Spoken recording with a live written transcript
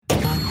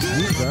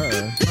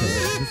sir. Is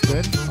this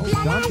good? Oh,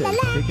 Dante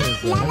taking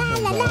his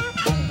headphones off.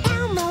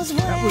 That was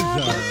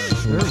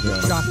There we go.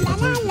 shocking.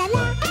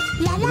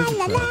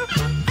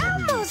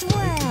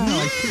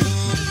 I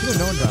should have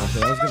known Dante.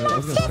 I was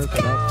gonna search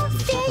it up.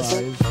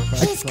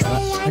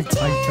 Surprise.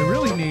 I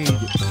really need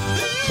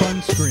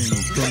sunscreen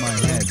for my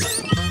head.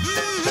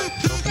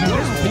 Now,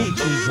 this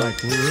beach is like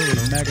really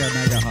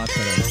mega hot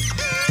today.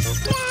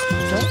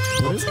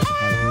 What is it?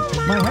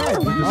 My head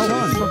with the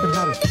sun. It's fucking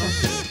hot as fuck.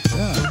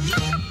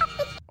 Yeah.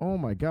 Oh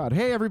my god.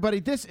 Hey everybody,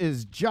 this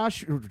is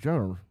Josh.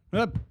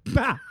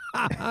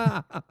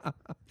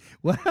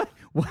 What?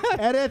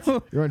 Edit.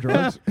 You're on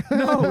drugs?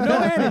 No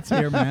edits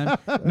here, man.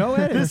 No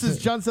edits. This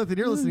is Junseth, and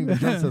you're listening to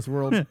Junseth's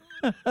World.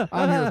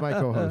 I'm here with my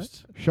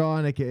co-host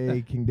Sean,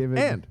 a.k.a. King David.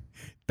 and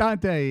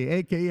Dante,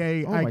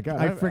 a.k.a. Oh my God.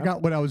 I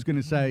forgot what I was going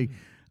to say.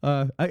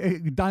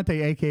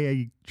 Dante,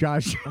 a.k.a.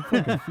 Josh. I'm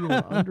fucking feeling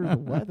under the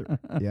weather.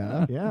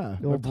 Yeah? Yeah, my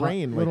Little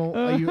brain. Little,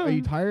 are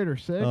you tired or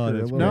sick? Oh, or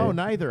that's a little- No,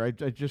 neither. I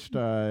just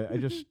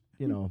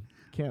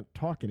can't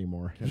talk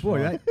anymore.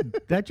 Boy,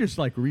 that just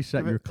like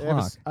reset your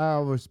clock. I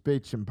was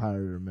speech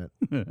impairment.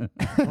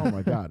 Oh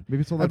my god. Maybe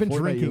it's all I've that been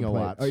Fortnite drinking you a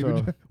played. lot. Oh, you've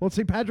So. been well, it's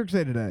St. Patrick's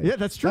Day today. Yeah,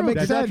 that's true. That makes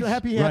That's sense. actually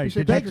happy Right.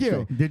 St. Thank Patrick's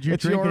you. Day. Did you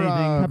It's drink your, anything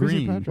Happy St.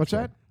 green? Patrick's What's Day.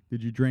 that?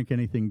 Did you drink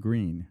anything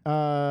green?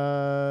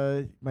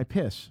 My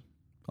piss.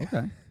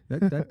 Okay.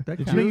 That I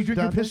counts. mean, you drink your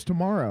Dante? piss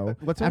tomorrow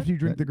What's that? after you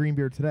drink the green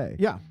beer today.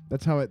 Yeah.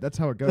 That's how it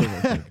goes,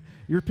 I think.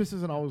 Your piss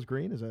isn't always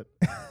green, is it?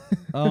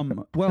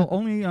 Well,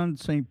 only on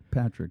St.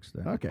 Patrick's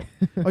Day. Okay.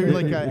 Oh, you're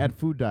like at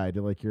food dye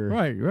to like your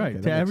Right, Okay, that to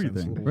makes sense.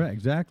 everything. Right,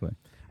 exactly.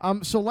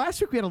 So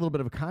last week we had a little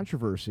bit of a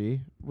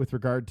controversy with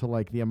regard to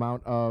like the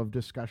amount of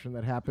discussion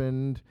that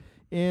happened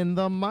in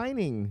the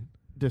mining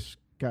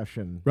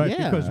discussion. Right,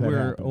 Yeah. because That we're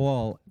happened.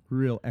 all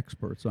real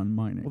experts on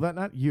mining. Well,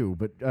 not you,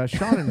 but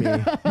Sean and me.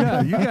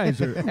 Yeah, you guys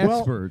are Well,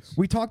 experts.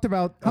 We talked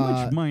about How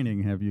much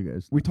mining have you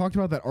guys? we talked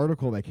about that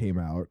article that came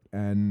out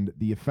and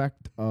the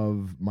effect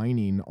of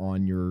mining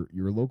on your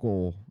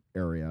local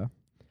area.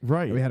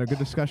 Right. We had a good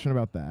discussion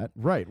about that.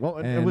 Right. Well,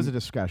 it was a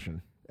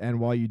discussion. And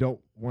while you don't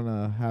want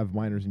to have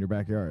miners in your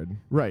backyard,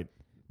 Right.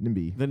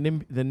 NIMBY. The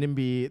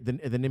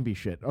NIMBY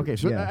shit. Okay,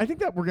 so Yeah. I think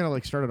that we're gonna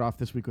like start it off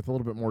this week with a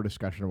little bit more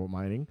discussion about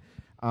mining.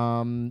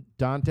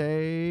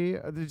 Dante,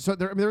 so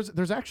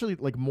there's actually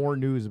like more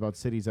news about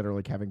cities that are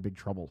like having big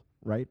trouble,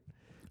 right?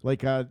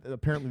 Like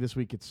apparently this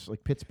week it's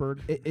like Pittsburgh,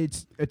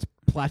 It's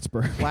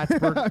Plattsburgh.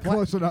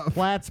 Close enough.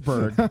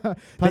 Plattsburgh,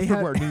 They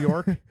had- where New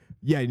York.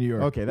 Yeah, New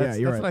York. Okay, that's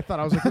you're what right. I thought.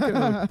 I was like, looking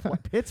at,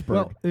 like,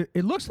 Pittsburgh. Well,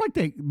 it looks like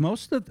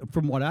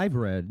from what I've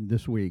read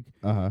this week,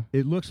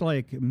 it looks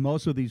like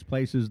most of these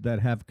places that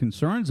have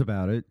concerns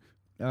about it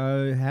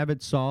have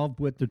it solved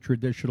with the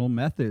traditional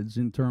methods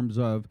in terms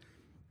of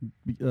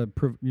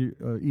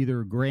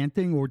either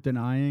granting or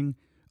denying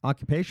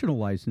occupational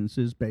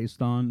licenses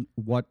based on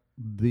what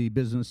the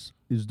business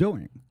is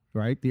doing,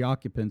 right? The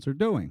occupants are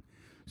doing.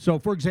 So,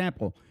 for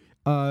example,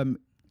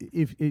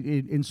 if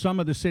in some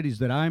of the cities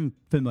that I'm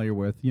familiar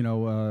with,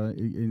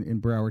 in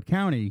Broward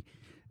County,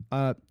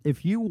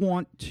 if you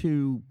want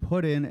to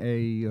put in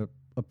a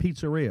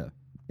pizzeria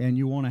and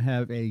you want to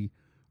have a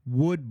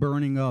wood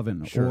burning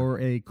oven Sure. or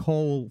a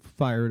coal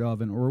fired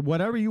oven or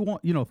whatever you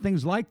want,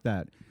 things like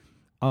that,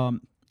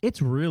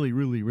 it's really,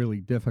 really, really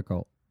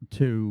difficult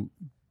to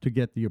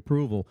get the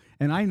approval.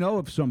 And I know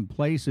of some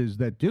places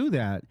that do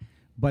that,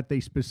 but they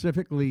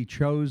specifically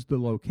chose the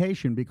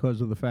location because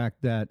of the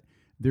fact that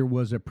there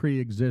was a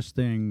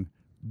pre-existing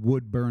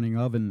wood-burning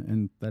oven,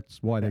 and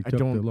that's why they took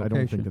the location. I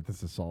don't think that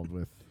this is solved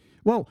with.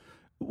 Well,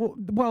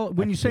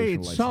 when you say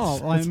it's Occupational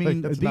solved, license. I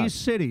mean That's these not.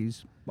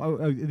 cities,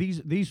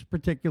 these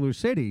particular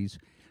cities,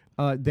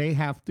 they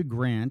have to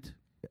grant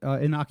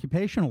an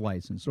occupational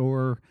license,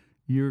 or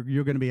you're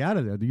going to be out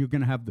of there. You're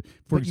going to have,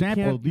 for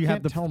example, you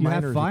have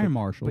fire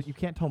marshals, but you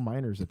can't tell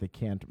miners that they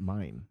can't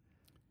mine.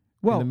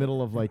 Well, in the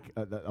middle of like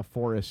a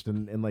forest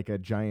and in like a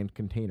giant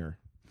container.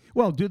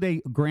 Well, do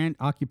they grant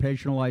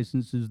occupational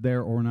licenses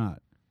there or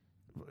not?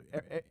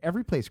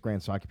 Every place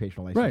grants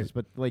occupational licenses, Right.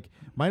 but like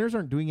miners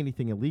aren't doing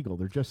anything illegal.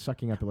 They're just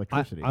sucking up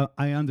electricity.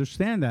 I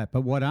understand that,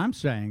 but what I'm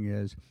saying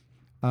is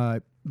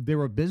there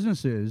are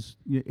businesses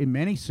in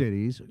many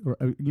cities,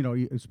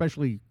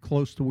 especially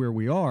close to where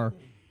we are,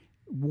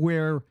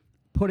 where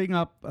putting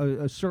up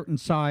a certain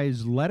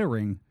size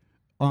lettering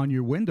on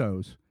your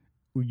windows,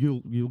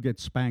 you'll get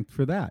spanked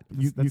for that.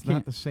 That's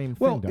not the same thing.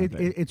 Well,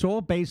 Dante. it's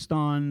all based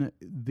on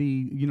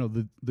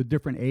the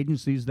different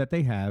agencies that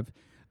they have.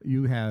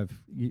 You have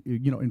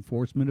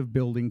enforcement of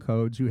building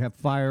codes. You have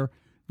fire.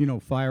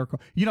 Fire.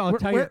 I'll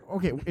tell you.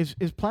 Okay, is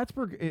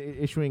Plattsburgh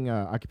issuing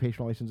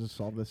occupational licenses to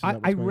solve this? Is that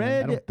what's I going on?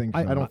 read. I don't think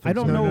so. I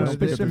don't know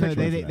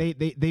specifically.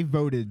 They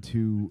voted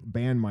to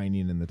ban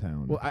mining in the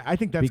town. Well, I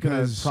think that's going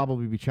to Because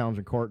probably be challenged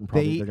in court, and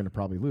probably they're going to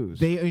probably lose.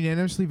 They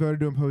unanimously voted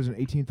to impose an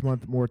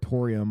 18th-month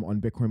moratorium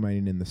on Bitcoin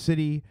mining in the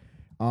city.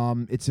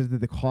 It said that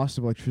the cost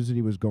of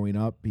electricity was going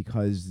up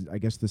because I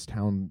guess this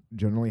town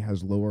generally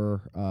has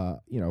lower,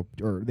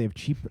 or they have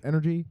cheap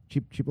energy,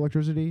 cheap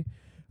electricity.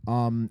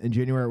 In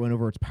January, it went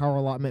over its power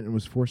allotment and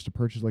was forced to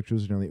purchase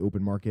electricity on the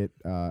open market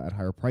at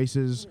higher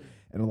prices.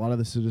 and a lot of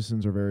the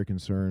citizens are very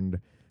concerned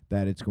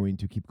that it's going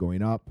to keep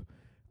going up,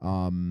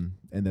 and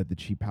that the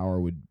cheap power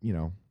would,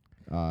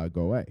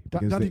 go away.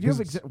 Don, did you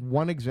have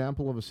one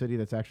example of a city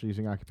that's actually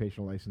using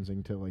occupational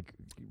licensing to like?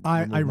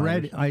 I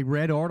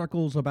read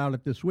articles about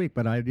it this week,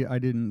 but I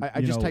didn't.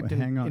 I just typed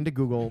into into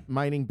Google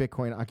mining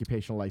Bitcoin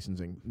occupational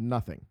licensing.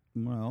 Nothing.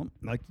 Well,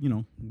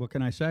 what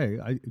can I say?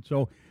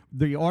 So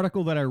the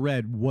article that I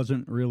read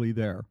wasn't really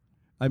there.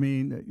 I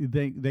mean,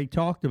 they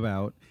talked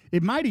about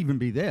it. Might even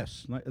be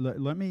this.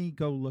 Let me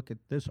go look at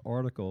this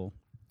article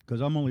because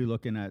I'm only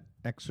looking at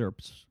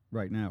excerpts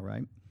right now,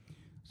 right?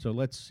 So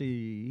let's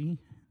see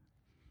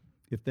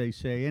if they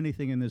say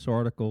anything in this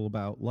article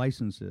about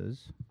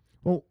licenses.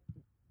 Well,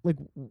 like,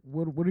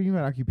 what are you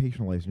about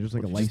occupational license? Just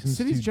like a license?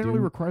 Cities to generally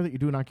do? require that you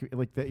do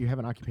that you have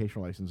an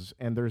occupational license,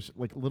 and there's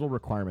like little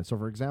requirements. So,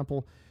 for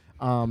example,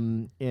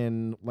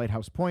 in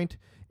Lighthouse Point,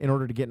 in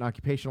order to get an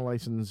occupational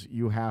license,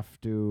 you have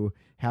to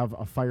have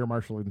a fire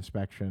marshal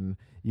inspection.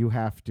 You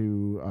have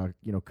to,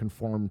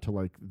 conform to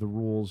like the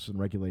rules and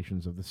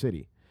regulations of the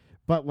city.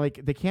 But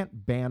like, they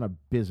can't ban a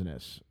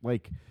business.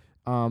 Like,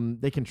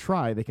 they can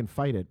try, they can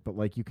fight it, but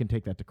like you can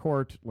take that to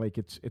court. Like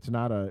it's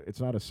not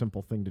a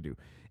simple thing to do.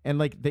 And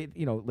like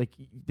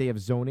they have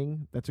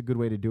zoning. That's a good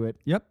way to do it.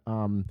 Yep.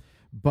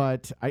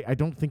 But I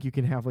don't think you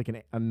can have like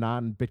a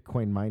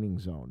non-Bitcoin mining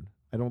zone.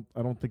 I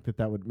don't think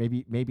that would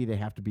maybe they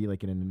have to be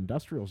like in an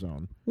industrial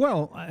zone.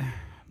 Well,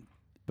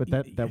 but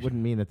that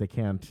wouldn't mean that they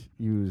can't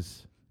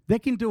use. They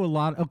can do a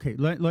lot. Okay,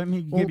 let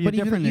me give you a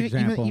different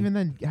example. Even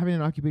then, having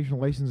an occupational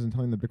license and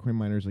telling the Bitcoin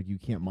miners like you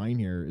can't mine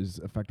here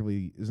isn't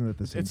it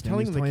the same? It's thing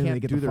telling as them they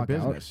can't get do the their fuck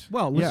out? business.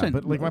 Well, listen, yeah,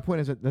 but like my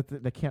point is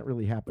that can't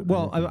really happen.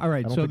 Well, I don't think. all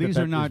right. I don't So think these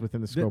that are is not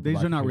within the scope. these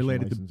of are not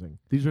related licensing. to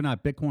these are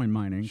not Bitcoin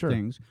mining Sure.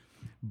 things,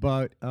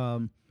 but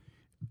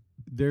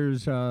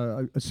there's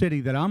a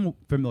city that I'm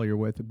familiar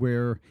with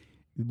where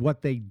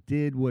what they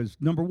did was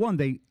number one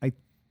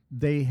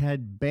they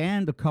had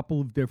banned a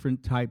couple of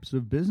different types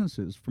of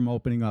businesses from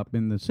opening up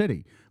in the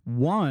city.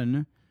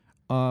 One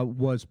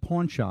was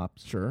pawn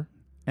shops, Sure,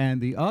 and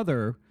the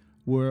other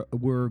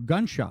were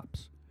gun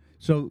shops.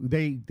 So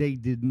they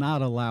did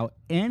not allow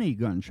any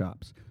gun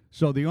shops.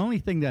 So the only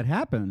thing that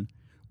happened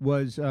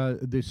was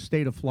the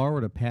state of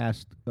Florida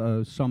passed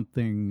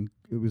something.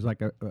 It was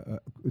like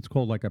it's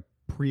called like a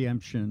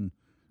preemption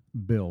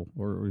bill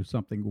or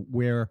something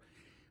where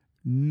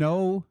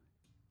no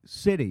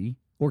city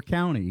or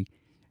county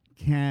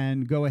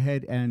can go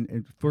ahead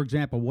and, for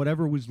example,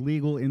 whatever was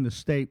legal in the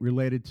state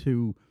related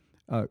to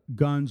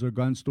guns or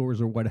gun stores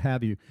or what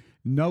have you,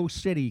 no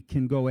city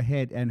can go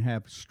ahead and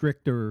have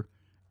stricter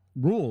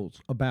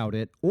rules about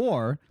it,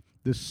 or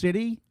the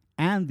city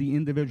and the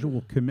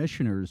individual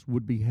commissioners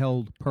would be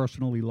held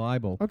personally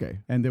liable. Okay.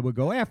 And they would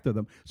go after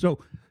them. So,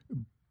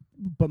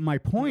 but my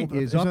point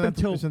is, isn't up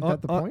until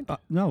that the point?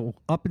 No,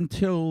 up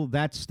until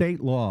that state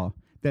law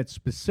that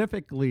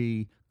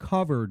specifically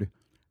covered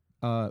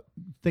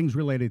things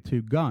related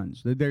to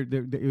guns.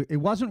 It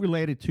wasn't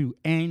related to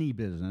any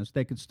business.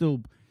 They could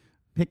still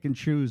pick and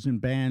choose and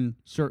ban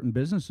certain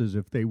businesses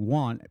if they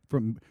want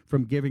from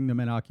giving them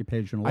an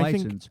occupational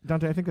license.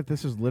 Dante, I think that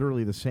this is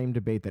literally the same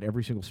debate that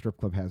every single strip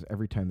club has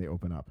every time they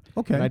open up.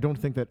 Okay. And I don't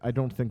think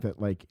that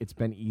like it's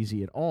been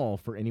easy at all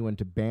for anyone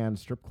to ban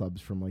strip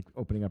clubs from like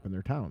opening up in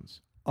their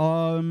towns.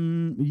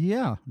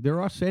 Yeah,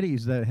 there are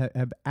cities that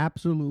have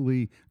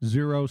absolutely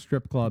zero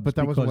strip clubs, But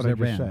that wasn't what I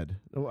just banned. said.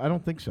 Oh, I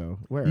don't think so.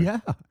 Where?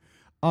 Yeah,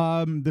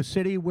 the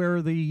city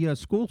where the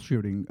school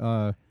shooting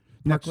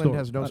next Parkland door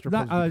has no strip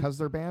clubs because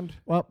they're banned.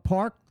 Well,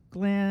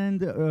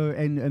 Parkland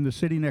and the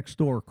city next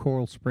door,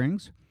 Coral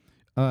Springs,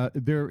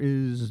 there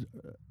is.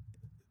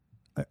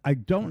 I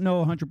don't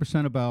know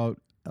 100%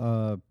 about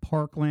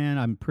Parkland.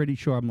 I'm pretty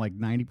sure. I'm like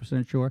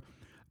 90% sure,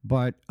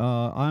 but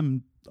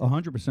I'm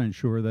 100%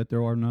 sure that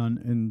there are none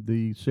in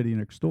the city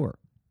next door.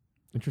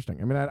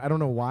 Interesting. I mean, I don't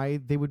know why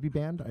they would be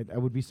banned. I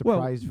would be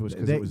surprised if it was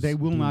because it was they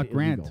will deemed not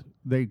grant. illegal.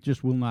 They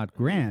just will not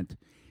grant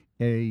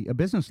a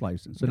business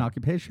license, an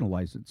occupational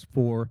license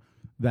for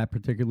that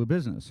particular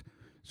business.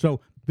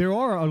 So there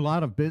are a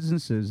lot of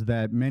businesses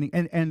that many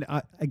and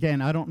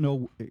again, I don't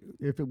know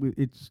if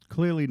it's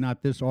clearly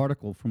not this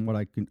article from what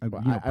I can. I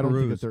don't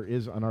think that there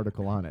is an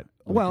article on it.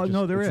 Like, Well,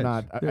 no, there it's is.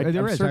 Not, There I'm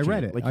is. I searching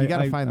read it. Like you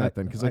got to find I- that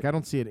then, because like I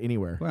don't see it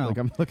anywhere. Well, like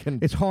I'm looking.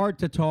 It's hard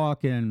to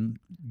talk and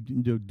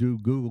do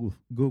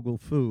Google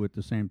foo at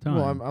the same time.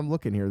 Well, I'm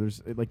looking here.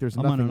 There's I'm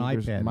nothing. on an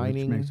There's iPad,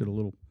 mining, which makes it a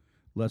little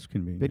less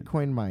convenient.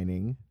 Bitcoin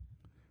mining,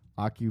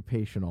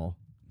 occupational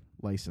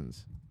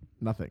license.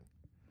 Nothing.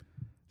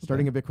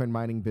 Starting a Bitcoin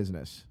mining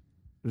business.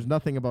 There's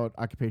nothing about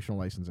occupational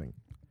licensing.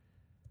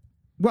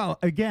 Well,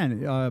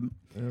 again,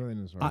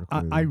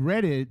 I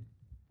read it.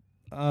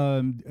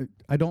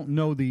 I don't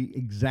know the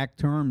exact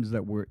terms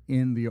that were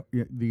in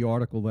the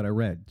article that I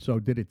read. So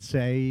did it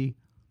say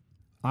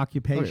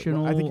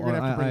occupational. I think you're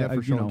gonna have to bring that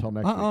for show until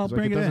next week. I'll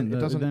bring it in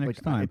the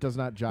next time. It does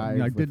not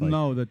jive. I didn't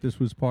know that this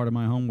was part of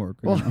my homework.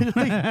 Well,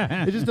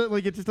 it just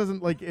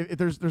doesn't like.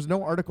 There's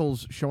no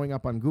articles showing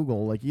up on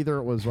Google. Like either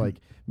it was like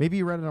maybe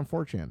you read it on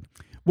 4chan.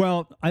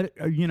 Well,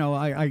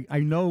 I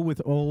know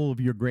with all of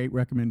your great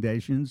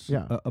recommendations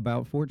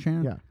about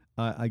 4chan. Yeah.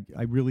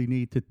 I really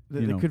need to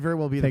It could very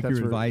well be take that's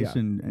your advice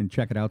and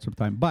check it out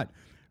sometime. But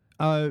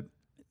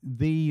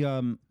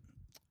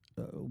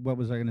what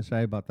was I going to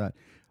say about that?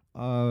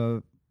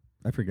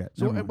 I forget.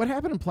 So what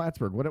happened in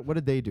Plattsburgh? What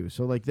did they do?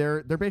 So like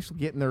they're basically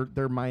getting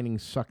their mining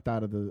sucked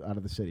out of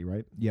the city,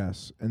 right?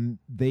 Yes, and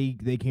they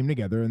came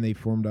together and they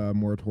formed a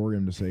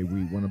moratorium to say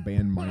we want to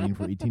ban mining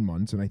for 18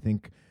 months. And I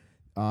think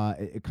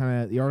it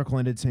kind of the article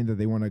ended saying that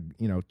they want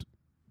to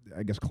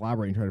I guess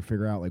collaborate and try to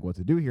figure out like what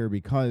to do here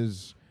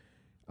because.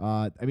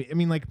 I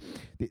mean, like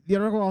the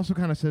article also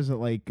kind of says that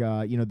like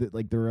that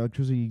like their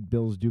electricity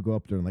bills do go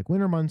up during like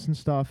winter months and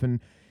stuff,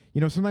 and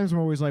sometimes I'm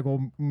always like,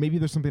 well, maybe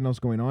there's something else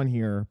going on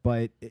here,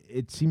 but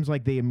it seems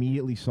like they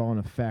immediately saw an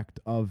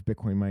effect of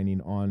Bitcoin mining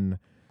on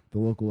the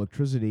local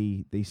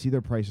electricity. They see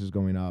their prices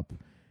going up.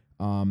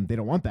 They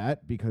don't want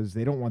that because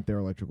they don't want their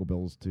electrical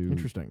bills to.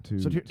 Interesting.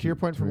 So to your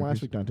point from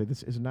last week, Dante,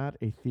 this is not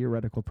a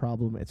theoretical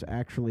problem; it's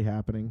actually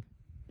happening.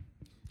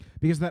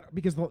 Because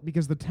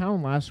the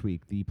town last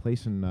week, the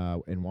place in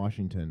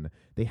Washington,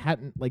 they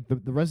hadn't like the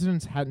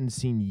residents hadn't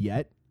seen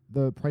yet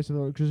the price of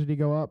the electricity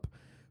go up,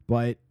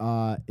 but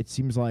it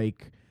seems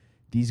like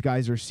these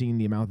guys are seeing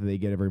the amount that they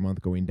get every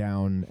month going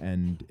down,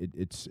 and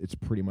it's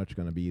pretty much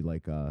going to be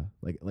like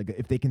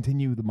if they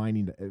continue if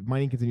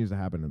mining continues to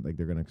happen, like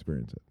they're going to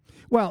experience it.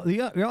 Well, the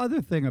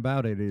other thing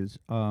about it is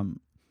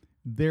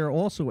they're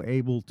also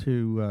able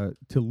to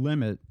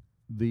limit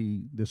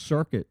the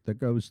circuit that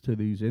goes to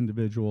these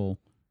individual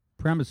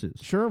premises.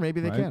 Sure, maybe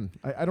they can.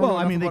 I don't know.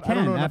 I mean, they can. I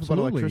don't know enough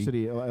Absolutely. about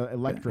electricity,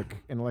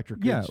 electric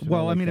Yeah. goods,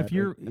 Well, I like mean, that. if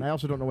you're, and I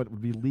also don't know what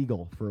would be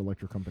legal for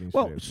electric companies.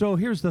 well, to do. so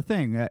here's the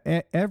thing.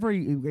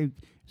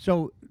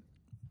 So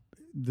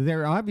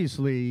they're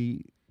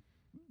obviously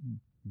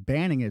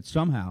banning it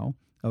somehow.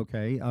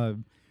 Okay.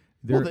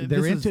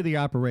 They're into the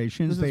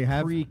operations. This they is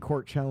have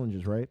pre-court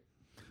challenges, right?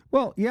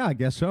 Well, yeah, I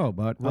guess so.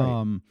 But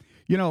Right.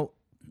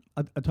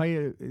 I'll tell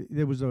you,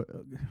 there was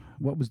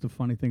what was the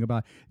funny thing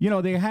about,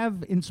 they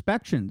have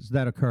inspections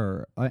that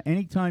occur.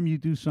 Anytime you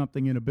do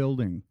something in a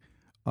building,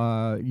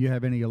 you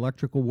have any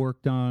electrical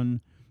work done,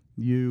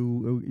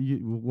 you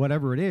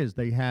whatever it is,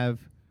 they have,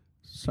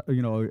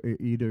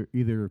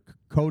 either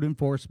code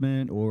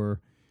enforcement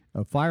or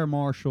a fire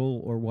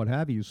marshal or what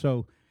have you.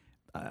 So,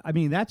 I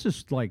mean, that's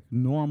just like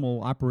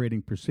normal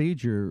operating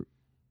procedure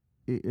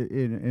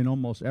in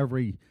almost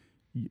every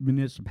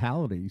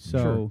municipality.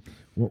 So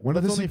Sure. One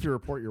of That's the only if you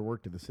report your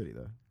work to the city,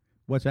 though.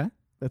 what's that?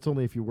 That's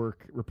only if you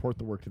report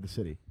the work to the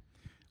city.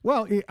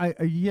 Well,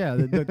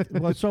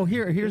 well, so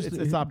here's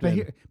It's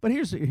opt-in. but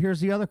here's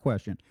the other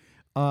question.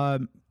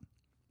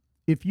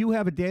 If you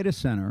have a data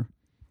center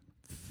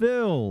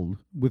filled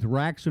with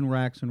racks and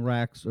racks and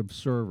racks of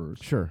servers,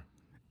 Sure.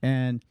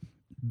 and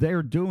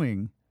they're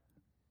doing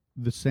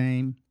the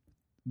same.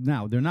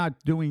 Now they're not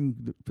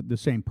doing the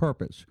same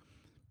purpose,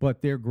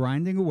 but they're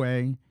grinding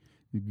away.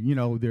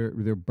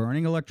 They're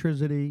burning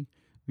electricity.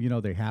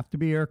 They have to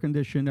be air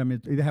conditioned. I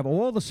mean, they have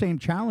all the same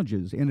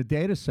challenges in a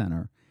data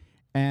center,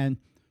 and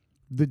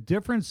the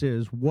difference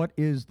is what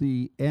is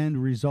the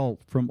end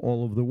result from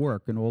all of the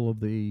work and all of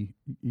the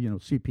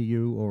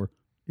CPU or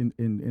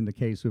in the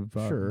case of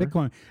Sure.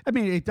 Bitcoin. I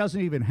mean, it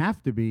doesn't even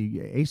have to be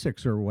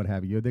ASICs or what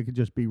have you. They could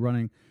just be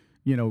running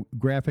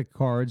graphic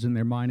cards, and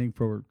they're mining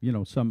for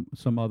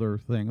some other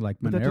thing like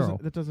But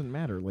Monero. that doesn't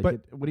matter. Like,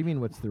 But- what do you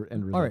mean? What's the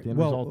end result? All right, The end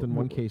well, result in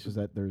one case is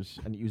that there's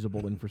an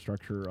usable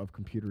infrastructure of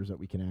computers that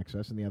we can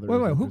access, and the other. Wait,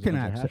 is that who there's a can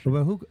bunch of access? hashing.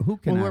 Well, who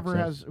can whoever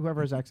access?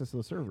 has access to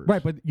the servers.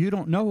 Right, but you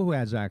don't know who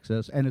has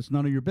access, and it's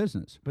none of your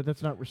business. But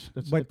that's not.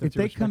 That's, But that's if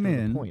they come irrespective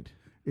of in- the point.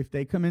 If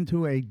they come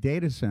into a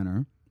data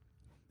center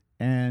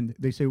and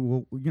they say,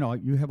 well,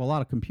 you have a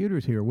lot of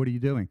computers here. What are you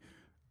doing?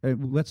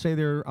 Let's say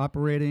they're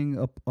operating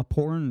a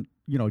porn,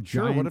 Sure,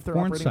 giant what if they're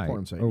porn operating site, a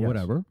porn site? or Yes.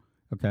 whatever.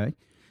 Okay.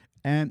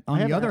 And on I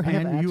the have- other I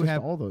have hand, you access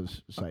have to all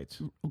those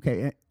sites.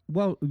 okay.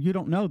 Well, you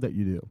don't know that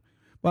you do.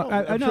 Well,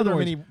 I'm in sure other there are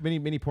words,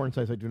 many porn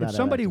sites I do not. if have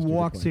somebody access to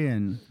walks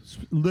Bitcoin.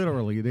 in,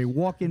 literally, they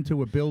walk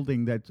into a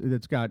building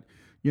that's got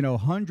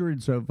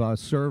hundreds of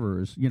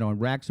servers,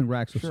 racks and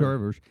racks of Sure.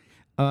 servers.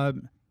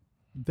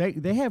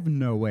 They have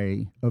no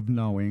way of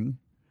knowing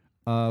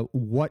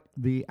what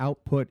the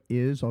output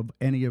is of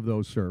any of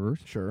those servers.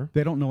 Sure.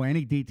 They don't know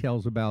any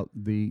details about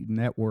the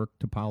network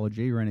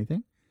topology or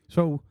anything.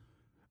 So,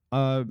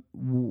 I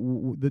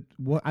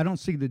don't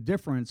see the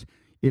difference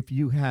if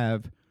you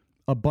have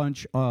a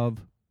bunch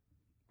of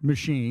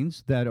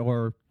machines that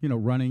are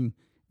running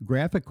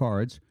graphic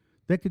cards.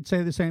 They could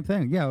say the same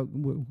thing. Yeah,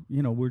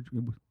 what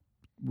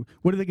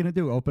are they going to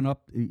do? Open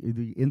up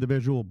the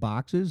individual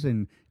boxes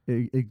and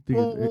then-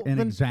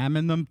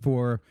 examine them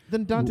for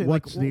Then Dante,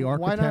 what's like, the why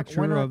not-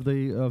 architecture why not- of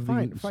the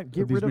Fine. of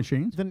Get these rid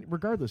machines? Then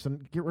regardless,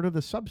 then get rid of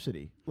the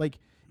subsidy. Like,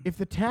 if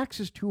the tax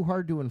is too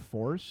hard to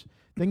enforce,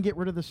 then get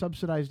rid of the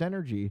subsidized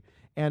energy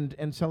and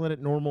sell it at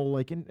normal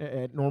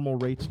at normal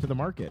rates to the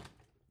market.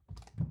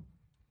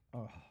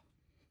 Oh.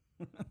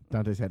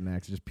 Dante's had an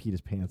accident, just peed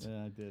his pants.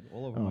 Yeah, I did.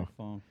 All over my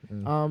phone.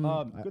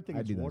 Good thing I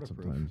it's do that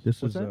waterproof. sometimes.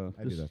 This What's is that?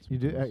 I do that. You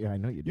do? sometimes. Yeah, I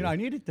know you do. You know, I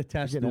needed to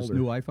test getting this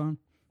older. new iPhone.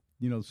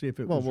 You know, see if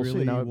it Well, was we'll really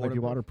see. Now it might be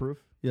waterproof. waterproof.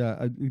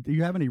 Yeah. Do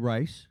you have any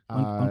rice?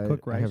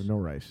 Uncooked rice? I have no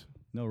rice.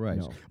 No rice.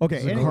 No. Okay.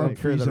 This is a Anyway, carb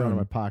Carry that around in zone.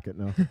 my pocket.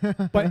 No.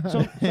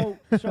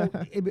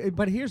 but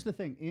but here's the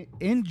thing.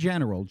 In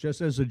general, just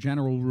as a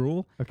general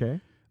rule, Okay.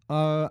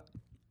 I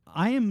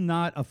am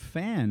not a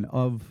fan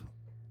of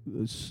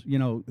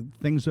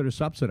things that are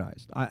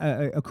subsidized. I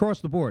across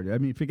the board. I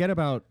mean, forget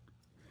about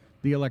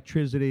the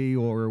electricity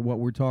or what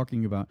we're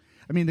talking about.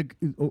 I mean,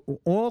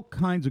 all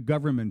kinds of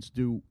governments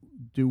do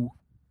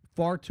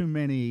far too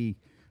many.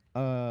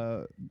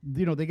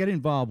 They get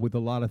involved with a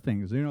lot of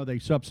things. You know, they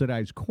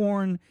subsidize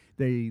corn.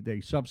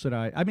 They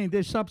subsidize. I mean,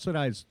 they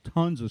subsidize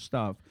tons of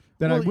stuff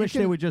that I wish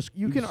they would just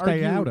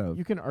stay out of.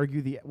 You can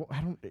argue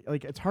I don't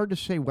like. It's hard to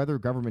say whether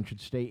government should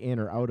stay in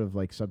or out of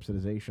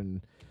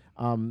subsidization.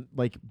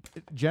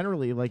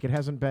 Generally, it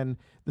hasn't been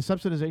the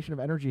subsidization of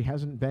energy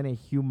hasn't been a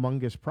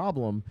humongous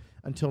problem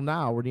until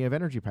now, when you have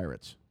energy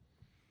pirates.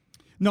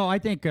 No, I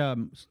think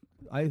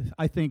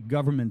I think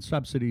government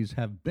subsidies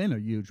have been a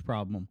huge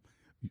problem,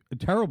 a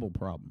terrible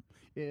problem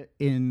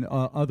in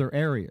other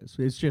areas.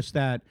 It's just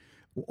that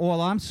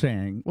all I'm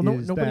saying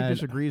is nobody that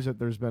disagrees that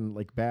there's been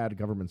bad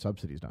government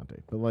subsidies, Dante.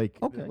 But Okay.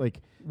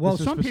 this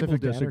is some people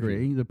specific to disagree.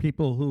 energy. The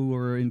people who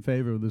are in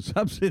favor of the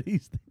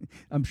subsidies,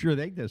 I'm sure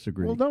they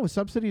disagree. Well, no,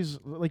 subsidies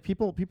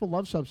people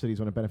love subsidies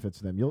when it benefits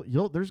them.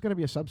 There's going to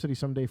be a subsidy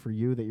someday for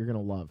you that you're going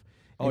to love.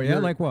 Oh, And yeah?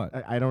 you're- Like what?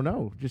 I don't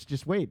know.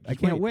 Just wait. I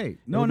can't wait.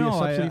 No, It'll be a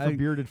subsidy I, for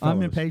bearded I'm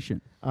fellows.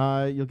 impatient.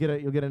 You'll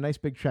get a nice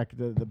big check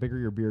the bigger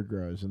your beard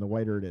grows and the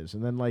whiter it is,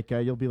 and then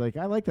you'll be like,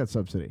 I like that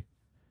subsidy.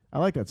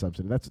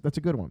 That's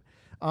a good one.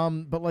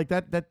 But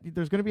that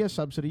there's going to be a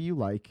subsidy you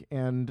like,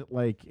 and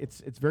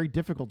it's very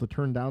difficult to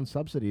turn down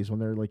subsidies when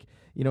they're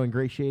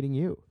ingratiating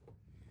you.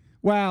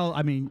 Well,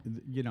 I mean,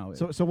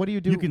 So what do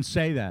you do? you can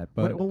say that,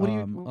 but what do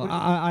you-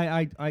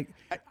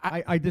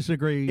 I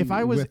disagree. If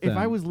I was with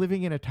them.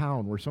 living in a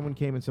town where someone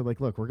came and said look,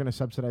 we're going to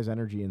subsidize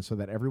energy, and so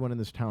that everyone in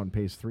this town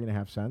pays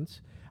 3.5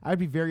 cents, I'd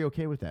be very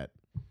okay with that.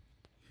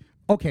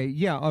 Okay,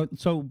 yeah.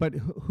 But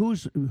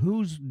who's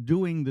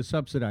doing the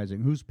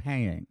subsidizing? Who's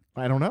paying?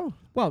 I don't know.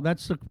 Well,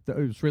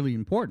 it's really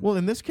important. Well,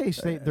 in this case,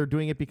 they're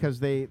doing it because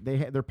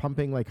they're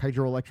pumping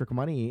hydroelectric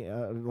money.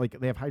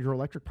 They have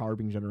hydroelectric power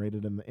being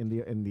generated in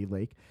the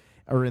lake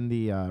or in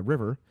the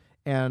river,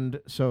 and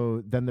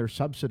so then they're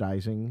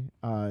subsidizing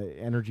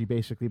energy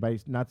basically by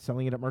not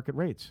selling it at market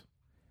rates.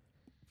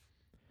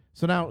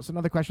 So now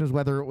the question is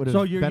whether it would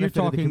have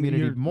benefited the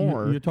community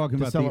more. You're talking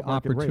to about sell the at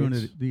market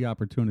opportunity, rates. the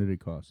opportunity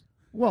cost.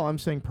 Well, I'm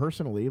saying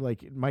personally,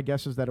 my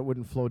guess is that it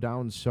wouldn't flow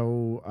down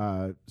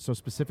so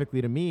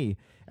specifically to me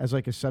as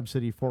a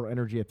subsidy for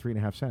energy at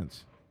 3.5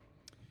 cents.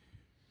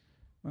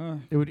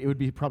 It would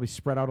be probably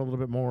spread out a little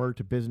bit more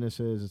to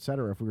businesses, et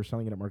cetera, if we were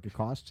selling it at market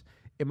costs.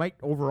 It might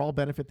overall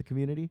benefit the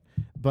community,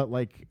 but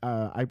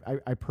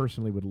I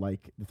personally would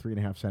like the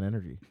 3.5 cent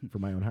energy for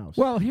my own house.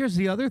 Well, here's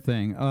the other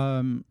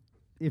thing.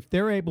 If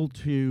they're able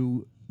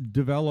to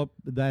develop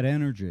that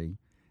energy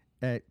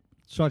at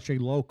such a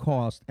low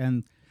cost,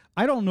 and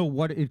I don't know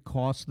what it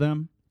costs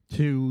them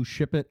to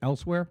ship it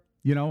elsewhere.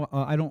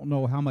 I don't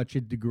know how much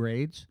it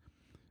degrades.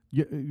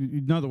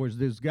 In other words,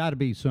 there's got to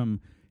be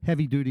some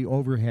heavy-duty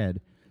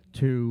overhead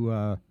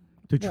to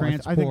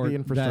transport. I think the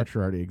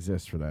infrastructure already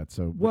exists for that.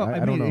 So, well, I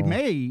don't know. It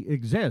may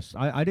exist.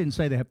 I didn't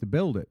say they have to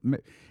build it.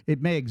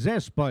 It may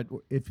exist, but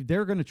if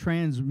they're going to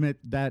transmit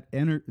that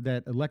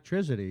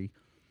electricity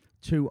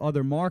to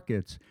other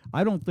markets,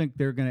 I don't think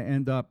they're going to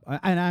end up.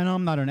 And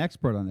I'm not an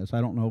expert on this.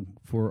 I don't know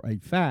for a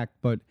fact,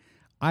 but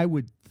I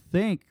would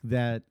think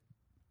that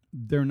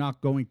they're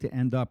not going to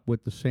end up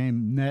with the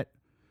same net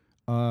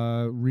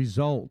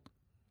result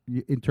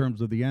in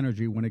terms of the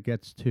energy when it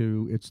gets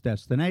to its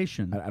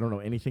destination. I don't know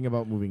anything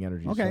about moving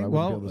energy. Okay, so I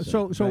wouldn't be able to say.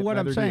 so what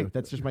I'm Neither do saying- you.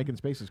 That's just Mike and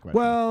Space's question.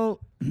 Well,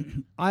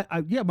 but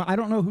I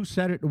don't know who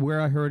said it, where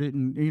I heard it,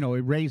 and it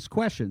raised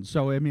questions.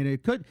 So I mean,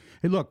 it could.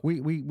 Hey, look,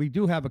 we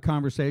do have a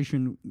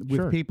conversation with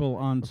Sure. people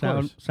on Of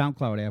course.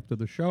 SoundCloud after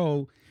the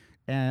show,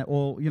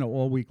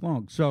 all week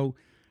long. So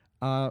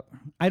I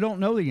don't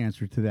know the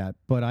answer to that,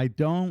 but I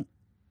don't.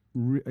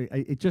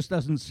 It just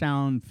doesn't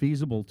sound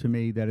feasible to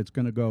me that it's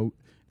going to go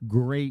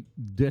great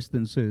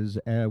distances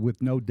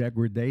with no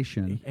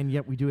degradation. And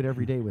yet we do it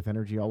every day with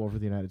energy all over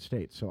the United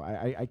States. So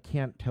I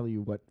can't tell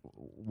you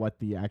what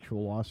the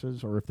actual loss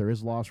is, or if there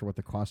is loss, or what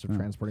the cost of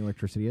transporting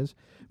electricity is.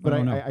 But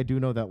I do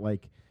know that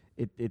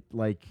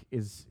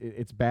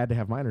it's bad to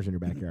have miners in your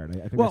backyard.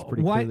 I think that's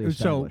pretty clearly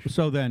established.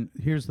 So then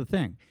here's the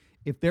thing: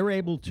 if they're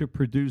able to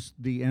produce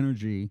the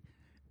energy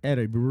at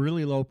a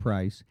really low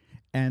price,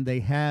 and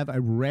they have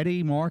a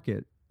ready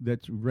market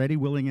that's ready,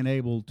 willing, and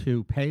able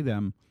to pay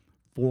them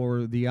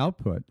for the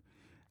output,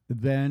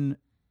 then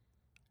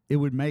it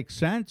would make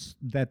sense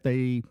that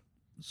they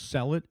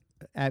sell it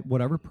at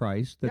whatever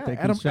price that they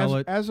Yeah, can sell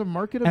it. as a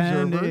market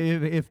And observer.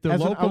 if the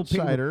As an local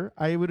people, outsider,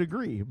 I would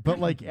agree. But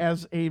like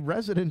as a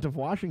resident of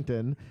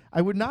Washington,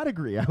 I would not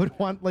agree. I would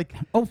want like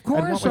of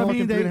course, my I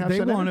mean fucking 3.5 they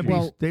cent want to energy. be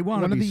Well, they want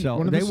to one of be the selling.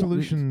 one of the they want-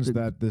 solutions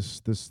that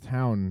this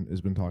town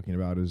has been talking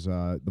about is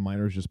the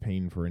miners just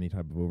paying for any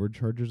type of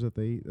overcharges that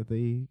they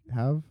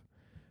have.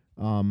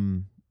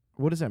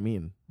 what does that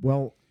mean?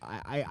 Well,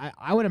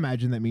 I would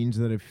imagine that means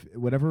that if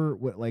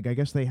like I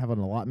guess they have an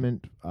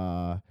allotment,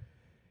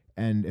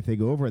 and if they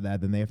go over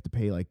that, then they have to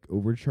pay like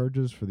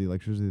overcharges for the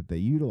electricity that they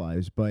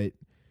utilize. But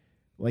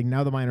like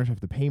now the miners have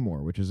to pay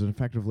more, which is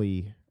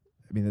effectively,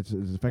 I mean, it's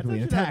effectively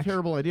an That's not a tax.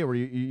 terrible idea where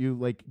you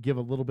like give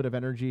a little bit of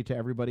energy to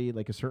everybody,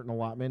 like a certain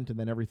allotment, and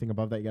then everything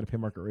above that you got to pay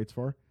market rates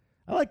for.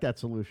 I like that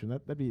solution.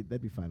 That'd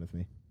be fine with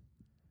me.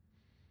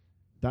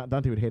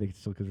 Dante would hate it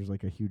still because there's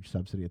like a huge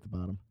subsidy at the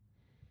bottom.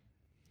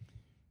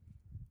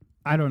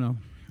 I don't know.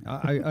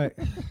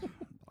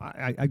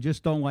 I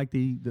just don't like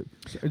the.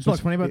 What's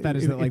funny about that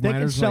is that, like, if they can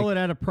miners, sell like- it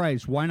at a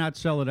price, why not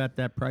sell it at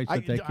that price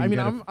that they can I mean,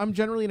 get it? I'm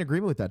generally in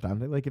agreement with that,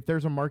 Dante. Like, if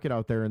there's a market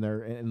out there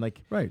and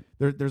like Right.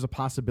 there's a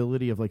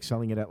possibility of like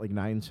selling it at like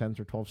 9 cents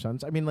or 12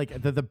 cents. I mean,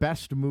 like the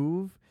best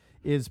move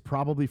is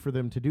probably for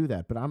them to do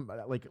that. But I'm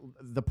like,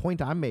 the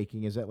point I'm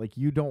making is that like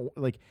you don't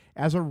like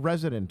as a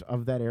resident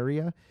of that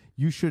area,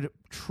 you should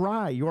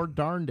try your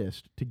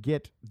darndest to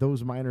get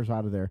those miners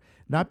out of there.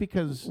 Not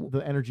because the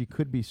energy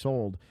could be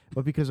sold,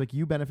 but because like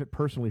you benefit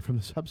personally from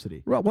the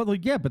subsidy. Well,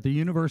 yeah, but the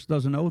universe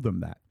doesn't owe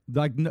them that.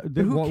 Like,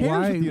 who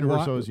cares if the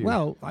universe owes you?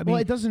 Well, I mean,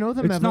 Well, it doesn't know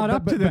them. it's that, not but,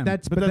 up but, to but them.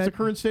 That's But that's the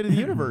current state of the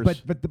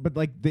universe. But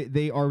like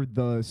they are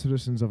the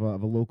citizens of a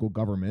local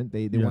government.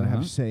 They want to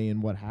have say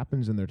in what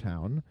happens in their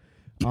town.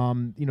 They're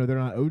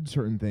not owed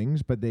certain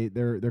things, but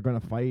they're going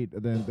to fight.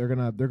 Then they're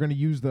gonna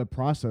use the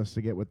process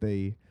to get what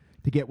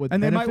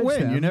and they might benefits win.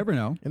 them, You never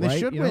know. And they right?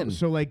 should You know, win.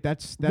 So like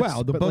that's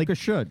Well, the but, book like, of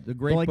should. The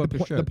great but, like, book the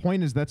of should. the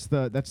point is that's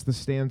the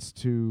stance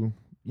to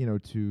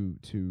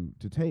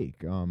take.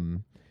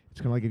 It's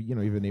kind of like if, you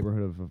have a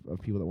neighborhood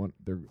of people that want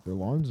their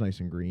lawns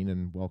nice and green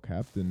and well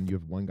kept, and you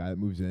have one guy that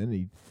moves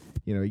in.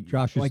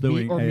 Josh is like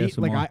doing me, or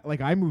ASMR.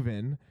 like I move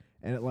in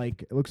and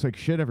it looks like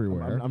shit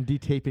everywhere. I'm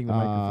detaping the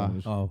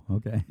microphones. Oh,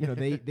 okay.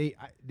 They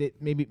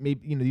maybe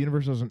the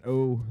universe doesn't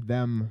owe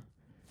them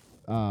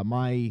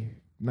my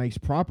nice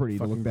property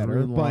to look Fucking better,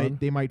 green but lawn.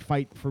 they might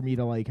fight for me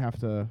to like have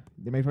to.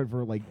 They might fight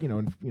for like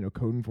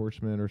code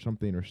enforcement or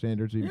something or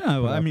standards. you Yeah,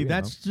 put well, I up, mean you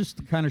that's just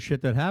the kind of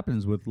shit that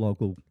happens with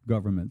local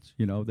governments.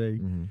 They.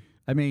 Mhm.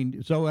 I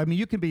mean,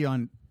 you can be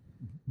on.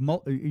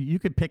 You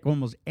could pick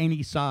almost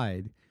any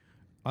side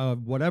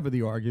of whatever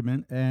the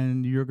argument,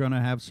 and you're going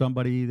to have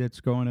somebody that's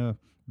going to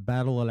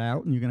battle it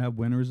out, and you're going to have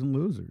winners and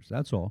losers.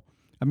 That's all.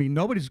 I mean,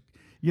 nobody's.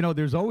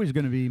 There's always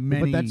going to be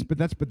many. But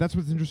that's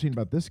what's interesting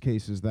about this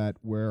case is that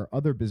where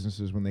other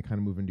businesses, when they kind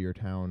of move into your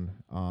town,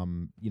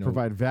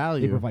 Provide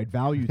value. they provide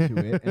value to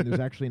it, and there's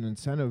actually an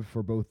incentive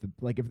for both.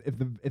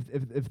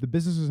 If the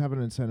businesses have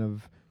an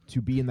incentive to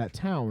be in that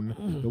town,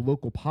 the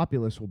local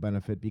populace will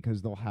benefit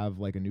because they'll have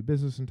like a new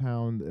business in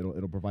town.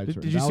 It'll provide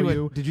certain Did you see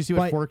value. what? Did you see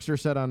what But- Forkster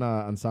said on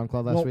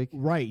SoundCloud last week?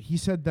 Right, he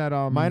said that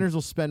Miners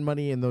will spend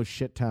money in those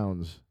shit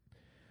towns.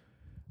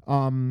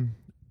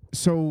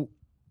 So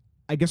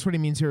I guess what he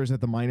means here is that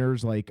the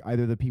miners, like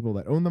either the people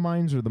that own the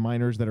mines or the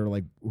miners that are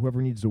like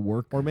whoever needs to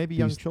work, Or maybe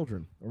young these-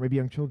 children. or maybe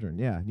young children,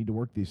 need to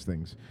work these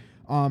things.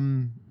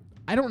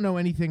 I don't know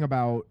anything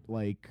about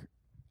like.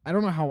 I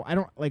don't know how. I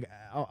don't like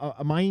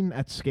a mine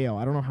at scale.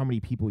 I don't know how many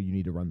people you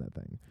need to run that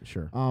thing.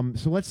 Sure.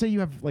 So let's say you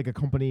have like a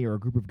company or a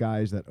group of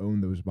guys that own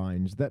those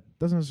mines. That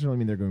doesn't necessarily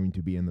mean they're going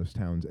to be in those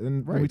towns.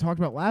 And when we Right. talked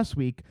about last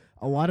week,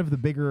 a lot of the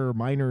bigger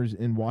miners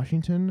in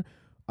Washington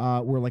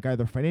were like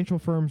either financial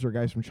firms or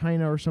guys from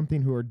China or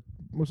something who are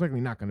most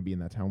likely not going to be in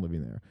that town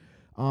living there.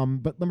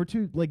 But number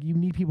two, like you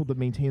need people to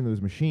maintain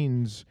those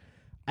machines.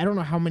 I don't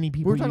know how many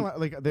people. We're talking you- about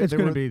like it's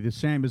going to be the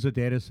same as a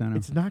data center.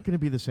 It's not going to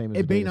be the same as a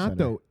it may data not center.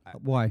 though.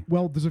 Why?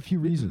 Well, there's a few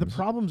reasons. The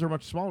problems are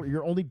much smaller.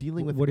 You're only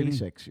dealing with What do you mean?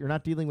 ASICs. You're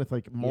not dealing with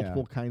like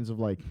multiple kinds of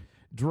like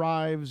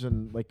drives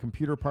and like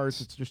computer parts.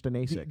 It's just an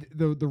ASIC.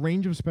 The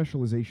range of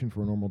specialization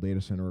for a normal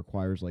data center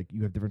requires like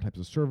you have different types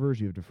of servers.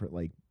 You have different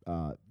like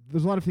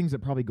there's a lot of things that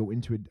probably go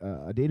into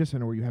a data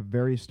center where you have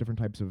various different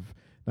types of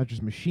not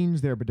just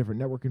machines there, but different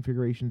network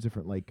configurations,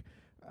 different like.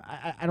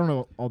 I don't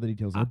know all the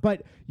details, of it,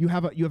 but you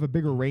have a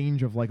bigger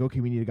range of like, okay,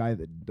 we need a guy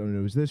that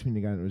knows this, we need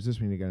a guy that knows this,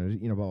 we need a guy that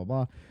knows, blah blah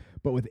blah.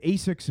 But with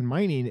ASICs and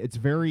mining, it's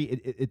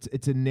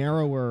it's a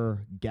narrower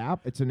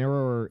gap. It's a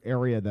narrower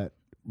area that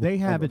They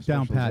have of it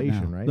down pat now.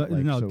 specialization, right? Like,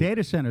 No, so-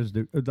 data centers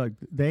do, like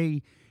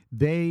they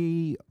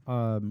they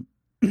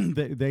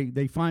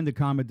find the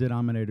common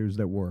denominators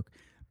that work.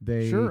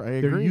 Sure,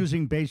 I They're agree.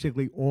 using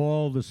basically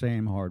all the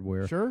same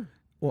hardware. Sure.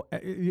 Well,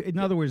 in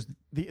other words,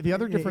 The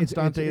other difference,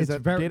 Dante, is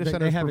that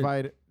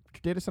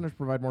data centers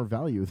provide more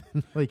value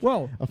than like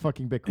well, a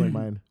fucking Bitcoin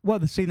mine. well,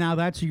 see, now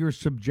that's your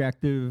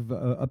subjective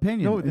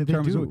opinion. No, in they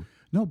terms do. of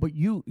no,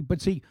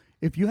 but see,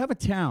 if you have a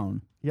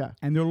town Yeah.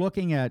 and they're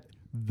looking at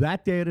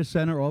that data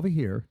center over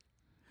here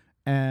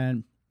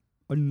and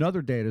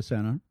another data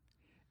center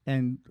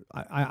and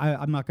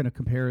I'm not going to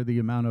compare the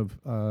amount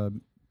of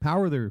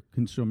power they're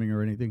consuming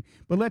or anything,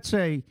 but let's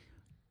say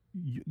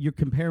you're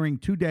comparing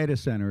two data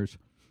centers,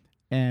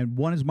 and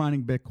one is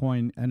mining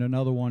Bitcoin and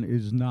another one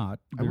is not.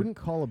 I wouldn't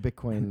call a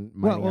Bitcoin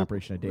mining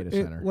operation a data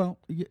center.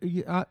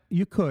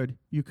 You could,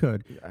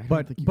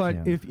 but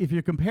if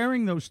you're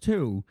comparing those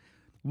two,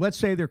 let's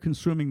say they're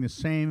consuming the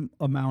same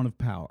amount of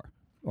power.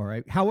 All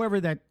right. However,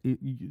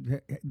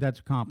 that's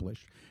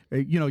accomplished.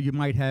 You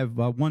might have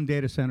one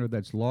data center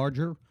that's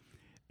larger,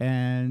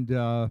 and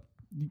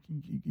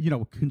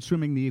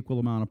consuming the equal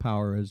amount of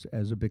power as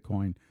a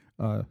Bitcoin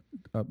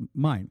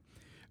mine.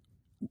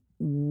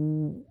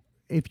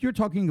 If you're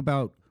talking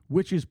about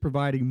which is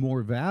providing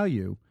more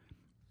value,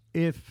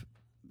 if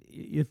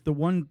the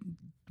one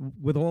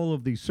with all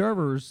of these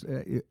servers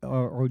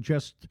are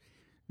just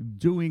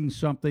doing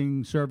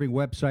something, serving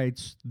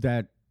websites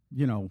that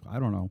I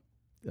don't know.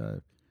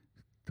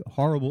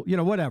 Horrible,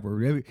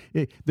 whatever.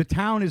 The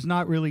town is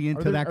not really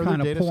into that kind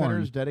of data porn.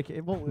 Centers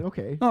dedicated? Well,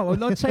 okay. Oh, well,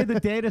 let's say the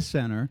data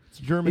center It's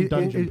German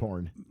dungeon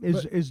porn.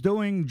 is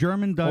doing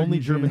German dungeon Only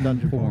German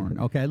dungeon porn.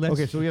 Okay,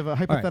 So we have a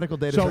hypothetical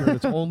data center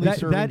that's only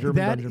serving German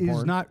dungeon porn. That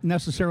is not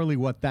necessarily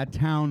what that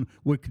town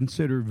would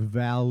consider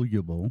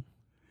valuable.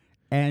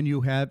 And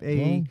you have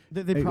they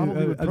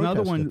probably would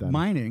another protest one it then.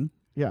 mining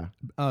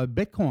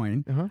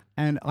Bitcoin,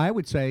 and I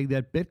would say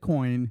that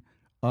Bitcoin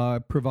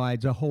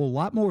provides a whole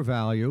lot more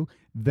value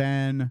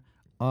than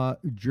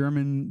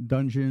German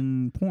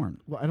dungeon porn.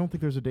 Well, I don't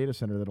think there's a data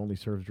center that only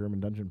serves German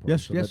dungeon porn.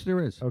 Yes, there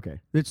is. Okay.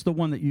 It's the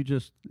one that you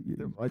just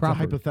It's proper. a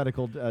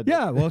hypothetical.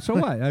 Yeah, well, so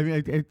what? I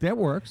mean, that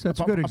works.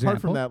 That's a good example.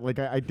 Apart from that, like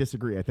I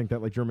disagree. I think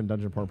that like German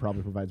dungeon porn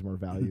probably provides more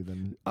value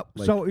than.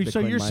 So Bitcoin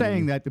you're mining.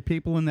 saying that the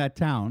people in that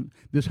town,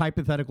 this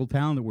hypothetical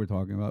town that we're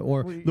talking about,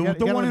 or Well,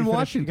 the one in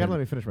Washington. You gotta let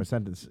me finish my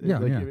sentence. Yeah,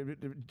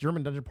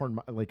 German dungeon porn,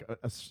 like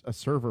a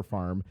server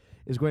farm,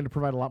 is going to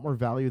provide a lot more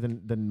value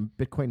than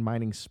Bitcoin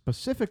mining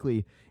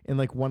specifically in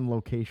like one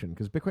location.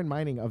 Because Bitcoin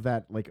mining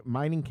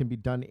mining can be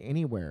done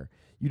anywhere.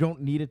 You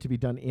don't need it to be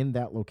done in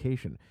that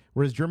location.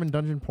 Whereas German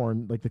dungeon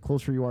porn, like the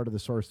closer you are to the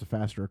source, the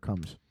faster it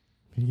comes.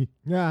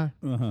 Yeah.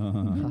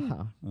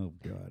 Oh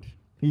God,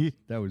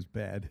 that was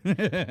bad.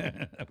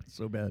 That was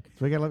so bad.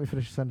 So you gotta let me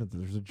finish the sentence.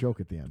 There's a joke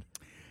at the end.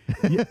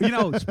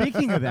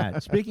 Speaking of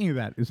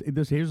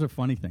that, here's a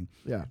funny thing.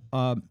 Yeah.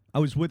 I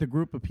was with a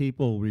group of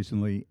people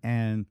recently,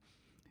 and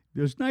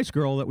there's a nice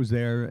girl that was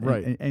there,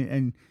 Right.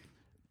 And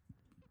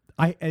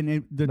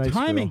the Nice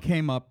timing girl.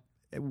 came up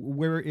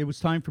where it was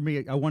time for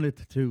me. I wanted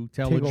to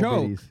tell Tickle a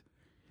joke, bitties.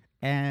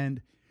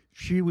 and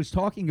she was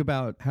talking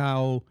about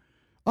how,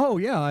 oh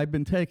yeah, I've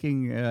been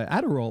taking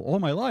Adderall all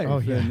my life, Oh,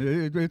 yeah.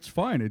 and it's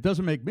fine. It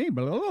doesn't make me,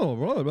 but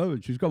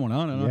she's going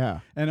on and Yeah.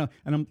 on,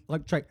 and I'm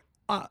like trying,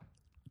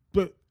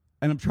 but.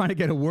 And I'm trying to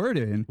get a word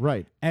in.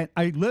 Right. And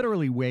I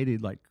literally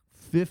waited like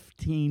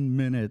 15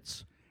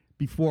 minutes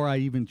before I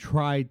even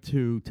tried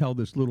to tell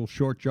this little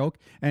short joke.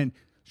 And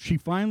she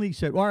finally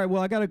said, all right,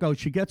 well, I got to go.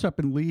 She gets up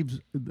and leaves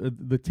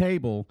the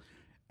table.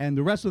 And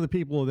the rest of the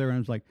people are there. And I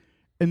was like,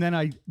 and then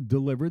I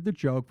delivered the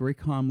joke very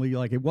calmly.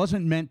 Like it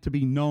wasn't meant to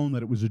be known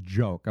that it was a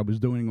joke. I was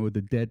doing it with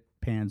a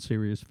deadpan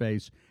serious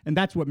face. And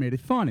that's what made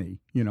it funny,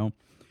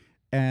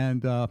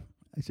 And I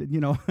said,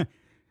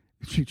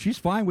 she's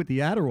fine with the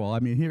Adderall. I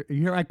mean,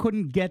 here I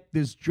couldn't get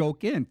this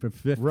joke in for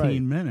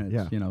 15 minutes.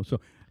 Yeah.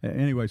 So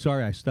anyway,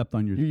 sorry I stepped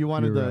on your. You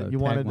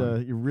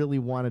tagline. you really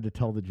wanted to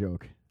tell the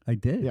joke. I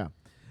did. Yeah.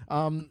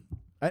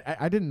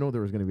 I didn't know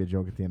there was going to be a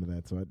joke at the end of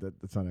that, so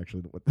that's not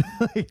actually what.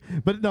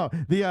 But no,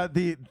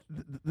 the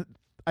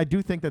I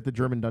do think that the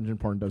German dungeon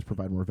porn does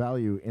provide more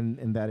value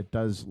in that it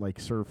does like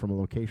serve from a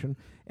location,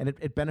 and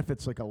it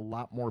benefits like a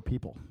lot more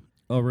people.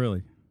 Oh,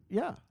 really?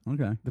 Yeah.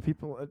 Okay. The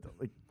people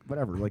like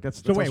whatever like that's.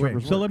 So that's how wait.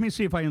 servers So work. let me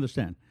see if I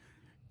understand.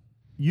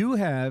 You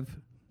have,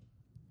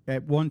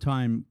 at one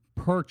time,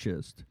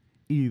 purchased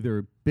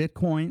either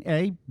Bitcoin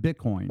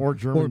or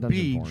German dungeon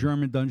B porn.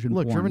 German dungeon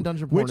Look, porn. German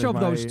dungeon porn Which is of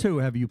those my- two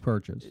have you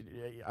purchased?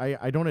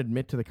 I don't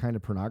admit to the kind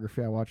of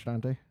pornography I watch,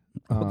 Dante.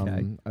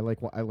 Okay. I like.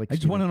 I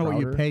just want to know what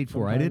you paid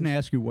for. I didn't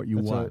ask you what you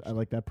watched. I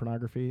like that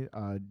pornography.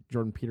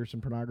 Jordan Peterson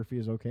pornography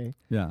is okay.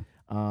 Yeah.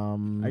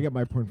 I get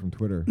my porn from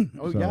Twitter.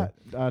 Oh so, yeah.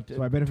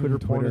 So I benefit Twitter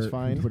from porn Twitter, is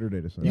fine. from Twitter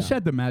data center. You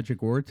said the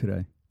magic word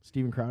today.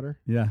 Steven Crowder.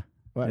 Yeah.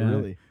 What, Yeah.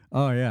 really?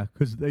 Oh yeah,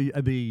 because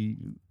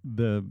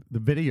the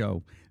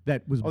video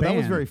that was Oh, banned. that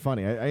was very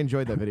funny. I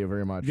enjoyed that video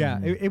very much. Yeah,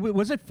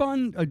 was it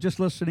fun just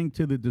listening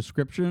to the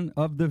description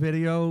of the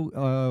video?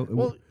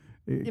 Well,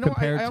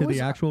 compared I to always-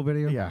 the actual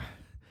video. Yeah.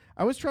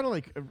 I was trying to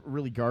like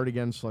really guard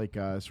against like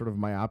sort of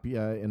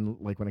myopia in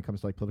like when it comes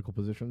to like political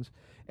positions,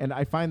 and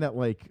I find that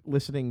like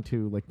listening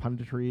to like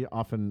punditry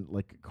often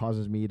like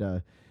causes me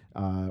to,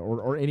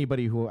 or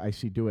anybody who I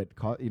see do it,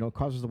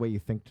 causes the way you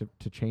think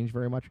to change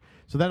very much.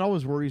 So that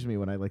always worries me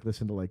when I like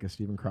listen to like a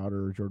Steven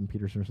Crowder or Jordan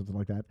Peterson or something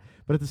like that.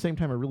 But at the same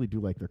time, I really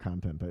do like their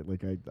content.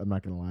 I'm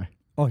not gonna lie.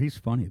 Oh, he's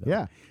funny though.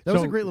 Yeah, that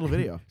was a great little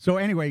video. So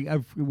anyway,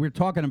 we're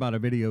talking about a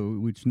video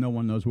which no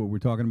one knows what we're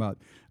talking about.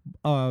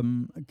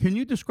 Can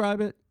you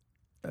describe it?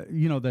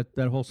 that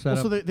whole Well,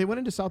 setup. so they went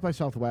into South by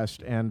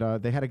Southwest, and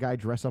they had a guy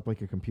dress up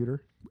like a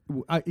computer.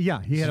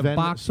 Yeah, he had a Sven-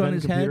 box on Sven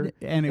his computer, head,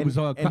 and it was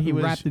all and he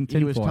was wrapped in he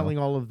tinfoil. was telling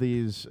all of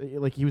these,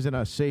 like he was in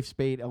a safe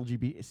space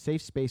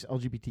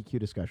LGBTQ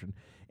discussion,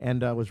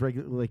 and was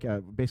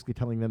basically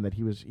telling them that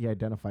he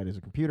identified as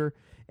a computer,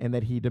 and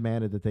that he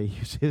demanded that they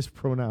use his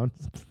pronouns,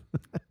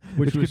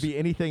 which could be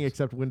anything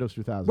except Windows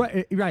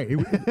 2000.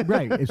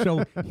 Right.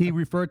 So he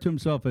referred to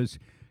himself as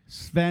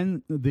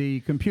Sven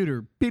the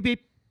computer. Beep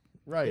beep.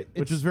 Right,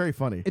 which is very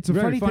funny. It's a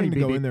Very funny funny, thing to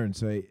go baby. in there and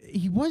say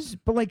he was,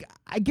 but like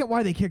I get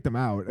why they kicked him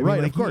out. I Right,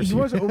 mean, like, of course. he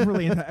was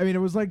overly. I mean, it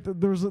was like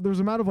there was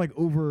amount of like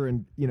over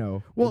and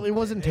Well, it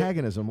was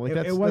antagonism. Like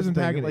it was the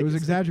thing. antagonism. Like, it was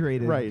it's-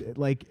 exaggerated, right?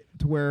 Like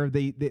to where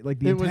they like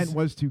the It intent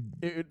was to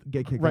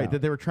get kicked out. Right,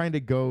 that they were trying to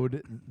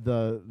goad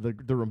the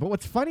room. But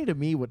what's funny to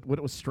me, what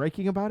was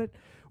striking about it,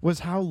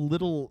 was how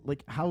little,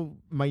 like how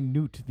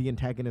minute the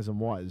antagonism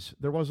was.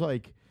 There was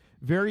like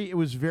it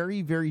was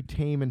very, very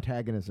tame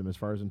antagonism as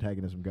far as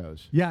antagonism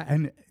goes. Yeah,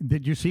 and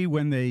did you see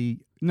when they?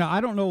 No,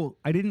 I don't know.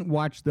 I didn't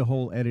watch the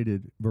whole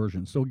edited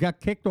version, so it got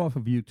kicked off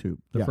of YouTube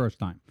the first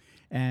time,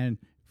 and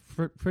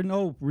for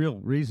no real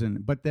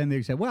reason. But then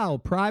they said, "Well,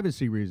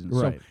 privacy reasons."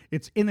 Right. So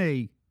it's in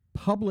a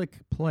public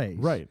place,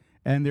 Right.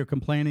 And they're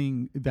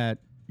complaining that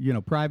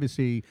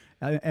privacy,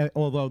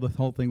 although the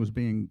whole thing was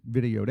being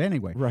videoed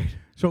anyway. Right.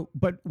 So,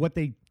 but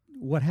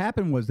what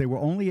happened was they were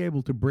only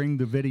able to bring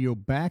the video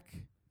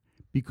back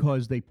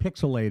because they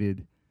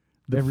pixelated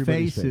the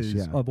Everybody's face, faces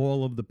yeah. of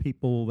all of the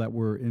people that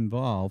were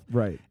involved.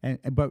 Right.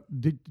 But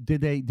did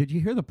you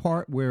hear the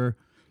part where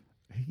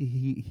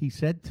he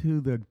said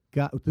to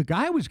the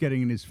guy was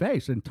getting in his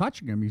face and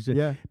touching him. He said,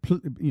 Yeah.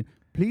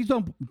 Please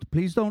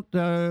don't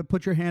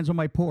put your hands on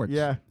my ports."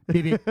 Yeah.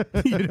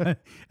 And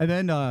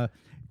then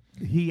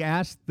he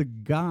asked the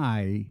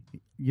guy,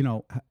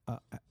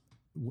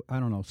 I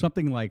don't know,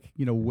 something like,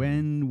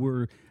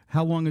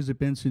 how long has it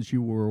been since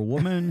you were a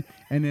woman?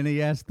 And then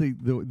he asked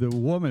the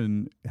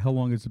woman, how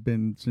long has it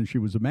been since she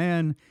was a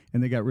man?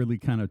 And they got really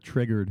kind of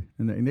triggered,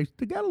 and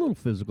they got a little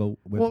physical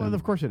with Well, him,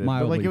 of course it is. But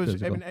mildly like it was,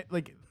 physical.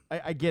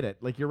 I get it.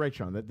 Like you're right,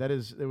 Sean. It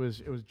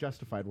was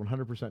justified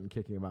 100% in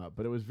kicking him out.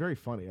 But it was very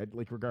funny.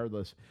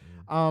 Regardless.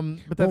 But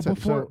that's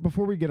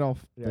before we get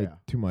off Yeah.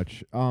 too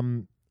much.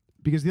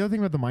 Because the other thing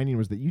about the mining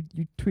was that you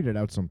tweeted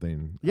out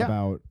something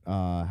about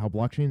how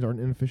blockchains aren't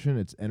inefficient.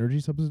 It's energy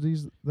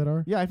subsidies that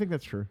are. Yeah, I think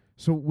that's true.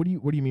 So what do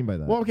you mean by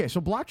that? Well, okay,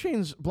 so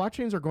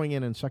blockchains are going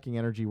in and sucking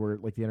energy where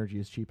like the energy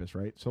is cheapest,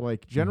 right? So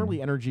like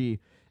generally energy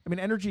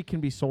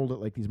can be sold at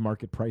like these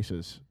market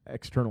prices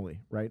externally,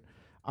 right?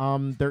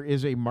 There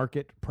is a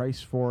market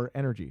price for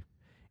energy,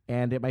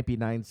 and it might be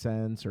 9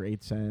 cents or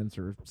 8 cents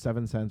or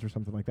 7 cents or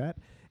something like that.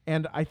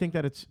 And I think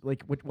that it's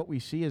like what we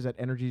see is that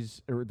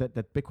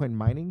that Bitcoin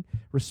mining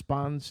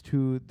responds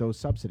to those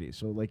subsidies.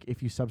 So like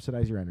if you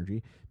subsidize your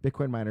energy,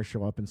 Bitcoin miners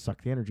show up and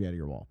suck the energy out of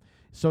your wall.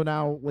 So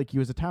now like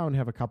you as a town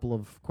have a couple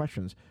of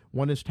questions.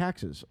 One is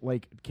taxes.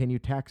 Like, can you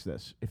tax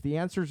this? If the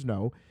answer is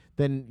no,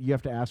 then you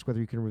have to ask whether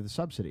you can remove the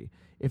subsidy.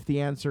 If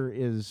the answer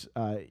is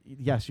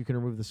yes, you can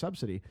remove the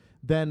subsidy,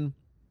 then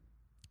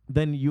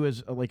you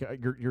as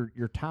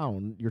your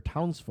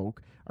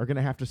townsfolk are going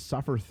to have to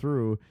suffer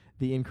through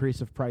the increase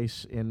of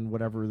price in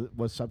whatever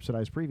was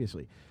subsidized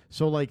previously.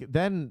 So like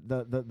then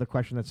the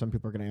question that some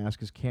people are going to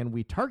ask is, can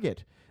we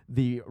target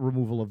the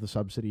removal of the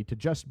subsidy to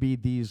just be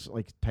these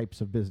like types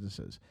of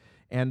businesses?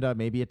 And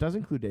maybe it does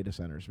include data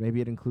centers.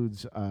 Maybe it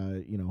includes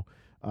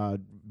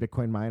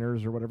Bitcoin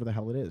miners or whatever the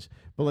hell it is.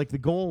 But like the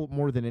goal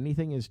more than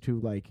anything is to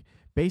like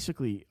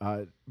basically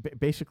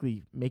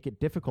make it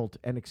difficult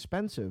and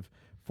expensive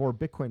for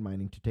Bitcoin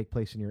mining to take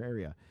place in your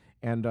area.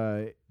 And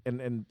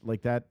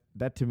like that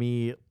to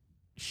me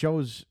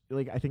shows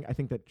like I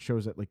think that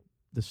shows that like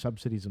the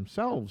subsidies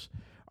themselves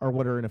are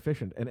what are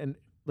inefficient. And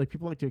like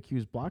people like to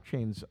accuse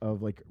blockchains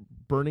of like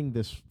burning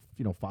this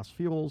fossil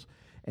fuels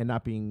and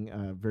not being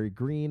very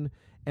green.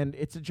 And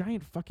it's a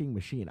giant fucking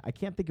machine. I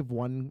can't think of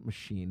one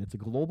machine. It's a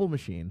global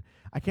machine.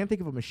 I can't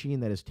think of a machine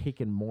that has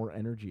taken more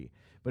energy.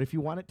 But if you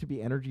want it to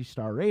be Energy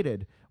Star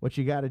rated, what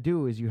you got to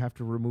do is you have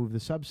to remove the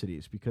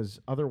subsidies, because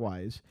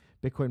otherwise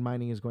Bitcoin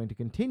mining is going to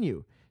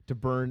continue to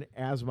burn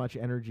as much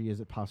energy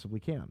as it possibly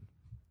can.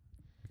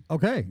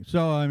 Okay,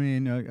 so I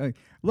mean,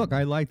 look,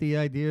 I like the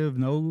idea of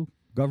no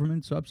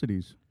government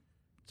subsidies.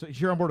 So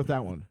you're on board with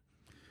that one?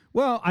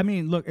 Well, I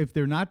mean, look, if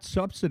they're not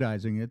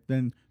subsidizing it,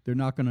 then they're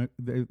not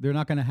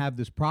gonna have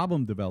this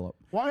problem develop.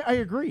 Well, I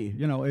agree.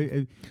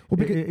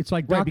 It's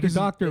like right,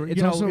 doctor.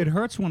 it's also, it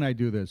hurts when I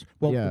do this.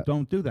 Well, Yeah.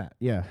 don't do that.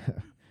 Yeah,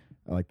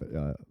 I like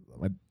that.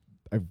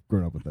 I've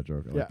grown up with that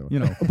joke. I like that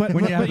one. But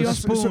when you have you a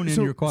also- spoon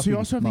in your coffee So you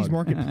also have these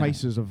mug. market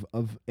prices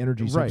of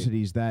energy Right.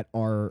 subsidies that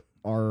are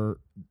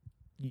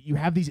you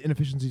have these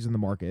inefficiencies in the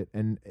market,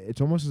 and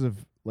it's almost as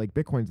if like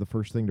Bitcoin's the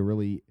first thing to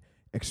really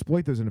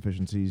exploit those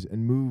inefficiencies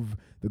and move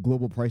the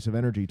global price of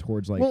energy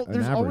towards like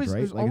an average, right?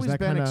 There's Like, always is that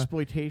been kinda,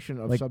 exploitation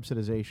of like-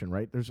 subsidization,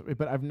 right?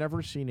 But I've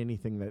never seen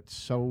anything that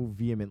so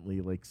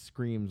vehemently like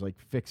screams like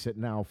fix it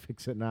now,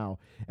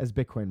 as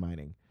Bitcoin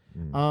mining.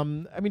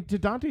 I mean, to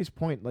Dante's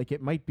point, like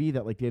it might be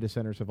that like data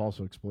centers have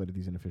also exploited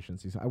these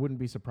inefficiencies. I wouldn't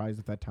be surprised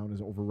if that town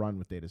is overrun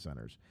with data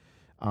centers.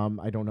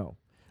 I don't know,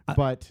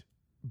 but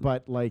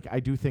like I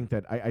do think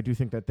that I do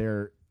think that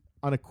they're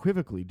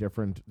unequivocally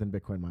different than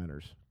Bitcoin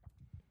miners,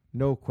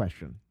 no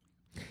question.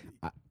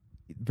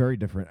 Very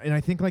different. And I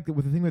think like the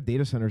thing with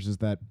data centers is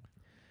that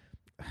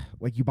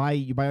like you buy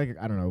like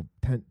I don't know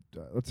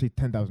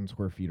 10,000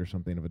 square feet or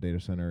something of a data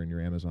center in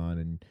your Amazon,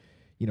 and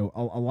you know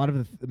a lot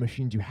of the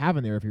machines you have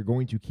in there, if you're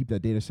going to keep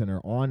that data center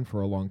on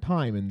for a long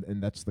time,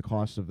 and that's the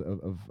cost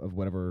of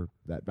whatever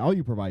that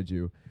value provides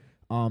you,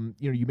 you know,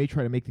 you may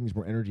try to make things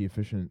more energy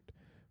efficient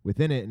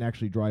within it and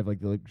actually drive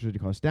like the electricity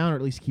costs down, or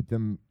at least keep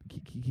them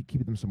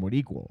somewhat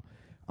equal.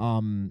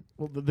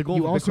 Well, the goal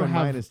you of also Bitcoin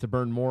have- mine is to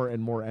burn more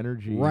and more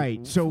energy.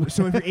 Right. So if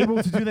you're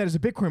able to do that as a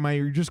Bitcoin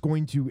miner, you're just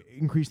going to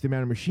increase the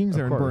amount of machines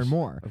there and burn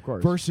more. Of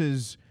course.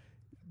 Versus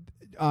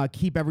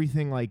keep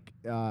everything like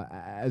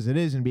as it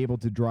is and be able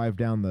to drive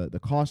down the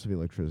cost of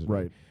electricity.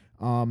 Right.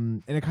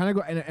 And it kind of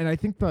go and I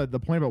think the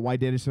point about why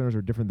data centers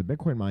are different than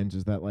Bitcoin mines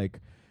is that like,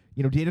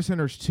 you know, data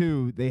centers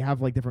too, they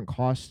have like different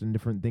costs and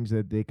different things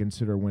that they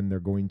consider when they're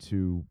going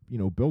to, you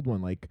know, build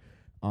one. Like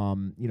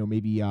you know,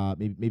 maybe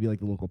like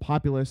the local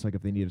populace, like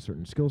if they need a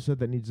certain skill set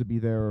that needs to be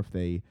there, or if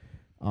they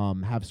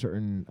have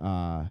certain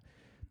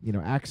you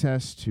know,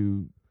 access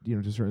to, you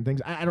know, to certain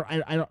things.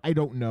 I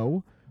don't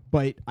know,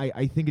 but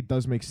I think it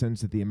does make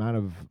sense that the amount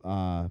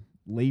of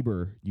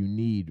labor you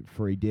need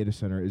for a data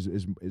center is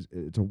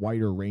it's a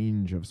wider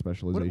range of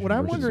specialization. What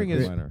I'm versus wondering a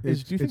is, miner. do you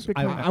think Bitcoin?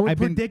 I would I've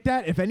been- predict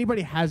that if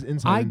anybody has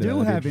insight. I into do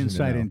that, have it'd be interesting to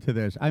insight know. into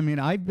this. I mean,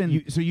 I've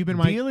been So you've been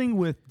mining, dealing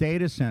with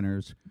data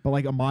centers. but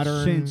like a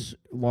modern, since-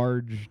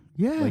 large,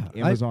 Yeah, like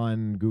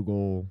Amazon,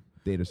 Google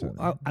data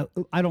center.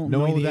 I don't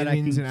Knowing know the that I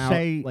ins can and out,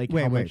 say. like,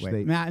 wait, how wait, much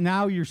wait. they-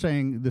 Now you're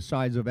saying the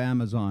size of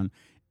Amazon,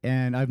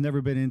 and I've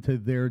never been into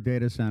their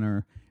data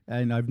center,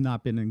 and I've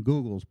not been in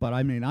Google's. But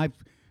I mean,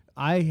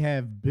 I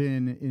have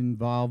been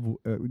involved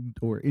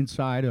or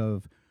inside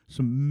of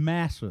some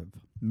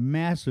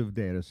massive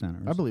data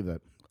centers. I believe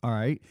that. All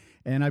right.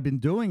 And I've been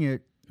doing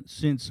it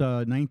since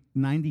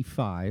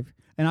 95.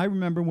 And I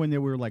remember when they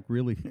were like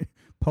really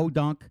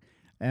podunk,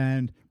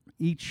 and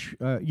each,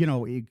 you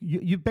know,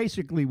 you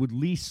basically would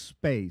lease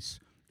space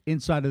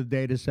inside of the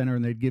data center,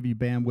 and they'd give you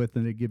bandwidth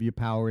and they'd give you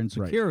power and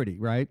security,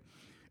 right?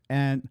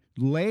 And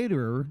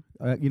later,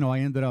 you know, I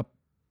ended up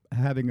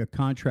having a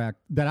contract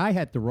that I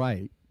had to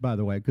write, by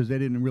the way, because they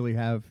didn't really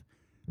have,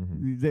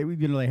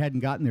 they hadn't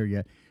gotten there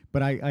yet.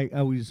 But I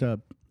was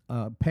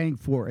paying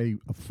for a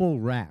full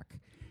rack,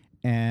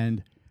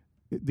 and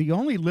the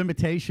only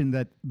limitation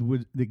that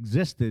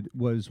existed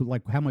was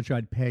like how much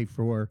I'd pay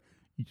for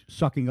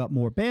sucking up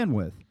more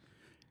bandwidth.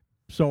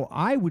 So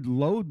I would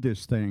load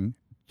this thing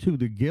to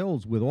the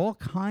gills with all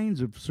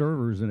kinds of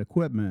servers and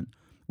equipment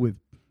with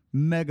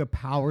mega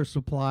power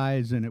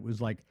supplies, and it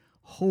was like,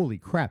 holy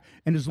crap.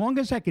 And as long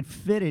as I could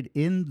fit it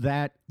in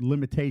that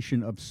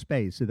limitation of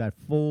space, in that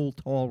full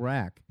tall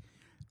rack,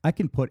 I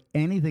can put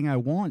anything I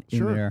want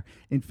in there.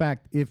 In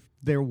fact, if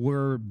there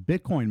were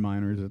Bitcoin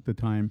miners at the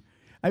time,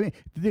 I mean,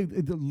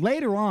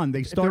 later on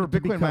they started If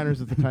there to were Bitcoin become,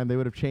 miners at the time, they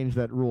would have changed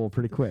that rule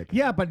pretty quick.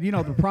 Yeah, but you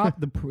know the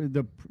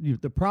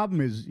problem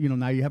is, you know,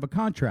 now you have a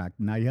contract,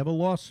 now you have a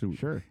lawsuit,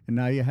 Sure. and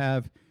now you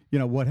have, you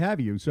know, what have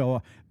you.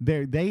 So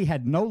they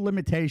had no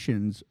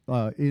limitations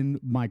in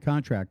my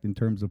contract in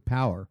terms of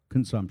power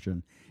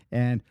consumption,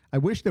 and I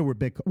wish there were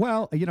Bitcoin.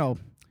 Well, you know,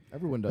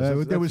 Everyone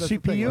does. there was That's the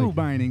thing, CPU like-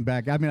 mining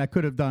back. I mean, I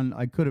could have done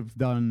that,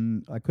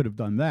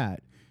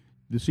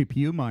 the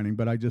CPU mining,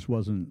 but I just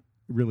wasn't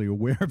really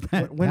aware of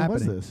that. When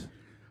was happening. this?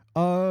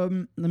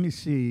 Let me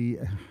see.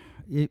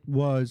 It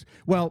was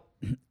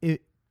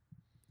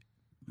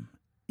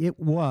it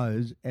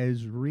was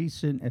as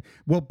recent.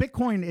 Well,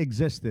 Bitcoin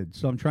existed,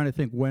 so I'm trying to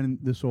think when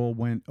this all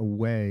went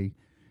away.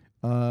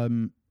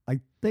 I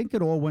think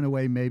it all went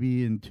away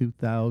maybe in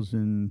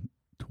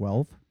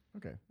 2012.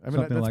 Okay. I mean,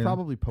 Something that's like that.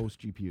 probably post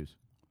GPUs.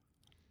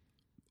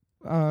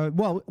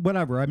 Well,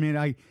 whatever. I mean,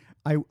 I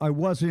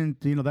wasn't,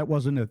 you know, that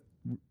wasn't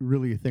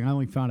really a thing. I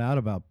only found out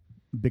about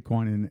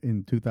Bitcoin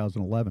in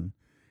 2011,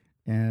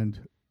 and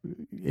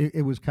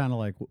it was kind of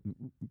like,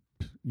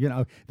 you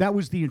know, that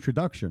was the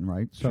introduction,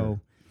 right? So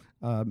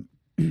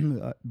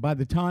by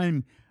the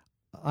time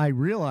I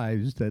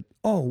realized that,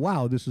 oh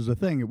wow, this is a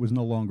thing, it was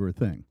no longer a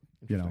thing,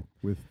 you know,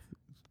 with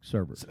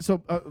servers.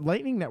 So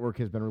Lightning Network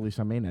has been released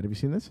on mainnet. Have you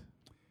seen this?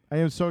 I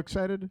am so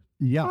excited.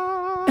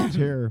 Yeah. It's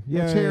here.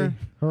 It's Yay. here.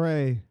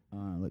 Hooray.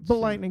 Let's The see.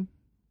 Lightning.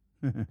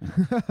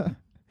 It's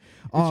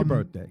your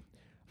birthday.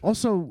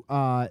 Also,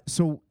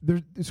 so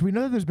we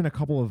know that there's been a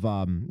couple of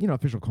you know,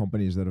 official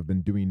companies that have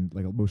been doing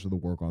like most of the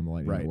work on the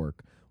Lightning Right.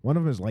 Network. One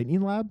of them is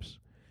Lightning Labs,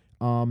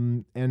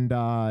 and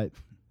That's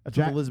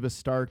Jack- with Elizabeth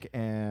Stark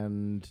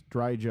and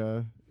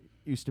Dryja.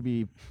 Used to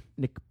be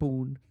Nick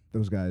Boone.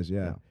 those guys,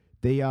 Yeah.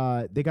 they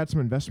got some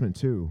investment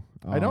too.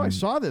 I know. I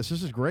saw this.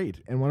 This is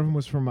great. and one of them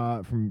was from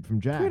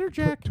Jack. Twitter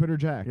Jack. Twitter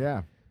Jack.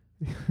 Yeah.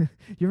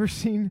 You ever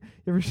seen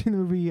the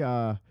movie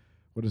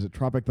what is it?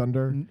 Tropic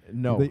Thunder.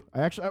 No,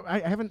 I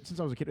haven't since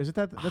I was a kid. Is it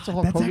that's a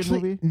Hulk That's Hogan actually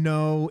movie?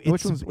 no.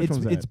 Which one's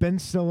that? It's Ben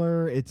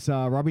Stiller. It's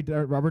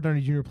Robert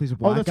Downey Jr. plays a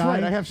black Oh, that's guy.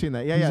 right. I have seen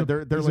that. Yeah, He's yeah. a-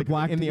 They're he's a like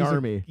black- in the he's a-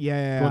 army.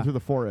 yeah, Going through the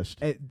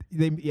forest.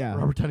 Yeah.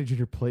 Robert Downey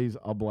Jr. plays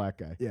a black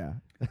guy. Yeah.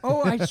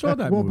 Oh, I saw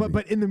that Well, movie.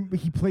 but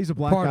he plays a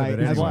black Part of guy it,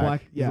 as a anyway.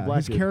 black. He's a Yeah, black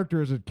his dude.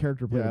 character is a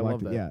character playing Yeah, a I black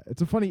love dude. that. Yeah,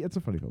 it's a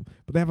funny film.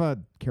 But they have a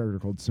character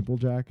called Simple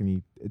Jack,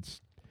 and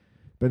it's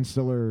Ben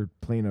Stiller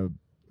playing a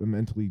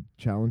mentally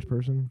challenged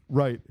person.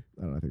 Right.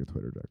 I don't know. I think it's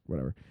Twitter Jack.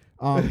 Whatever.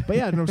 But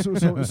yeah, no.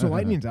 So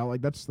Lightning's out.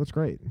 Like that's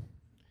great.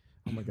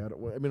 Oh my god.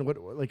 I mean, what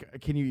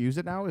like can you use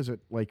it now? Is it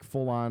like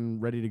full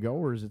on ready to go,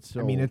 or is it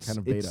still it's kind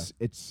of beta?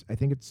 I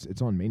think it's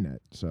on mainnet.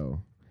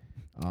 So,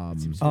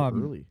 Seems so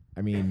early.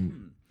 I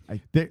mean, I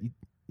guess.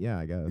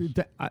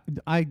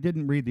 I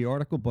didn't read the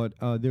article, but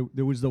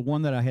there was the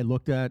one that I had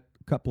looked at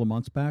a couple of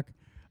months back.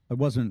 It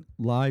wasn't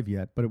live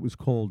yet, but it was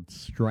called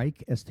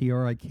Strike,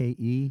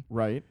 Strike.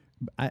 Right.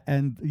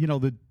 And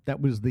that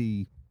was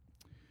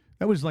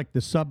like the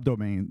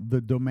subdomain.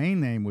 The domain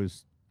name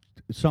was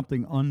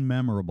something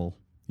unmemorable,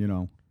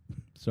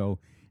 So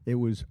it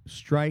was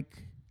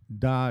strike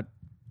dot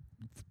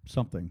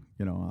something,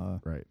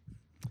 Right.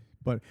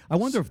 But I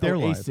wonder if they're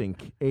live.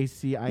 Async.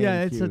 ACINQ.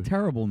 Yeah, it's a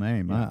terrible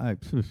name. Yeah.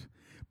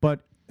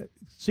 But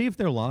see if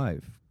they're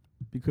live,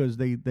 because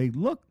they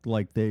looked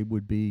like they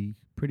would be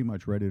pretty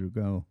much ready to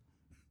go.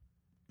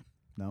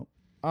 No.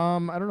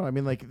 I don't know. I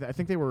mean, like I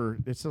think they were.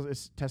 It's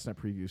testnet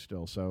preview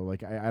still, so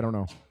like I don't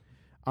know.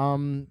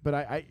 But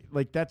I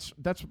like that's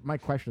my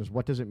question is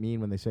what does it mean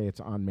when they say it's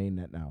on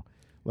mainnet now?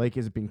 Like,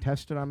 is it being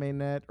tested on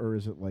mainnet, or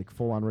is it like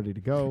full on ready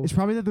to go? It's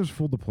probably that there's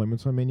full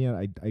deployments on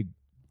mainnet.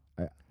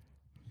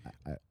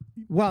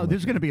 Well,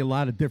 there's going to be a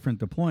lot of different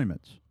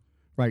deployments,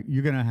 right?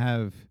 You're going to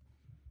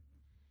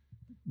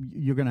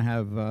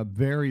have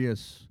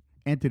various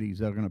entities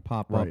that are going to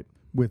pop up Right.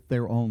 with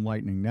their own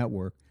Lightning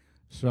network.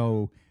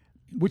 So,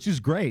 which is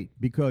great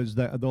because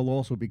they'll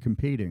also be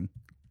competing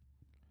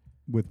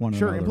with one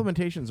Sure, another.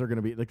 implementations are going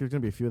to be like there's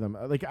going to be a few of them.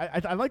 Like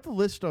I like the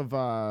list of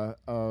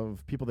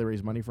people they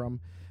raise money from.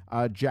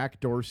 Jack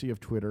Dorsey of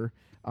Twitter.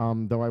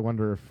 Though I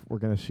wonder if we're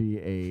going to see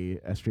a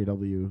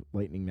SJW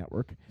Lightning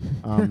network.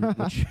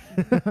 Which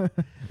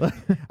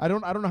I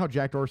don't know how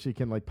Jack Dorsey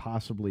can like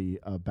possibly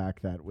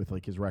back that with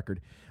like his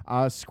record.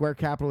 Square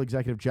Capital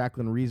executive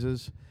Jacqueline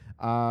Reeses,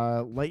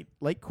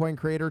 Litecoin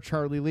creator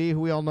Charlie Lee, who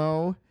we all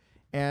know,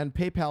 and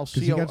PayPal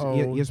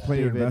COO he has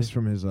plenty to David, invest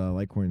from his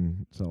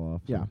Litecoin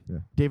sell-off. So, Yeah.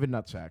 David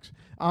Nutsacks.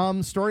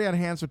 Story on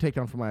Hanso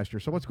takedown from last year.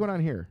 So what's going on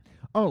here?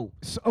 Oh,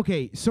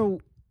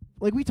 so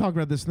like we talked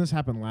about this, and this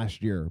happened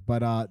last year, but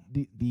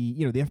the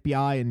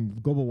FBI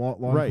and global law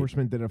Right.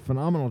 enforcement did a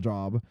phenomenal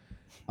job,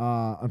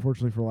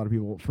 unfortunately for a lot of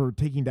people, for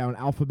taking down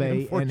Alphabet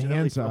and Unfortunately for a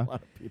Hansa.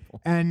 lot of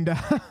people. And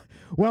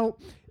well,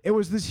 it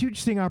was this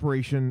huge sting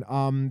operation.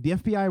 The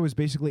FBI was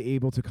basically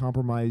able to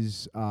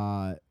compromise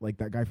like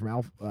that guy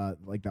from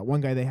like that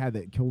one guy they had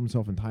that killed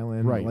himself in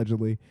Thailand Right.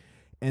 allegedly,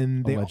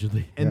 and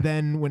Allegedly, and yeah.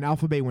 then when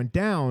Alphabet went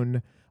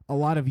down, a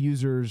lot of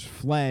users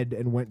fled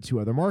and went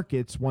to other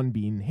markets. One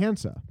being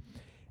Hansa.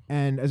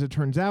 And as it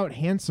turns out,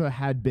 Hansa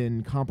had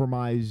been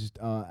compromised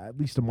at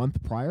least a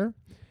month prior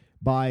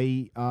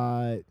by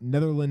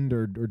Netherlands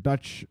or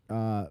Dutch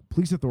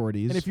police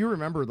authorities. And if you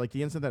remember, like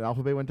the instant that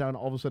Alphabet went down,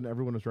 all of a sudden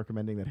everyone was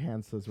recommending that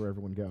Hansa is where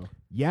everyone go.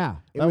 yeah,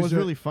 That was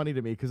really funny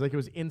to me because like it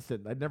was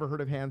instant. I'd never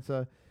heard of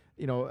Hansa.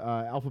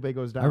 Alphabet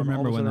goes down. remember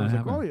all of a when sudden that I was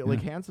like, happened. oh,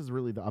 like Yeah. Hansa's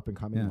really the up and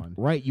coming Yeah. one.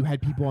 right. You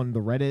had people on the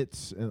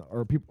Reddits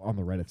or people on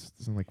the Reddits.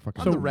 This is like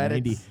fucking On the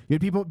 90. Reddits. You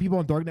had people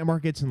on darknet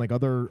markets and like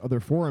other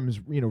forums,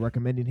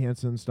 recommending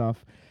Hansa and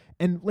stuff.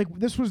 And like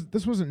this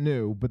wasn't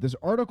new, but this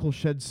article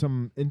shed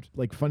some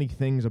like funny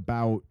things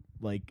about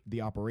like the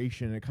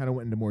operation. It kind of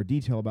went into more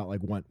detail about like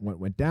what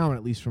went down,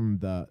 at least from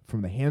the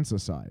Hansa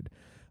side.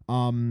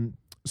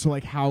 So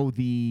like how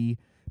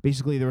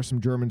basically there were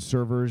some German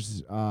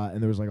servers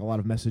and there was like a lot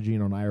of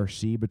messaging on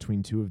IRC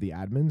between two of the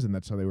admins, and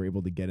that's how they were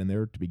able to get in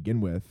there to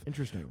begin with.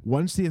 Interesting.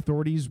 Once the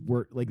authorities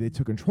were like they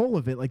took control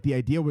of it, like the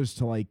idea was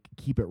to like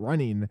keep it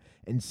running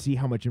and see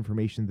how much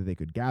information that they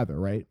could gather,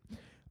 right?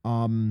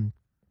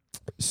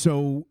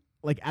 So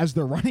like as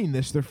they're running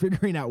this, they're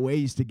figuring out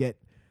ways to get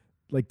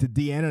like to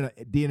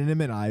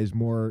de-anonymize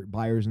more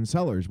buyers and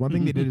sellers. One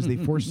thing they did is they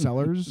forced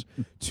sellers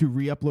to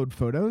re-upload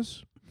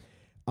photos.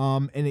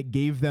 And it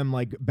gave them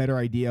like better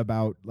idea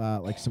about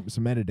like some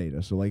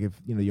metadata. So like if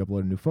you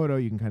upload a new photo,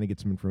 you can kind of get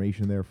some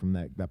information there from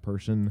that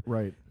person.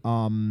 Right.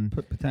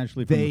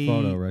 Potentially from the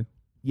photo, right?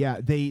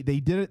 Yeah, they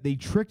did it. They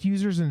tricked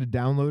users into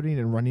downloading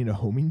and running a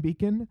homing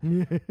beacon.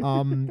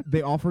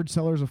 They offered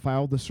sellers a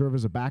file to serve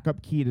as a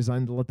backup key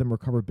designed to let them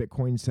recover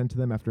Bitcoin sent to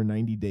them after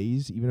 90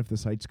 days, even if the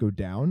sites go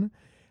down.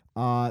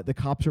 The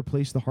cops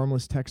replaced the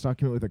harmless text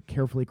document with a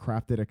carefully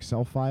crafted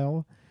Excel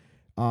file.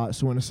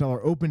 So when a seller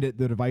opened it,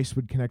 the device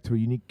would connect to a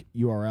unique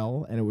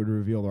URL and it would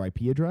reveal their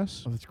IP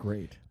address. Oh, that's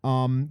great.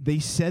 They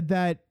said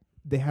that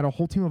they had a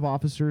whole team of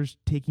officers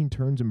taking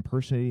turns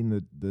impersonating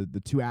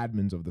the two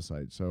admins of the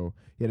site. So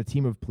you had a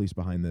team of police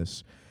behind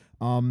this.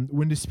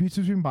 When disputes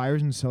between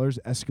buyers and sellers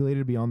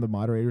escalated beyond the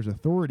moderator's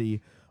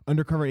authority,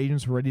 undercover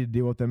agents were ready to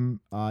deal with them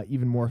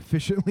even more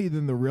efficiently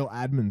than the real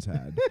admins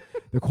had.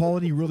 The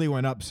quality really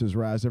went up, says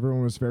Raz.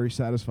 Everyone was very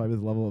satisfied with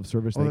the level of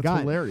service they that's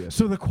got. hilarious.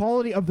 So the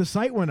quality of the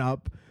site went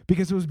up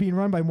because it was being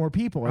run by more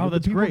people. Oh, and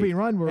that's the people great. being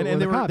run were and the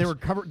they were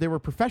cops. they were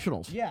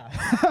professionals. Yeah.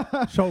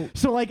 so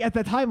like at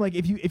the time, like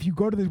if you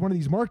go to one of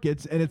these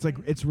markets and it's like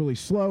it's really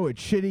slow,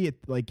 it's shitty, it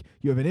like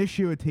you have an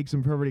issue, it takes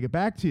them forever to get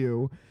back to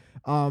you.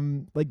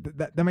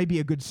 That might be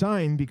a good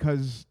sign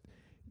because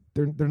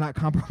they're not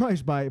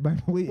compromised by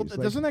police. Well,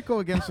 doesn't that go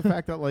against the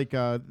fact that like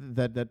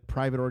that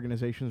private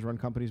organizations run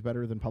companies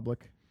better than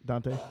public,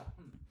 Dante?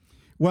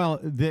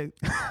 Well,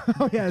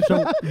 oh yeah.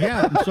 so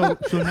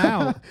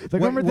now the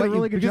government did a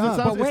really good because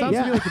job. it sounds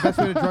to me like the best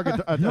way to drug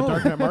a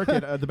darknet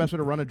market, the best way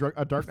to run a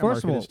darknet First of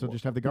market all, is to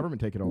just have the government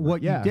take it over.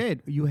 What you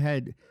did, you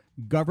had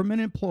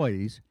government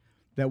employees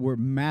that were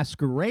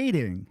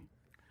masquerading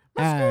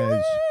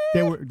as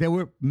they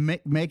were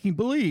making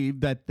believe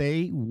that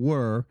they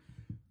were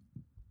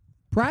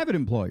private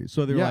employees.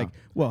 So they're like,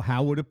 well,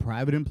 how would a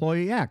private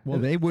employee act? Well,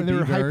 they would be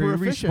were very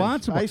hyper-efficient.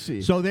 responsible. I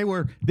see. So they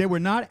were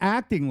not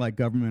acting like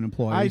government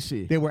employees. I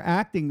see. They were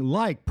acting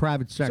like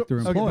private sector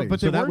Okay, employees. but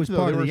so they that was weren't,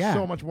 part though. of They the were act.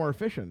 so much more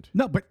efficient.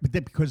 No, but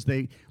because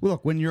they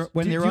look when they're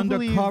do you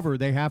undercover,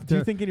 they have Do to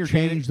you think in your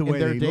change the way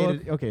they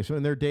look. Okay, so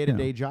in their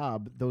day-to-day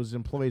job, those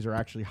employees are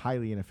actually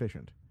highly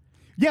inefficient.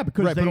 Yeah,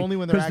 because Right, but only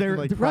when they're acting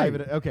like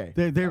private. Right. Okay,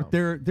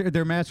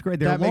 They're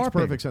masquerade. That makes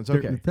perfect sense.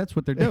 Okay. That's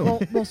what they're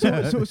doing. well, so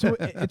it's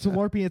a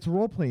LARPing, it's a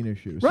role playing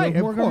issue. So Right,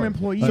 if more of government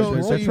course. employees, So-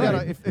 were so role you playing,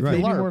 gotta- if they'd they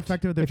be more LARPed,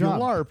 effective at their if you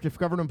job. LARPed, if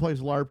government employees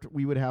LARPed,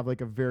 we would have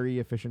like a very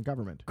efficient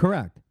government.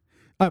 Correct.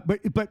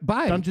 But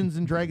by Dungeons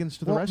and Dragons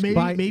to the Well, rescue.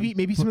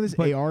 maybe some of this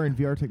AR and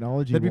VR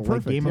technology That'd be will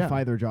like, perfect, gamify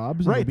yeah. their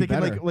jobs. Right, and they it'll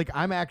be can better. like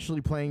I'm actually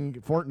playing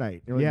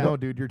Fortnite. You're like, Yeah. no,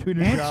 dude, you're doing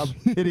your job,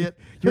 idiot.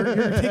 you're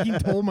taking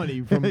toll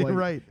money from like,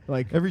 right.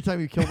 like Every time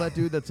you kill that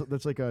dude,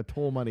 that's like a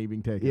toll money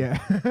being taken. yeah.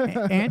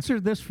 answer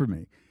this for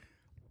me.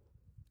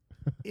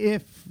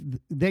 If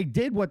they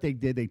did what they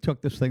did, they took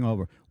this thing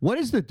over. What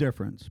is the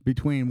difference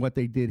between what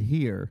they did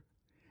here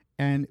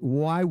and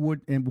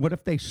what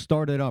if they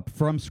started up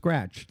from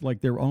scratch,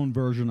 like their own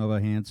version of a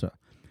Hansa?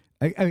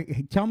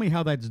 Tell me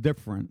how that's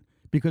different,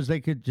 because they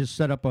could just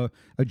set up a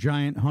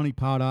giant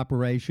honeypot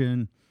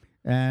operation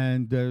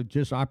and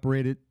just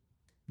operate it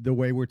the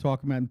way we're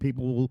talking about, and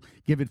people will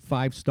give it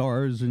 5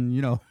 stars and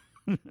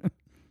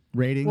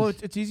ratings. Well,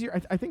 it's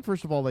easier. I think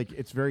first of all, like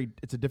it's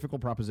a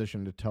difficult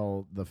proposition to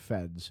tell the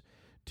feds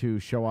to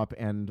show up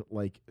and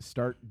like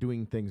start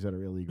doing things that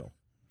are illegal.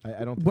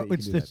 I don't think But that you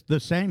it's can do that. the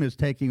same as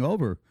taking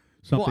over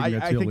something Well,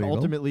 that's I illegal. think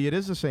ultimately it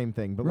is the same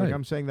thing, but like Right.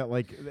 I'm saying that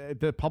like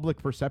the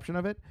public perception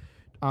of it,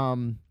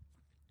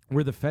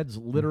 where the feds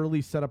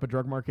literally set up a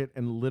drug market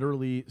and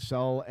literally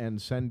sell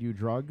and send you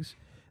drugs,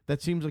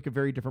 that seems like a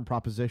very different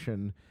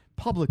proposition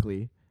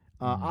publicly,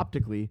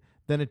 optically,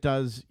 than it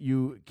does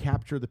you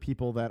capture the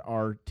people that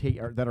are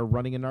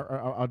running a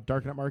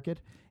darknet market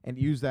and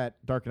use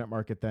that darknet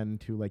market then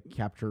to like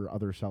capture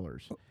other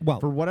sellers. Well,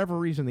 For whatever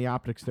reason, the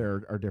optics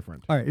there are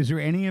different. all right. Is there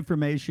any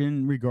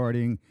information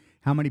regarding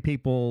how many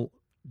people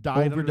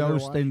Died under their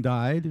overdosed watch? and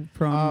died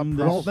from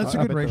this Well, that's a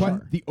good operation?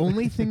 question. The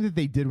only thing that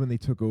they did when they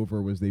took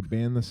over was they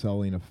banned the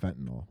selling of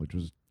fentanyl, which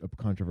was a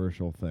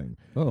controversial thing.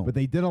 Oh, But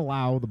they did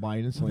allow the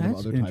buying and selling of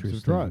that's other types of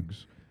interesting.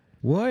 drugs.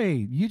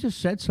 wait, you just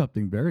said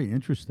something very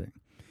interesting.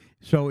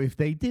 So if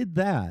they did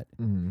that,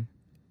 Mm-hmm.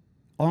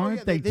 aren't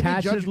yeah, they they made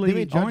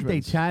tacitly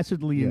judgments.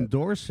 Yeah.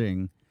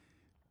 endorsing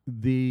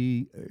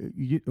the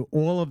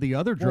all of the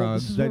other Well,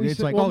 drugs? this is That what we it's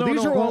said- like, well,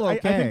 these are all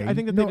okay. I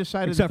think that No, they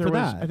decided except that for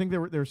there was, that. I think they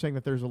were saying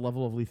that there's a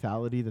level of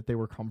lethality that they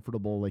were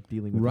comfortable like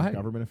dealing with Right. as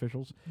government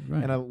officials,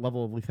 Right. and a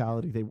level of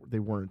lethality they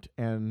weren't.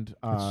 And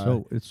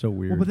It's so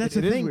weird. Well, but that's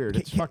it the is thing. weird.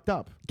 It's Can- fucked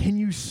up. Can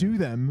you sue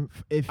them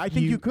if I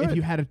think you could. if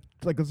you had a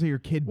like let's say your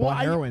kid Well,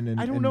 bought heroin and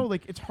I don't and- know.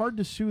 Like it's hard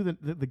to sue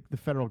the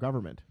federal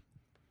government.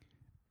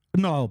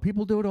 no,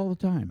 people do it all the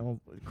time. Oh,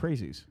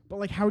 crazies. But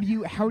like how do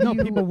you No,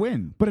 people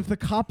win. But if the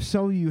cops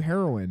sell you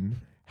heroin,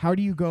 how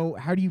do you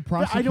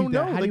prosecute don't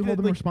that? know. How do you Like, hold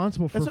them like,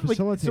 responsible for That's not, like,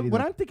 facilitating so what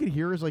that? I'm thinking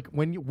here is like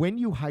when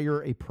you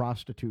hire a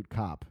prostitute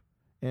cop,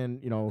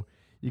 and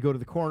you go to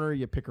the corner,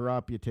 you pick her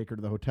up, you take her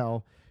to the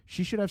hotel.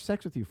 She should have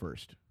sex with you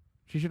first.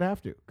 She should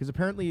have to, because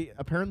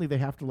apparently they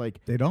have to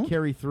like They don't?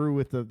 carry through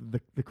with the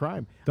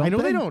crime. Don't I know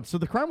they? they don't. So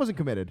the crime wasn't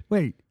committed.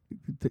 Wait,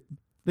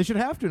 They should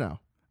have to now.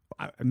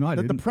 no, I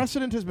That the didn't.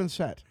 precedent has been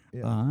set,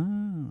 Ah,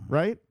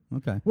 right?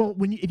 okay. Well,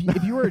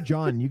 if you were a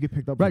John, you get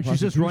picked up. Right, for she's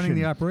just running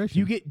the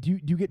prostitution. operation. Do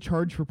you get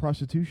charged for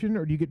prostitution,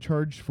 or do you get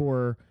charged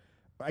for,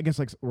 I guess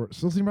or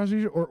soliciting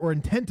prostitution, or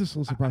intent to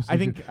solicit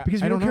prostitution? think- because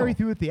if I you don't don't carry know.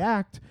 through with the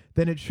act,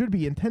 then it should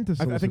be intent to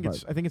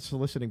solicit. I think it's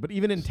soliciting, but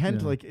even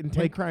intent, Yeah. like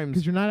intent crimes.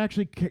 because you're not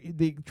actually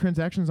the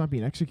transaction's not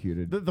being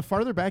executed. The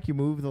farther back you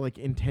move, the like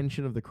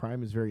intention of the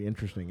crime is very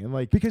interesting, and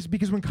like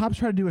Because when cops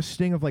try to do a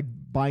sting of like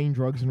buying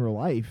drugs in real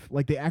life,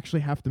 like they actually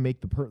have to make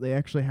they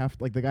actually have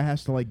like the guy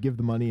has to like give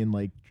the money and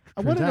like.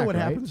 I want to know what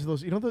right? happens to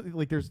those.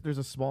 Like there's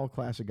a small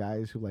class of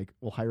guys who like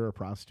will hire a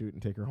prostitute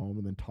and take her home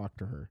and then talk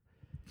to her.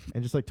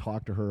 and just like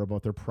talk to her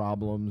about their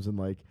problems and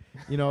like,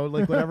 you know,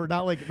 like whatever,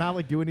 not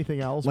like do anything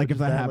else. Like but if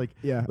just that happened,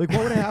 like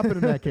what would have happened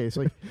in that case?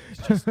 Like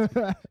he's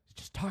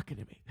just talking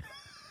to me.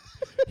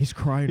 He's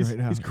crying right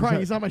now. He's crying.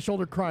 He's on my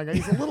shoulder crying.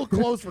 He's a little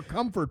close for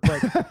comfort, but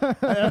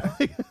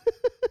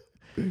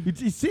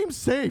he seems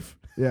safe.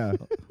 Yeah.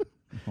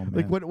 Oh, man.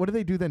 Like what do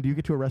they do then? Do you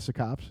get to arrest the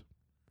cops,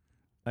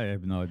 I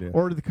have no idea.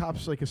 or do the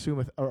cops like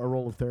assume a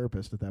role of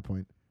therapist at that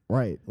point?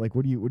 Right. Like,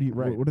 what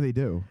Right. what do they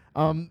do?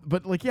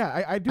 But like,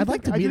 yeah, I do. I'd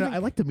like to I do meet. think-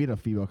 I'd like to meet a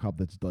female cop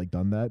that's like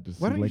done that. Just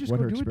Why see, don't you like just what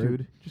go her do it, experience.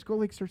 dude? Just go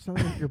like start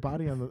selling your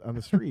body on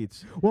the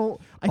streets. Well,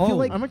 I Oh. feel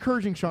like I'm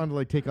encouraging Sean to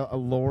like take a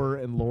lower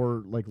and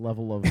lower like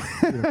level of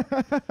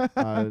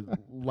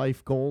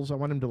life goals. I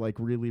want him to like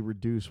really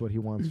reduce what he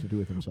wants to do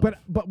with himself.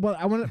 But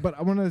I want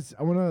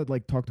to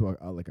like talk to a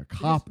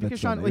cop. because that's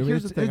Sean, done like, it.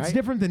 here's it's, the thing, It's I-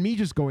 different than me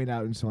just going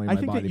out and selling I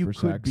my think body that you for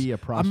could sex. be a I'm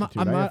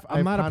prostitute.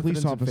 I'm not a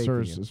police confidence in officer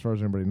faking it. as far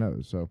as anybody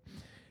knows. So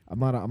I'm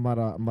not a law Well,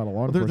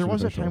 enforcement there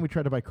was a official. time we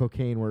tried to buy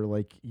cocaine where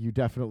like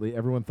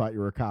everyone thought you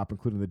were a cop,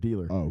 including the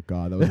dealer. Oh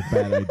God, that was a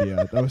bad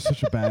idea. That was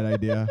such a bad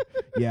idea.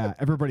 Yeah,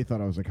 everybody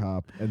thought I was a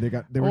cop, and they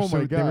were oh my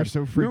God. they were so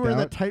You freaked were wearing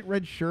out. that tight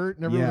red shirt,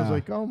 and everyone was Yeah.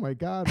 like, "Oh my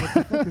God, what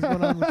the fuck is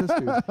going on with this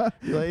dude?"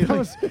 Like,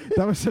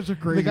 that was such a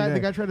crazy the day.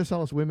 guy tried to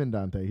sell us women,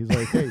 Dante. He's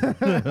like, "Hey,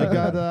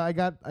 I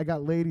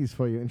got ladies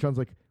for you," and Sean's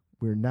like,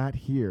 "We're not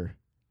here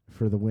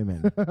for the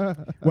women.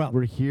 Well,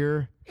 We're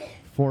here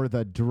for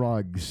the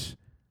drugs."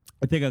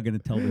 I think I'm going to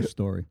tell this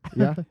story.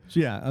 Yeah.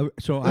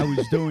 So I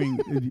was doing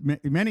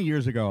many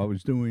years ago. I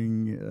was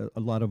doing a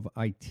lot of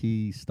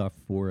IT stuff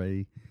for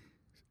I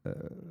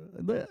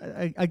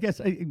guess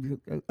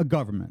a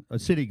government, a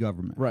city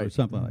government, or Right.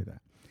 something like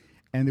that.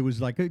 And there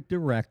was like a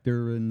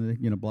director, and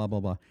blah blah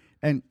blah.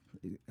 And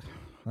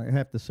I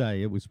have to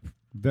say, it was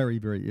very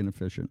very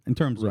inefficient in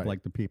terms Right. of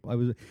like the people. I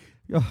was,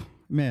 oh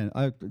man,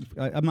 I'm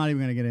not even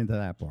going to get into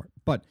that part.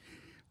 But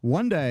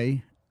one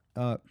day,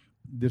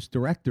 this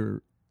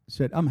director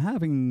said, I'm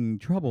having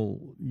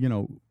trouble,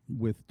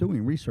 with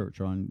doing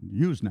research on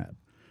Usenet.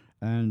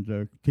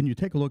 And can you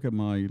take a look at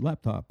my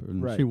laptop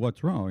and Right. see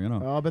what's wrong,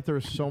 Oh, I bet there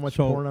was so much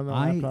porn on that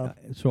laptop.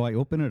 So I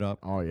open it up,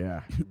 Oh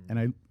yeah.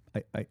 and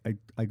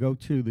I go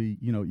to the,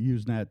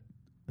 Usenet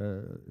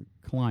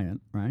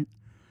client, right?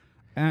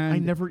 And I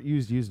never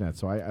used Usenet,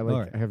 so I All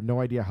right. I have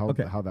no idea how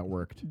Okay. how that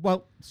worked.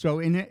 Well, so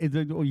in it,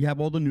 you have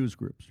all the news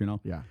groups,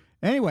 Yeah.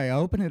 Anyway, I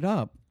open it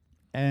up,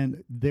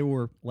 and there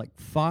were like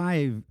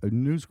 5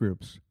 news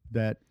groups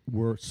that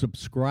were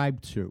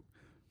subscribed to.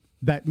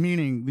 That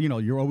meaning,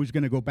 you're always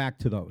going to go back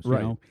to those.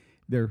 Right.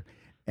 They're,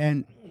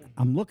 and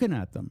I'm looking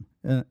at them,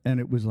 and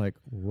it was like,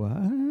 what?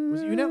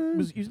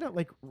 Was Usenet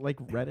like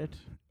Reddit?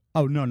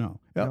 Oh no.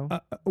 No?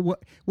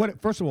 What?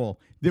 First of all,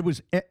 there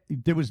was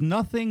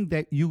nothing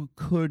that you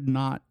could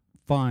not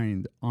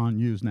find on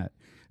Usenet.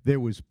 There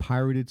was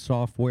pirated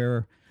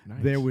software.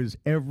 Nice. There was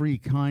every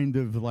kind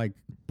of like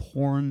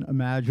porn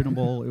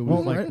imaginable. It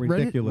was like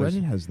ridiculous.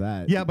 Reddit has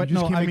that. Yeah, but you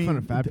just no, can't I make fun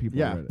mean, of fat people.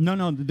 yeah. on Reddit.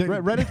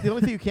 No. Reddit. The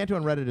only thing you can't do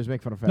on Reddit is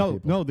make fun of fat people.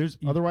 No. There's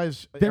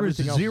Otherwise, there is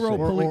everything else zero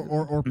safe.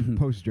 or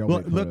post jailbreak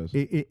Look, photos.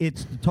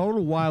 it's the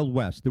total Wild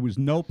West. There was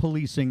no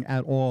policing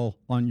at all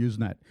on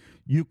Usenet.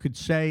 You could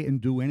say and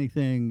do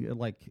anything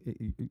like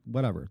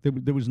whatever.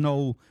 There was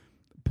no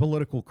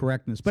political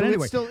correctness. But So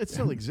anyway, it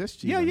still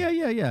exists. yeah,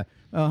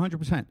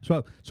 100%.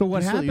 So what You still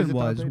use happened it,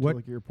 was Dante, to look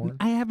at your porn?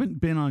 I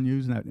haven't been on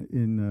Usenet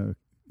in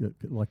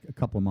like a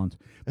couple of months.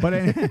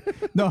 But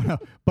no.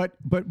 But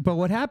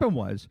what happened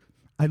was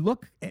I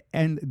look,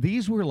 and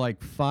these were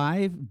like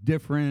 5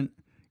 different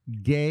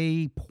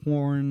gay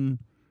porn.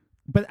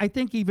 But I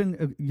think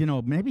even,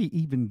 maybe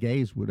even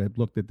gays would have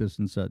looked at this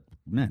and said,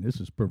 man, this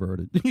is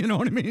perverted. You know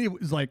what I mean?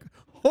 It was like,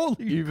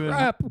 holy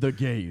crap. The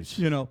gays.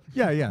 Yeah.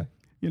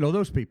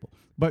 Those people.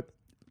 But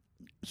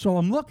so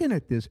I'm looking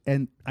at this,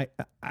 and I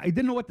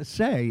didn't know what to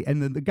say.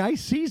 And then the guy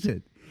sees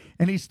it,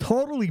 and he's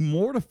totally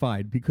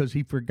mortified because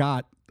he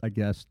forgot, I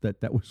guess,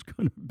 that was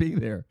going to be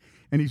there.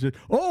 And he said,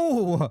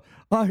 oh,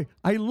 I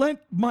lent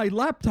my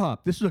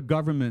laptop. This is a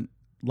government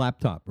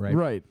laptop, right?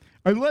 Right.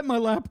 I lent my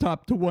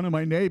laptop to one of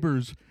my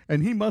neighbors,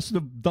 and he must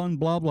have done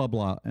blah, blah,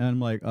 blah. And I'm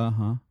like,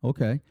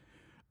 okay.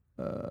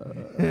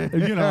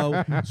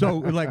 So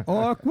like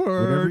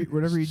awkward.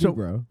 Whatever you do,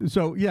 bro.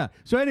 So yeah.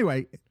 So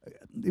anyway,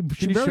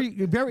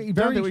 very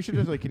Dante, we should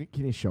just like,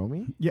 can you show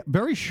me? yeah,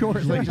 very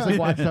shortly. Just like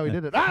watch how he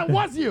did it. Ah,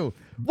 was you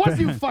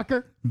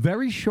fucker?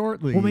 Very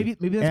shortly. Well, maybe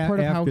that's part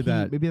of how after he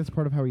that. maybe that's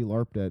part of how he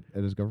LARPed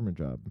at his government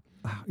job.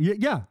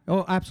 Yeah.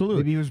 Oh,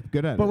 absolutely. Maybe he was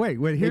good at But it.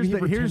 wait. Here's he the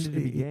pretended to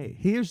be gay.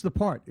 here's the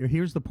part.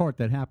 Here's the part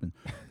that happened.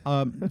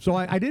 So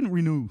I didn't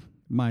renew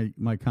my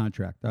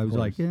contract. I was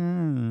like,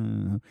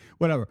 yeah,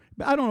 whatever.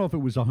 But I don't know if it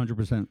was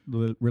 100%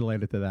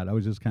 related to that. I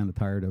was just kind of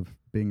tired of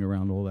being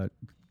around all that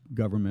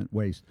government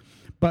waste.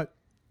 But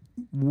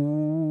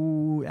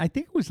I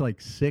think it was like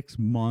 6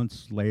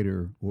 months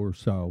later or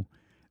so.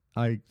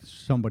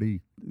 Somebody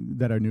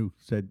that I knew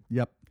said,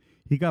 "Yep,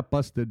 he got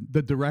busted.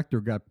 The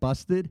director got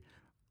busted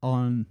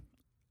on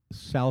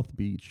South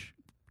Beach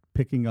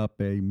picking up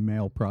a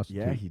male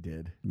prostitute." Yeah, he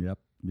did. Yep.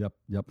 Yep.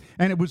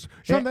 And it was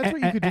Sean, that's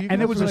what you could do. You and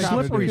could it was a also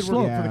have slippery you could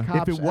slope. work for the If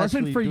cops it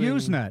wasn't actually for doing-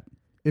 Usenet,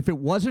 if it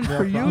wasn't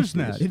for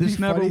Usenet, It'd be this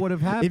never funny- would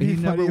have It'd happened. be He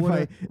never funny would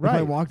have. if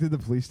I walked into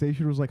the police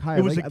station, was like, "Hi,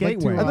 It was a I'd like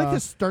gateway. to, I'd like to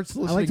start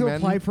soliciting I'd like to men.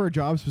 apply for a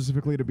job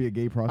specifically to be a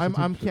gay prostitute.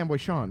 I'm Camboy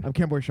Sean. I'm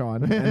Camboy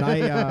Sean, and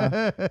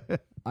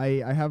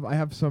I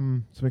have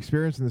some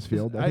experience in this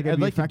field. I think I'd I'd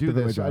be like to effective do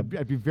in my this. job.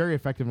 I'd be very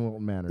effective in little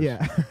manners.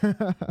 Yeah.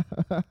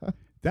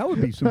 That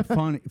would be some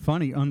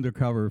funny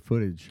undercover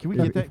footage. Can we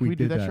if- get that? if Can we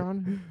do that, did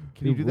Sean?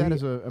 Can you do that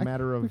as a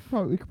matter of? We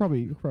could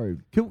probably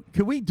Can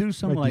we do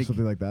some might do like?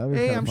 something like that.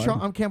 Hey, I'm Sean.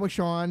 I'm Camboy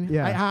Sean.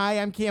 Yeah. Hi,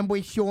 I'm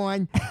Camboy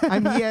Sean.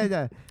 I'm here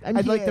to.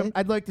 I'd here.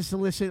 like to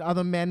solicit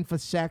other men for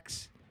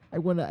sex. I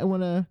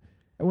wanna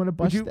Would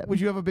bust you them.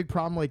 Would you have a big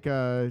problem like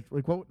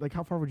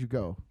how far would you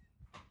go?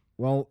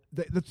 Well,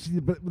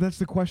 that's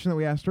the question that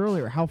we asked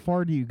earlier. How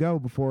far do you go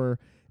before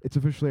it's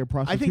officially a I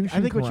prostitution?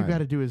 think what you crime? got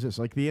to do is this,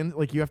 like you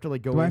have to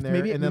like go Do I in have to there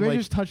maybe and then like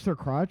just touch their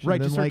crotch, right,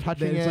 and just then, start like,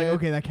 touching it's like, it.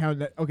 okay, that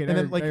count. Okay, and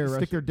now then like you're stick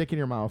arrested. their dick in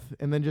your mouth,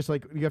 and then just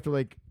like you have to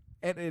like.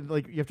 And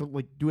like you have to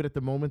like do it at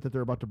the moment that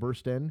they're about to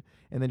burst in,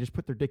 and then just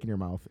put their dick in your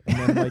mouth, and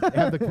then like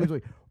have the police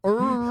like.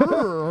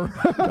 All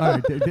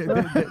right,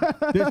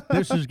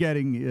 this is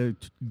getting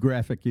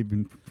graphic,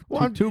 even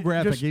Well, I'm too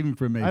graphic just- even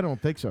for me. I don't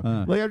think so.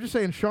 Uh. Like I'm just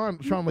saying, Sean,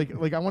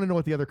 like I want to know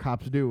what the other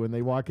cops do when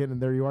they walk in, and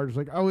there you are, just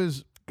like,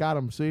 got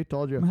him. See,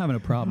 told you. I'm having a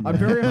problem. I'm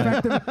with very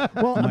that. effective.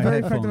 Well, I'm My very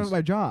effective headphones. at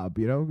my job.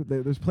 You know,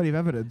 there's plenty of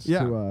evidence.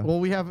 Yeah. To, Well,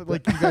 we have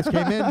like you guys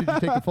came in. Did you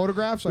take the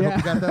photographs? I hope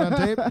you got that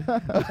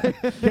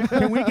on tape.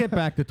 Can we get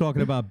back to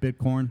talking about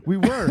Bitcoin? We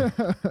were.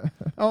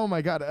 Oh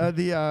my God.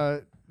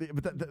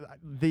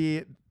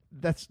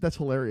 That's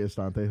hilarious,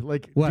 Dante.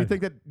 Like, do you What?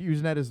 think that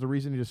Usenet is the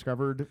reason you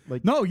discovered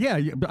like? No, yeah,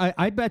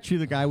 I bet you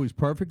the guy was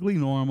perfectly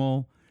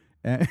normal.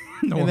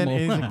 Normal. And then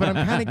he's like, but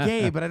I'm kind of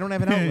gay, but I don't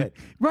have an outlet.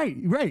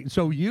 Right.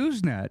 So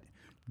Usenet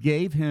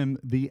gave him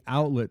the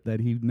outlet that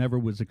he never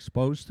was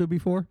exposed to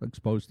before.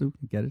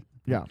 Get it?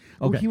 Yeah.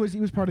 Well, Okay. he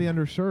was part of the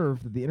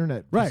underserved that the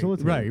internet Right.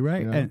 facilitated. You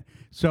know? And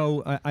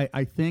so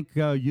I think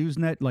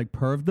Usenet like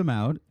perved him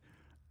out,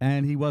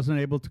 and he wasn't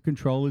able to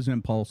control his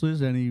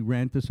impulses, and he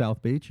ran to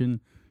South Beach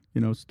and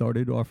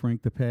started offering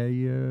to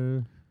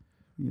pay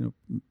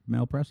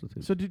male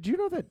prostitutes. So did you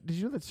know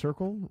that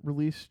Circle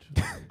released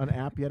an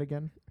app yet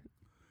again?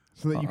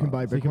 so that you can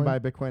buy Bitcoin. So you can buy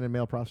Bitcoin and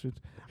male prostitutes.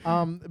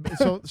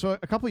 So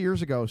a couple of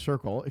years ago,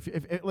 Circle.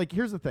 If like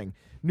here's the thing,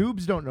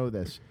 noobs don't know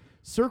this.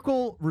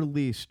 Circle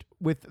released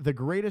with the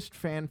greatest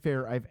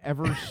fanfare I've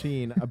ever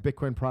seen a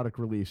Bitcoin product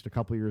released a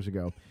couple of years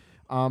ago.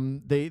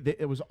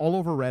 It was all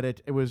over Reddit.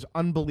 It was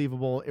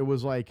unbelievable. It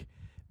was like,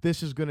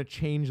 this is going to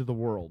change the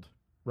world,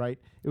 right?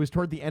 It was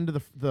toward the end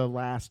of the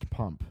last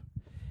pump.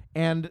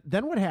 And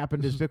then what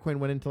happened is Bitcoin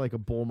went into like a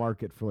bull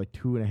market for like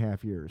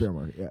 2.5 years. Bear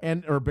market. Yeah.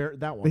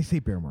 That one. They say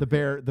bear market.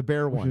 The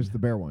bear which one. is the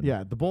bear one.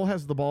 Yeah, the bull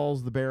has the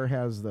balls. The bear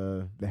has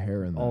the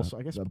hair and also.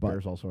 I guess the butt.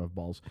 bears also have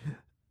balls.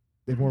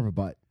 They have more of a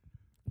butt.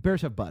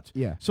 Bears have butts.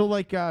 Yeah. So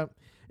like, it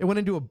went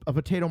into a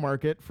potato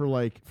market for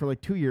like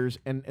 2 years,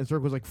 and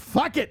Circle was like,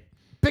 "Fuck it,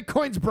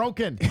 Bitcoin's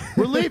broken.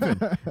 We're leaving."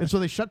 And so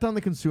they shut down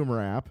the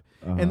consumer app,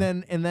 and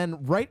then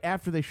right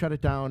after they shut it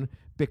down,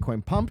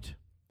 Bitcoin pumped,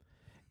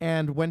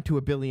 and went to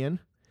 $1 billion.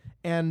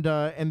 And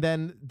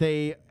then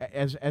they,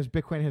 as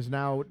Bitcoin has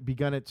now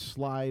begun its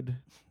slide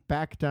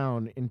back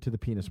down into the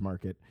penis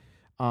market,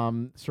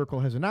 Circle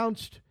has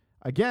announced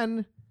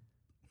again,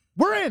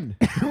 we're in,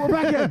 we're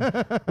back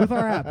in with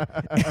our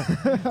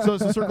app. So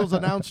Circle's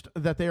announced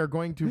that they are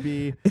going to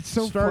be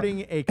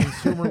starting a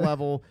consumer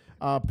level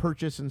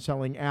purchase and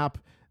selling app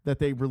that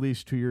they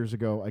released 2 years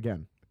ago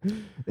again.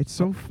 It's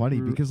so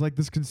funny because like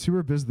this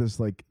consumer business,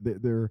 like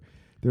they're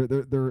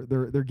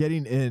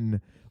getting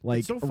in.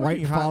 Like so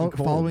right, hot and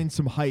cold. following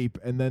some hype,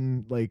 and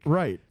then like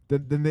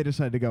then they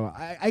decide to go.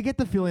 I get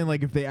the feeling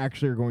like if they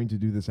actually are going to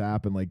do this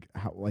app and like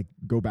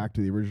go back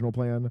to the original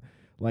plan,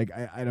 like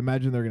I'd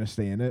imagine they're gonna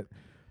stay in it.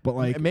 But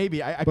like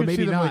maybe I but could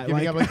maybe see them not.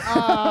 like giving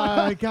up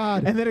like,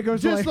 God, and then it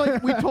goes just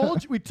like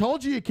we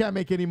told you can't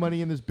make any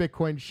money in this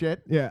Bitcoin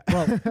shit. Yeah.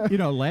 Well,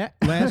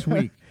 last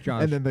week,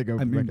 Josh, and then they go.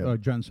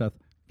 Junseth.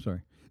 Sorry.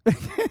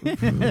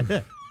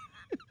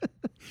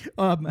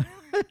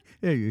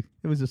 Hey,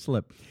 it was a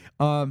slip.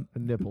 A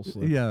nipple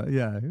slip.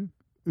 Yeah.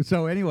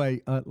 So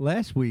anyway,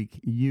 last week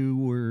you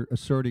were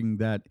asserting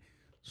that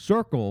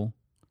Circle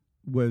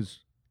was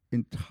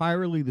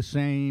entirely the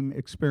same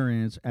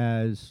experience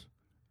as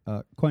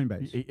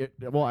Coinbase.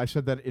 Well, I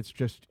said that it's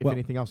just, if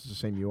anything else, it's the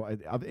same UI.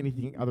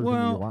 Anything other than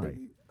the UI.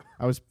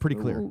 I was pretty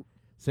clear.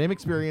 Same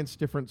experience,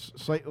 different,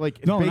 like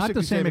it's no, not basically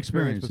the same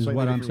experience but is slightly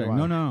what I'm different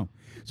saying. UI.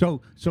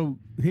 No. So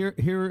here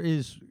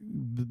is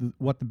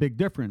what the big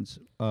difference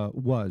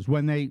was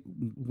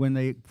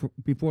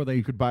before they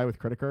You could buy with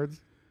credit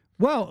cards.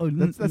 Well,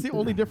 that's the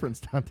only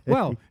difference, Dante.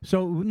 Well,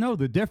 so no,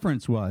 the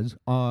difference was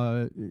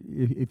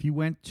if you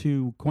went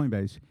to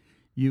Coinbase,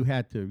 you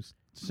had to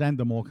send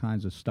them all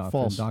kinds of stuff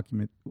False. and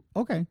document.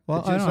 Okay, well,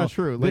 it's I don't know. not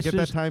true. Like This at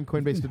that is- time,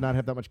 Coinbase did not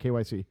have that much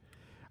KYC.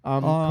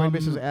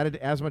 Coinbase has added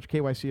as much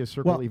KYC as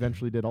Circle well,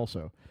 eventually did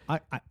also.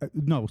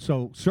 No,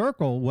 so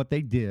Circle, what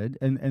they did,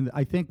 and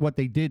I think what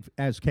they did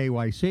as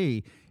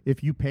KYC,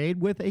 if you paid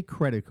with a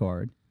credit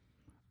card,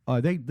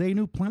 they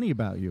knew plenty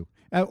about you,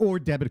 or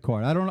debit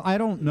card. I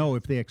don't know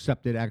if they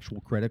accepted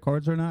actual credit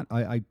cards or not.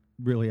 I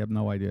really have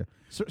no idea.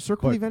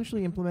 Circle But-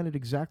 eventually implemented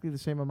exactly the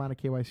same amount of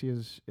KYC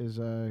as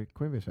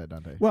Coinbase had,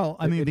 Dante. Well,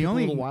 I It- mean, it the took a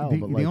only little while, the,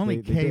 but, the like, only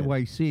they did.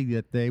 KYC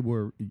that they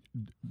were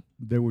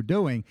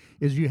doing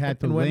is you had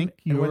to And when- link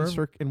and when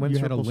your when you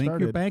had to Circle link your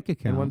started- bank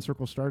account. And when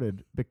Circle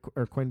started,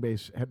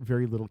 Coinbase had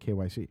very little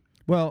KYC.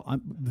 Well,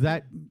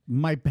 that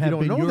might You have don't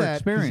been know your that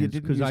experience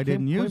because I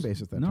didn't use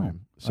Coinbase at that no. time.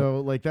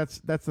 So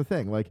that's the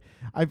thing. Like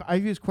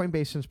I've used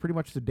Coinbase since pretty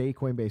much the day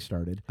Coinbase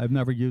started. I've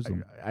never used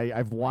them.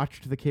 I've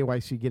watched the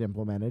KYC get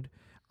implemented,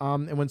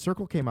 and when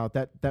Circle came out,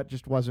 that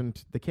just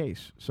wasn't the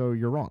case. So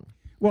you're wrong.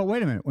 Well,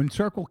 wait a minute. When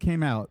Circle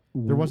came out,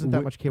 There wasn't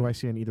that much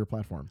KYC on either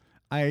platform.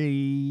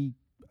 I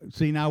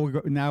see. Now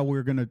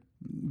we're going to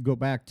go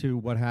back to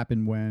what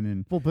happened when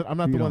and. Well, but I'm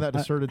not You the one know, that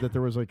asserted that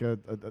there was like that.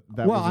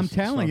 Well, was I'm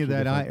telling you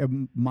staunchly that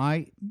different.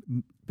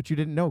 But But you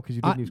didn't know because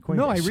you didn't use Coinbase.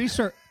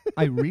 no,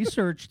 I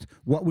researched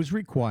what was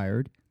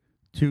required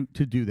to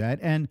do that,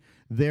 and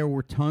there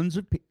were tons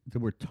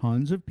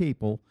of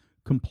people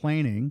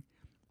complaining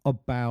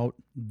about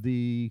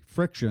the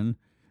friction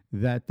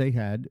that they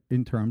had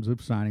in terms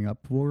of signing up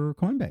for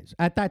Coinbase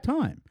at that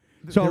time.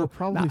 There So were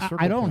probably I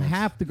Circle don't plans.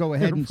 have to go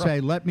ahead and say,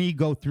 let me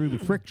go through the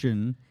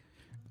friction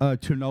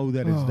to know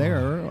that it's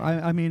there.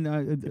 I mean,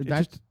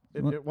 that's.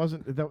 It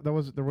wasn't.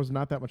 There was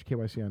not that much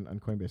KYC on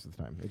Coinbase at the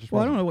time. It just.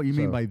 Well, I don't wasn't. know what you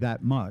mean So- by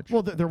that much.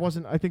 Well, there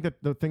wasn't. I think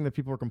that the thing that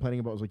people were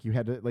complaining about was like you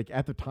had to like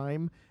at the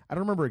time. I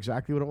don't remember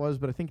exactly what it was,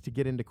 but I think to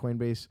get into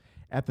Coinbase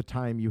at the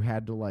time you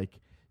had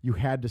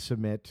to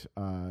submit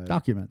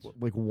Documents.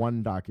 like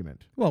one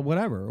document. Well,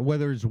 whatever,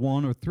 whether it's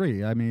one or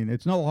three. I mean,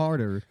 it's no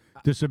harder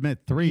to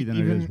submit three than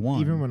it is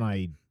one. Even when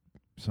I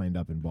signed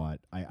up and bought,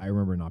 I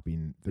remember not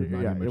being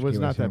there. Yeah, it was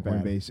not that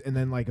bad. Coinbase. And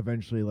then like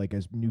eventually, like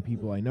as new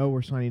people I know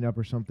were signing up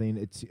or something,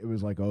 it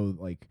was like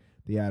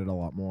they added a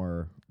lot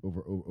more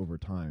over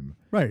time.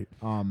 Right.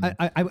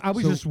 I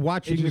was so just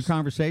watching it the just-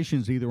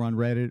 conversations either on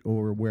Reddit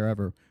or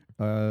wherever,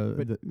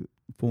 the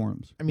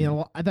forums. I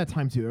mean, at that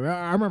time too.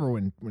 I remember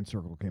when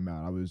Circle came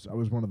out. I was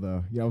one of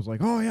the I was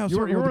like, oh yeah, You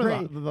were- Circle you were was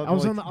the- great. the, I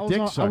was like, on the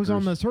dick I was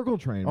on the suckers. Circle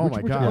train. Oh which,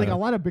 my which, God. like a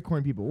lot of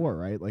Bitcoin people were,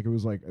 right? Like it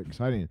was like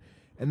exciting,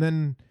 and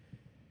then.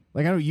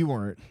 Like I know you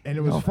weren't, and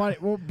it was funny.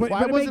 Well, but, Well,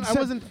 but I wasn't. makes I sense.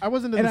 wasn't. I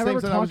wasn't in And the I same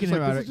remember sense. I was just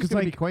talking like, about this it, is just 'cause,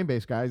 gonna like- be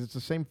Coinbase, guys. It's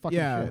the same fucking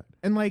Yeah, shit.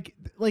 and like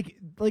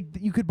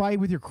you could buy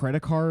with your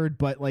credit card,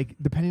 but like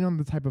depending on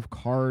the type of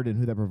card and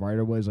who that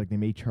provider was, like they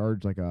may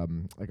charge like a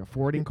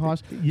forwarding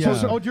cost. Yeah.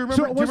 So, Oh, do you remember?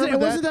 so it do you wasn't,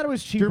 remember it wasn't that it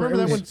was Do cheaper. you remember it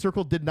that was, when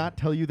Circle did not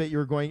tell you that you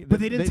were going?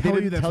 But they didn't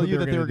tell you that's tell what you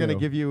they that were they were gonna going to do.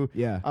 give you.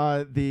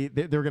 Yeah.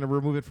 They were going to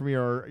remove it from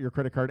your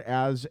credit card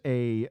as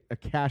a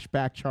cash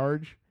back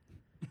charge.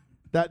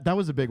 That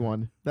was a big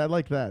one. I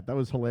like that. That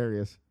was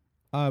hilarious.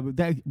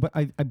 But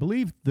I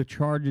believe the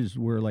charges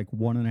were like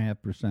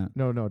 1.5%.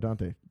 No,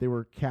 Dante. They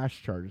were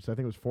cash charges. I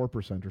think it was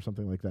 4% or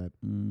something like that.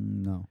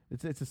 No.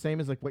 It's the same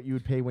as like what you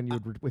would pay when you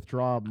would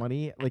withdraw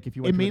money, like if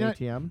you It went may to an not.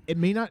 ATM. It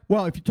may not.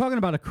 Well, if you're talking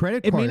about a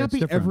credit It card, may not it's be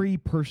different. every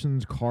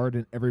person's card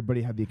and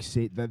everybody had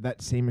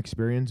that same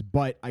experience,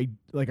 but I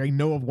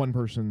know of one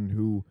person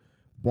who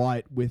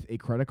bought with a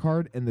credit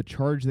card and the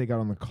charge they got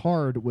on the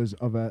card was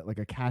of a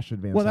cash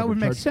advance. Well, that type would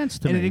of make charge. sense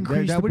to and me. it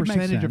increased That the would make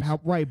percentage of sense. how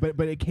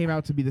but it came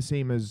out to be the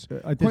same as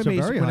It's a Coinbase.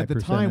 very When high at the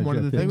time, one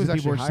of the percentage, I things think. that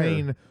people It were was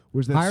actually saying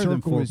was that Higher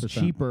than Circle was 4%.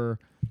 cheaper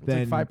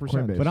than like 5%.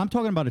 Coinbase. But I'm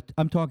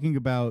talking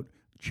about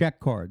check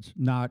cards,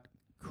 not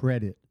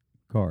credit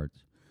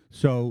cards.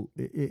 So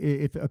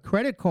if a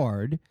credit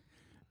card,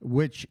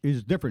 which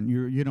is different,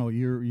 you're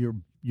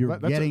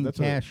getting That's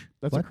cash.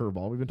 That's What? a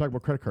curveball. We've been talking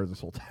about credit cards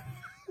this whole time.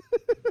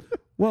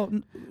 Well,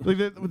 Like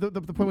the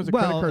point was the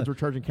Well, credit cards were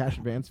charging cash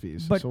advance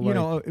fees. but So, you like,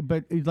 know,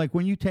 but it's like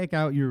when you take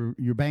out your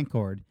bank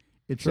card,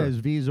 it Sure. says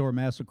Visa or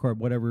MasterCard,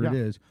 whatever it Yeah.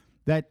 is.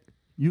 That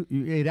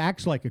it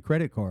acts like a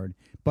credit card,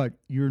 but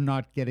you're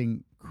not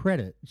getting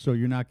credit, so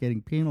you're not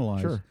getting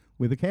penalized Sure.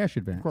 with a cash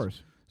advance. of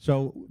course.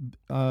 So,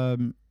 I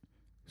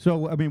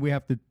mean, we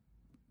have to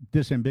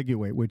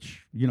disambiguate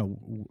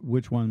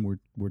which one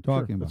we're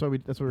talking That's about. why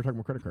we were talking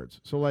about credit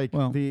cards. So like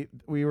Well-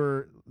 we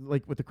were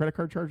like with the credit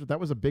card charge, that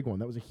was a big one.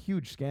 That was a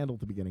huge scandal at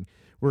the beginning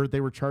where they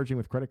were charging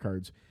with credit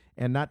cards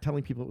and not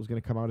telling people it was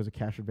going to come out as a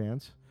cash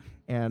advance,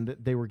 and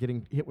they were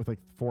getting hit with like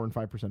 4 and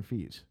 5%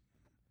 fees,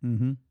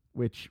 Mm-hmm.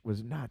 which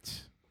was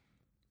nuts.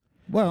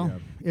 Well,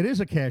 it is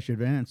a cash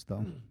advance,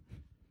 though.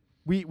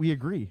 We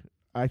agree.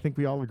 I think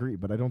we all agree,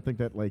 but I don't think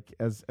that like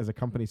as a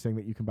company saying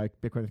that you can buy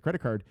Bitcoin with a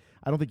credit card,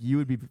 I don't think you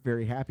would be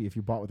very happy if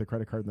you bought with a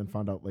credit card and then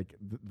found out like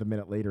the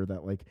minute later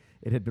that like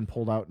it had been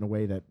pulled out in a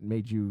way that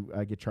made you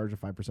get charged a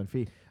 5%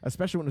 fee,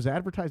 especially when it was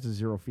advertised as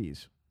zero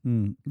fees.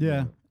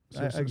 Yeah.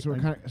 So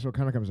it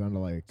kind of comes down to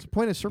like The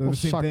point is, Circle the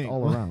same sucked thing.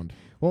 all around.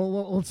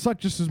 well, it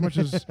sucked just as much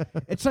as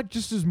it sucked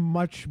just as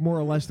much more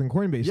or less than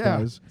Coinbase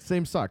does.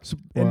 Same suck. So,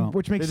 Well,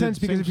 which makes they did sense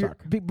because same if you're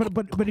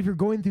suck. but if you're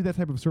going through that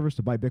type of service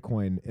to buy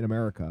Bitcoin in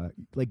America,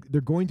 like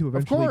they're going to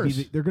eventually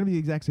course. they're going to be the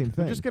exact same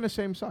thing. They're just gonna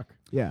same suck.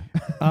 yeah,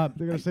 Uh,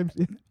 they're going to same.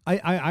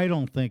 I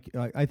don't think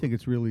I think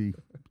it's really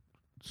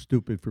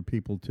stupid for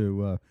people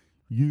to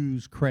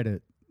use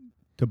credit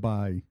to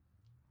buy,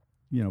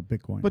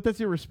 Bitcoin. But that's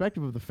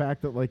irrespective of the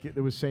fact that like it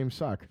was same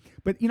suck.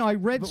 But I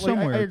read But, like,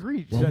 somewhere. I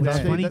agree. Well, that, what's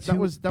that- funny that too-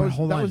 was but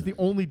hold on. the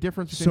only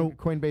difference So-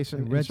 between Coinbase I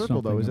and read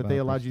Circle, though, something is that they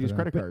about allowed this you to use today.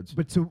 credit cards.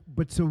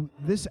 But so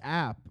this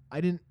app,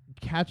 I didn't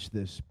catch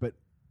this, but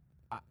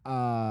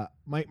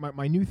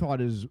my new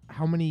thought is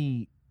how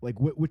many like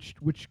which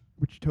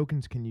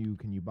tokens can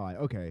you buy?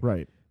 Okay,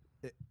 Right.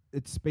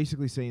 it's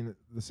basically saying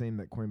the same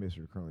that Coinbase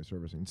are currently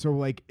servicing. So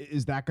like,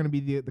 is that going to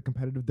be the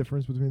competitive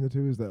difference between the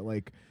two? Is that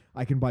like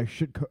I can buy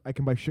shitcoin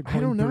I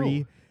don't know.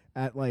 3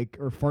 at like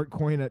or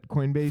fartcoin at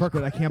Coinbase, Fart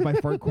but I can't buy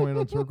fartcoin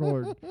on Circle?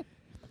 Or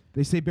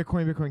they say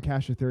Bitcoin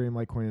Cash, Ethereum,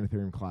 Litecoin, and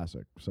Ethereum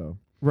Classic. So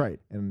Right.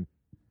 and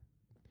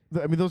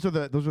I mean, those are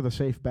the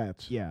safe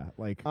bets. yeah,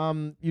 like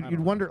You'd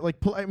don't wonder like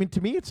I mean, to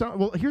me, it's not,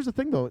 well. Here's the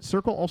thing though.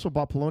 Circle also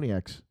bought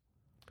Poloniex,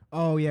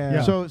 oh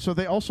yeah, so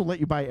they also let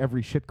you buy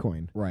every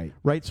shitcoin. right.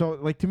 Right. So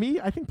like to me,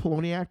 I think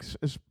Poloniex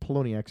is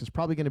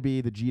probably going to be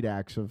the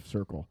GDAX of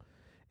Circle,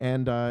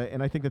 and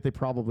I think that they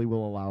probably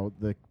will allow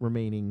the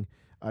remaining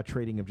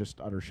trading of just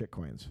utter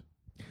shitcoins.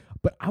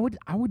 But I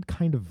would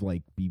kind of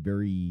like be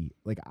very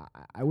like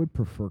I would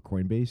prefer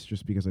Coinbase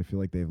just because I feel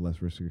like they have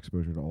less risk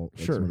exposure to all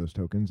like, Sure. some of those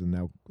tokens, and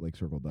now like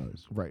Circle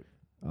does. Right.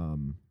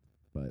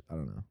 But I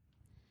don't know.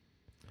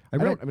 I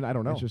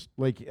don't know. It's just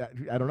like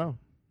I don't know.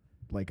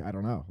 like I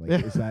don't know.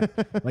 Like is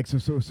that like so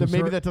So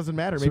maybe Cir- that doesn't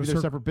matter. so Maybe they're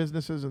Cir- separate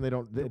businesses and they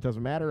don't. It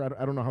doesn't matter.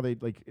 I don't know how they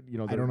like. I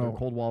Their don't know.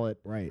 cold wallet,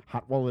 right?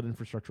 hot wallet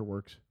infrastructure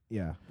works.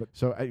 Yeah, but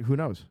So who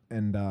knows?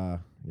 and yeah,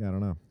 I don't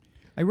know.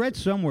 I read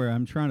somewhere.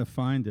 I'm trying to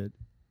find it.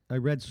 I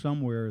read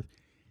somewhere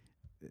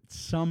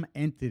some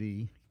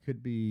entity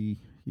could be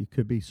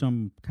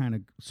some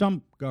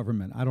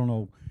government. I don't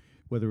know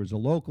whether it was a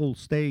local,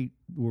 state,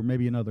 or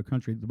maybe another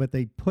country, but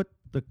they put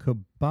the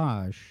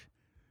kibosh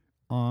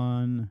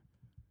on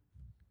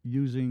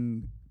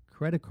using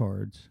credit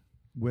cards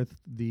with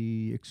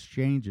the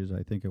exchanges.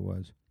 I think it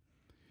was.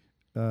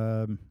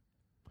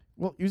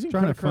 Well, using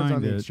Trying to credit cards on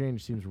find the it.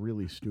 exchange seems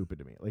really stupid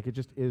to me. Like it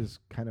just is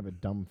kind of a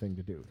dumb thing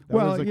to do. That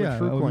Well, was like yeah,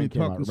 when when you TrueCoin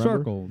came talk out. the Remember?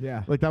 Circle.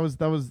 Yeah, Like that was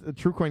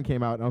TrueCoin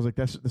came out, and I was like,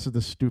 this is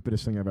the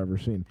stupidest thing I've ever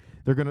seen.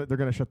 They're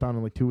gonna shut down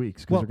in like 2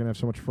 weeks because Well- they're gonna have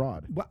so much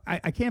fraud. Well,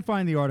 I can't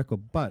find the article,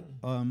 but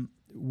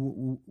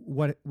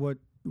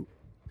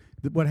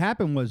what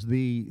happened was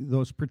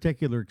those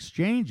particular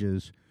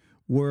exchanges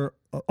were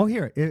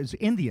here it's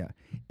India.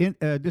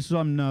 This is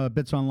on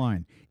Bits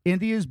Online.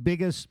 India's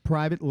biggest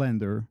private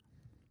lender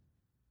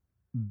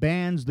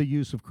bans the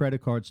use of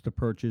credit cards to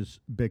purchase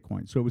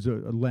Bitcoin. So it was a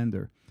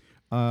lender.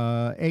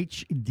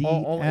 HDFC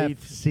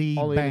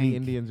all 80 Bank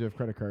Indians who have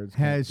credit cards has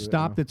can't do it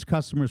stopped now. its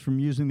customers from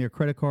using their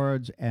credit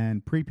cards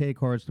and prepaid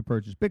cards to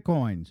purchase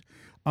Bitcoins.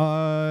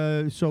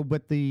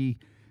 But the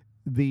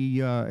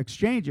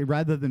exchange,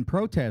 rather than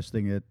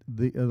protesting it,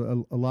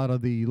 a lot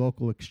of the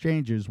local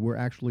exchanges were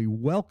actually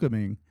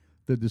welcoming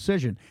the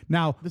decision.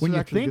 Now, This when is you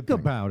actually a think good thing.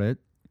 about it,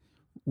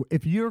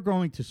 if you're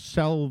going to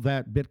sell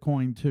that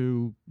Bitcoin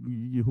to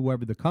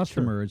whoever the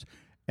customer is,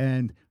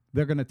 and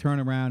they're going to turn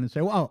around and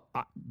say, "Well,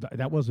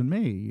 that wasn't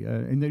me,"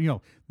 and then,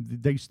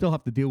 they still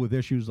have to deal with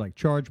issues like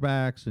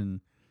chargebacks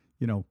and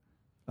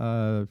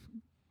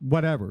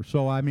whatever.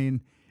 So, I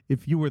mean,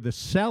 if you were the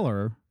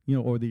seller,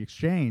 or the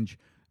exchange,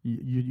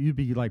 you'd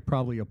be like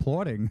probably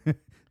applauding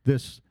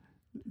this.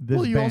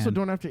 Well, you also ban.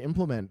 don't have to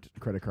implement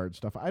credit card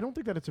stuff. I don't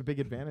think that it's a big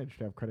advantage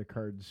to have credit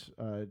cards,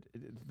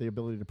 the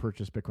ability to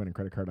purchase Bitcoin and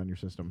credit card on your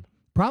system.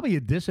 Probably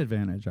a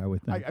disadvantage, I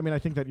would think. I mean, I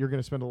think that you're going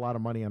to spend a lot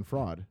of money on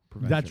fraud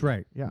prevention. That's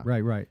right. Yeah.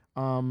 Right.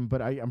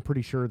 But I'm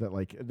pretty sure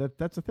that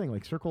that's the thing.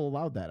 Like Circle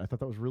allowed that. I thought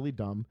that was really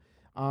dumb.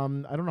 I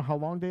don't know how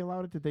long they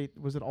allowed it.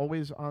 Was it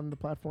always on the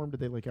platform? Did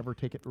they ever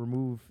take it,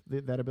 remove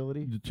that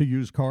ability? To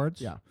use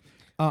cards? Yeah.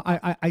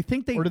 I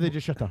think they. Or did they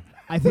just shut down?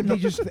 I think they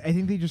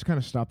just kind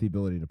of stopped the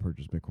ability to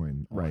purchase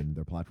Bitcoin on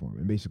their platform,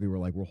 and basically were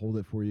like, we'll hold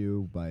it for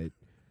you, but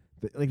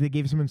they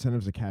gave some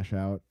incentives to cash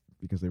out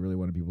because they really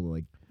wanted people to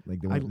like they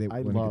I wanted to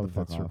get love the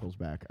fuck that off. Circle's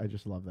back. I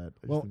just love that.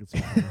 I Well, just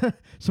think it's so funny.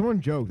 someone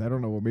joked, I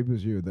don't know, maybe it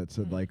was you that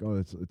said like, oh,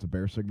 it's a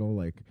bear signal,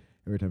 like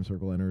every time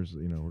Circle enters,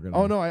 we're gonna.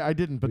 Oh no, I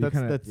didn't. But Well,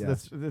 you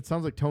that's kinda- it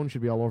sounds like Tone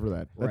should be all over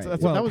that. Right.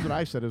 That was what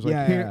I said. It was like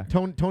Yeah.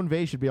 Tone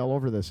Vay should be all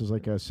over this as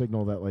like a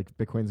signal that like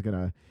Bitcoin's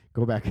gonna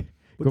go back.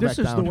 But Go this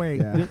back is down. the way.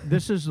 Yeah.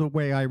 This is the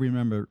way I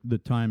remember the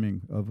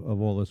timing of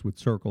all this with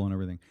Circle and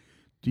everything.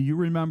 Do you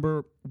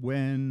remember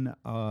when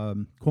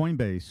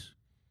Coinbase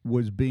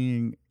was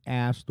being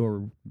asked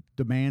or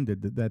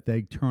demanded that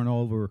they turn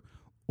over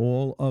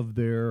all of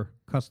their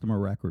customer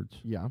records,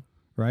 Yeah.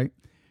 right?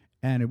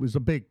 And it was a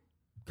big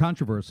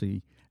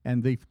controversy.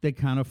 and they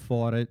kind of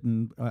fought it,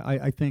 and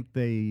I think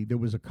there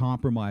was a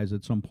compromise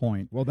at some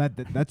point. Well,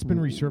 that's been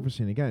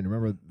resurfacing again.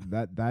 Remember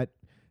that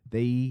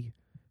they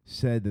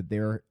said that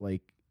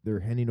they're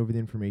handing over the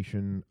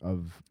information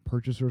of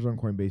purchasers on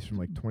Coinbase from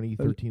like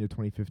 2013 to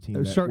 2015. A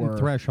that certain were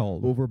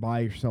threreshold. over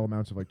buy or sell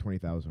amounts of like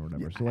 20,000 or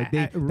whatever. So like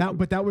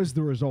but that was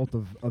the result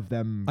of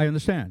them. I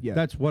understand. Yeah.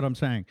 That's what I'm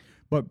saying.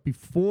 But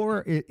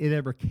before it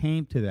ever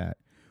came to that,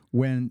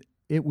 when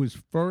it was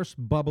first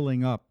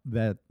bubbling up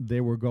that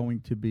they were going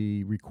to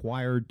be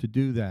required to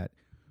do that,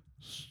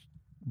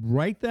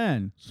 right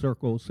then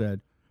Circle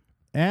said,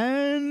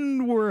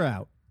 "And we're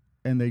out."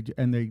 And they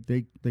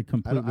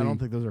completely. I don't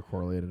think those are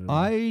correlated at all.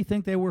 I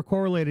think they were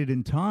correlated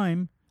in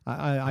time.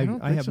 I don't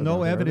think have so, no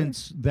though, are they?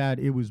 evidence that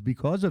it was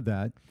because of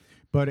that.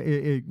 But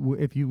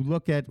if you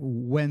look at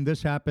when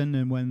this happened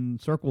and when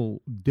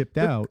Circle dipped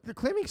out, They're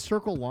claiming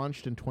Circle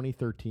launched in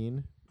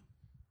 2013.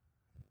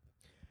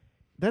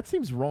 That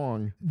seems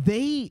wrong.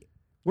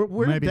 Where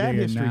did maybe that they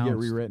history get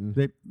announced-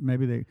 rewritten?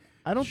 maybe they.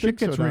 I don't Shit think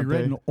so. gets Dante.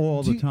 rewritten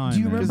all the time. Do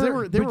you man. Because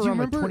remember? they were but do you around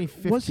like remember-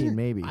 2015 wasn't-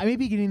 maybe. I may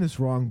be getting this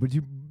wrong, but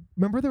you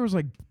remember there was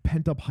like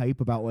pent up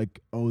hype about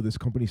like, oh, this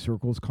company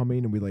Circle's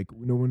coming, and we like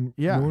no one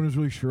was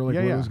really sure like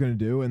Yeah, what yeah. it was going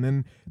to do, and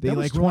then they That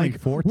was like were like,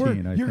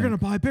 2014, I you're going to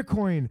think. buy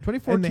Bitcoin.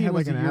 2014 and they had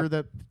was like the an year app.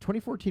 that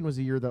 2014 was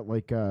the year that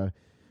like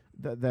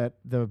that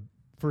the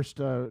first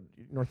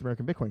North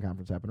American Bitcoin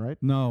conference happened, right?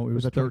 No, it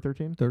was that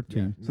 2013?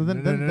 13. So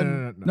then-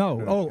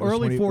 No, oh, It was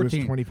early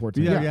 14.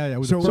 2014. Yeah. It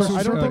was So- the first, so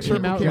I don't think Circle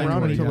they came out came like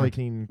around until like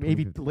 2019,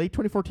 maybe late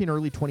 2014,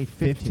 early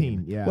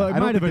 2015. Yeah. Well, it I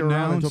don't might have think they were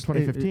around until announced.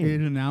 2015.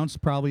 It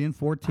announced probably in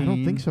 14. I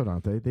don't think so,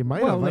 Dante. They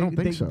might Well, have. I don't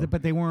think so.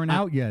 But they weren't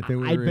out yet. They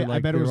were. I bet like,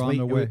 it they was were on late.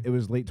 the way. It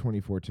was late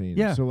 2014.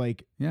 Yeah. So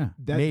like Yeah.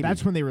 Maybe.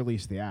 that's when they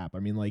released the app. I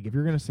mean, like if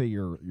you're gonna say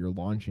you're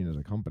launching as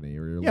a company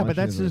or you're Yeah, but launching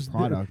that's as just a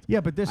product, yeah,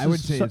 but this I is would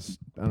say so- it's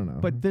I don't know.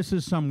 But this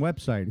is some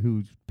website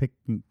who's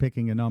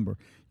picking a number.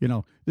 You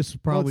know, this is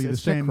Well, probably it's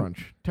the same.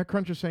 TechCrunch.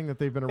 TechCrunch is saying that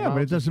they've been around. Yeah,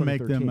 but it since doesn't make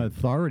them 2013.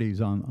 authorities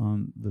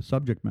on the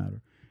subject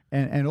matter.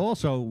 And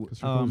also,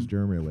 Circle's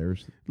Jeremy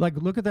Allaire's. like,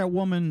 look at that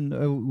woman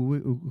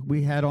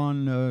we had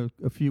on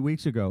a few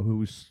weeks ago who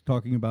was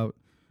talking about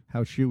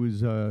how she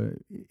was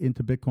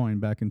into Bitcoin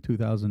back in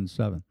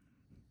 2007.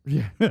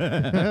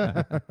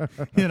 Yeah.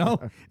 You know,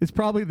 it's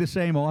probably the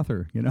same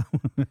author. You know,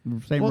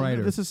 same Well,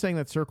 writer. this is saying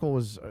that Circle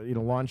was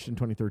launched in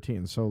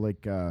 2013. So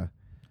like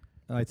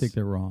I think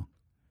they're wrong.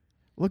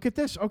 look at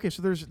this. Okay,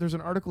 so there's an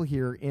article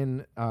here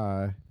in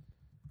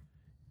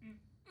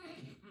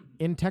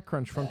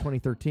TechCrunch from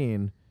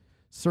 2013.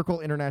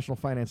 Circle International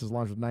Finance is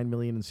launched with $9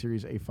 million in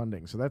Series A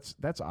funding. So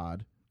that's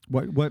odd.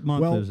 What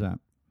month Well, is that?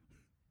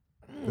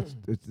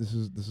 This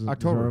is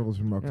October. This article's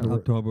from October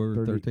October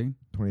 30. 13.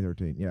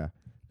 2013. Yeah.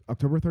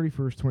 October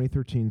 31st,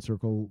 2013,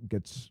 Circle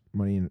gets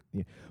money in.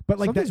 Yeah. But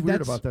like Something's weird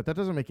that's, about that. That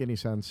doesn't make any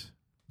sense.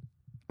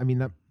 I mean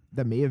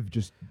that may have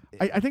just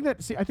I think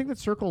that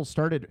Circle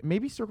started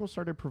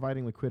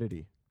providing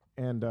liquidity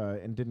and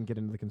didn't get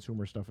into the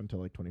consumer stuff until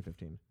like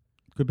 2015.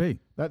 Could be.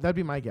 That'd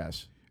be my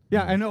guess.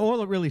 Yeah, and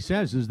all it really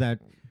says is that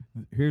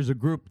here's a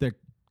group that,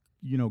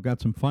 got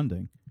some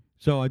funding.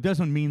 So it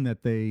doesn't mean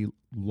that they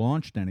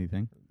launched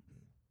anything.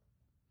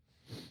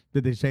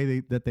 Did they say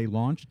that they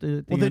launched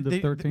at the end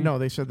of 13? No,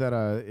 they said that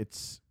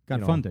it's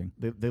Got funding.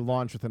 They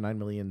launched with a $9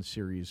 million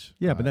series.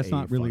 Yeah, but that's A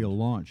not really a fund.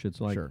 launch. It's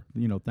like, Sure.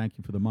 Thank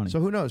you for the money. So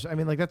who knows? I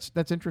mean, like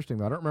that's interesting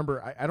though. I don't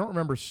remember. I don't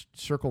remember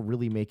Circle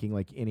really making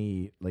like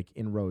any like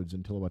inroads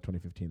until about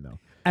 2015 though.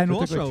 and So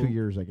it took, also, like 2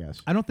 years, I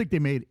guess. I don't think they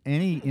made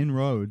any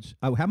inroads.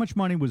 How much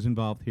money was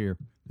involved here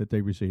that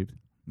they received?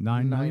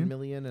 $9 million? $9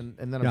 million, and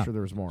then Yeah. I'm sure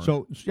there was more.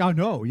 So,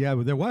 no, yeah,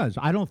 there was.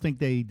 I don't think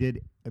they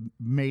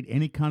made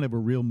any kind of a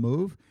real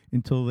move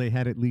until they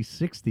had at least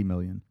 $60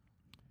 million.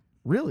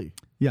 really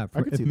Yeah,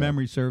 I could if see that.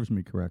 memory serves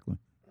me correctly.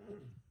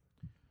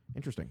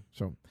 interesting.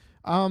 So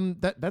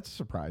that's a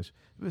surprise.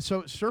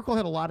 So Circle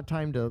had a lot of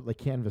time to like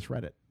canvas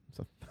Reddit.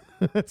 So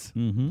that's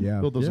Mm-hmm.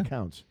 yeah build those Yeah.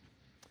 accounts.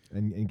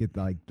 and get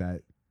like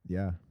that.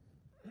 Yeah.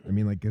 I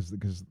mean, like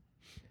because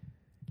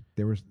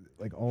there was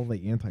like all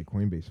the anti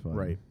Coinbase fund.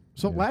 Right.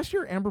 So Yeah. last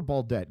year, Amber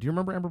Baldet. Do you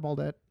remember Amber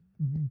Baldet?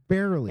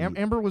 Barely.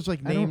 Amber was like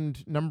I don't-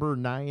 named number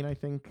 9, I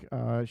think.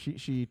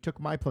 She took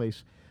my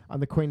place on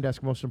the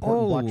CoinDesk most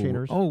important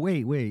blockchainers. Oh,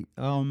 wait.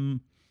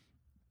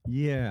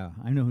 Yeah,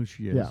 I know who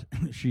she is. Yeah.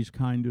 She's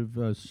kind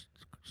of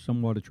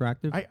somewhat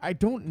attractive. I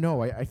don't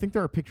know. I think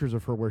there are pictures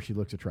of her where she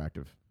looks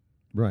attractive,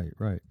 Right.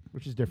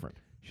 which is different.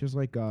 She has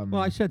like Well,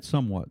 I said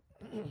somewhat.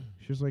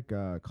 she has like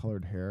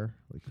colored hair,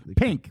 like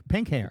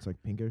Pink hair. It's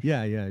like pinkish.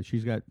 Yeah,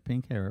 she's got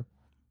pink hair.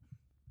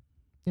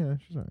 Yeah,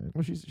 she's alright.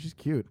 Well, she's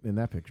cute in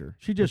that picture.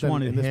 She But just then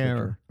wanted in this hair.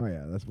 picture- Oh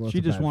yeah, that's well, She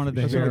that's a just bad wanted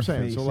the face. That's what I'm hair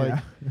saying. Face, So like,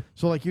 yeah.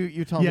 so like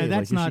you tell Yeah, me,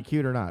 that's like, not- is she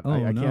cute or not? Oh,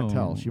 I can't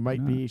tell. no, She might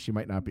no. be. She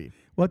might not be.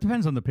 Well, it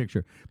depends on the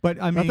picture. But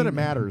I mean, Not that it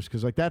matters,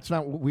 because like that's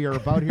not what we are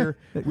about here.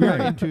 We are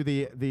Right. into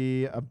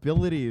the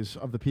abilities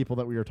of the people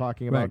that we are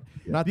talking about,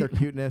 Right. not their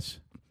cuteness.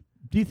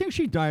 Do you think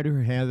she dyed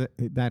her hair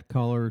that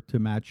color to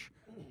match?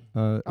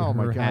 Oh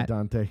my her God, hat?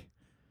 Dante.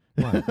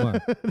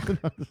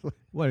 What?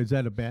 What is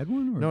that a bad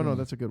one? Or No,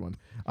 that's a good one.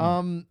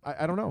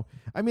 I don't know.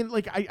 I mean,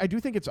 like, I do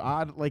think it's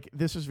odd. Like,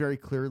 this is very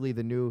clearly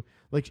the new,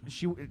 like,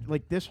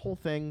 this whole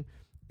thing.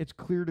 It's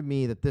clear to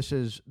me that this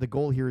is the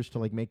goal here is to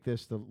like make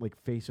this the like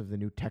face of the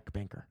new tech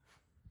banker.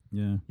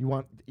 Yeah. You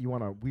want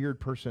a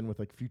weird person with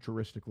like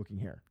futuristic looking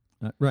hair.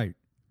 Right.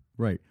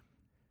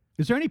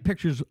 Is there any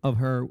pictures of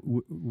her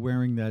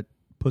wearing that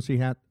pussy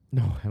hat?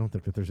 No, I don't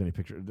think that there's any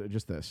picture.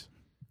 Just this.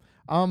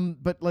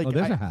 But like,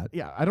 there's a hat.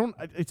 Yeah, I don't.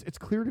 It's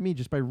clear to me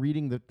just by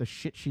reading the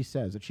shit she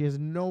says that she has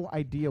no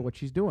idea what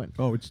she's doing.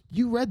 Oh, it's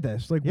You read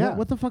this? Like, Yeah.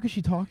 what the fuck is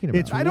she talking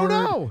about? I don't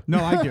know.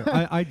 No, I do.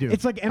 I do.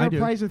 It's like I do.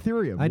 enterprise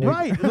Ethereum. I do.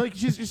 Right, like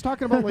she's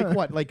talking about like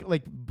what, like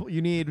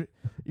you need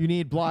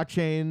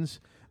blockchains.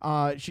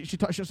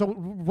 So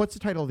what's the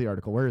title of the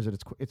article? Where is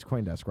it? It's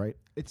CoinDesk, right?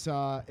 It's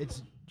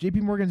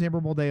J.P. Morgan's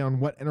Amber Day on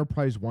what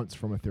enterprise wants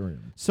from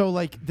Ethereum. So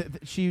like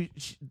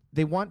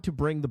they want to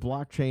bring the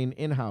blockchain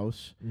in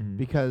house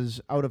because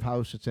out of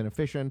house it's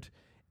inefficient,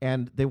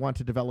 and they want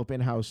to develop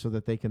in house so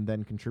that they can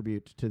then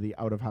contribute to the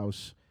out of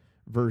house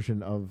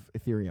version of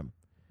Ethereum,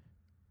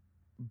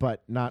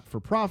 but not for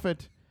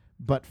profit,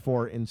 but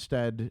for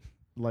instead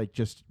like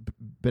just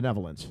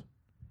benevolence.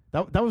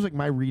 That was like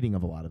my reading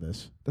of a lot of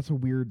this. That's a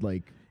weird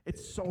like.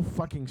 It's so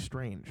fucking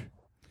strange.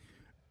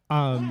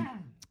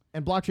 Um,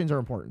 And blockchains are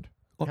important.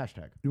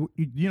 Hashtag.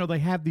 you know, they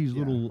have these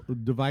little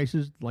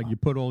devices, like you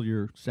put all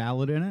your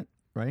salad in it,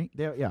 right?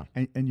 Yeah.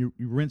 And you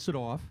rinse it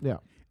off. Yeah.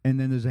 And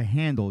then there's a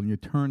handle, and you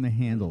turn the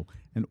handle,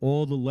 and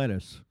all the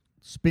lettuce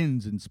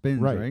spins and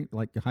spins, Right. right?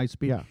 Like high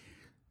speed. Yeah.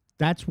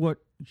 That's what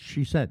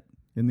she said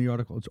in the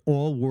article. It's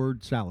all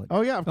word salad.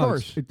 Oh yeah, of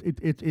course.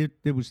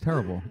 It was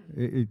terrible.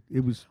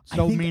 It was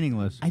so think-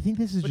 meaningless. I think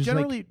this is But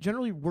just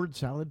generally, word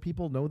salad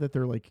people know that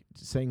they're like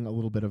saying a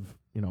little bit of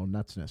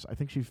nutsness. I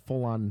think she's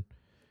full on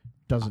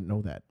doesn't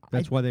know that.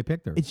 That's why they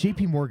picked her. it's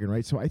J.P. Morgan,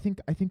 right? So I think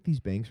these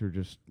banks are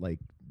just like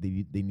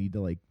they need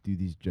to like do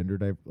these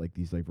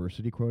these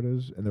diversity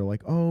quotas, and they're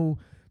like, oh,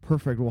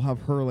 perfect, we'll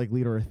have her like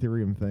lead our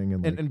Ethereum thing,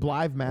 and like, And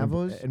Blythe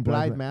Mavos, and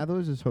Blythe Blythe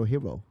Mavos is her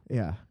hero.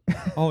 yeah.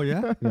 Oh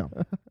yeah, Yeah.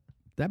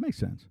 that makes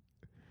sense.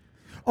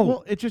 Oh,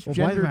 well, it's just Well,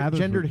 Blythe Mathers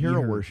gendered would eat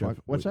hero her worship.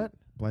 fuck- What's that?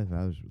 Blythe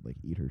Mathers would like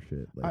eat her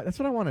shit. Like, That's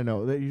what I want to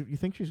know. You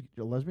think she's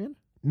a lesbian?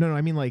 no,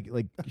 I mean like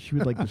she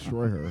would like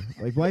destroy her.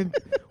 Like Blythe.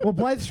 Well,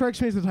 Blythe strikes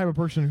me as the type of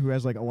person who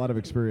has like a lot of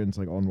experience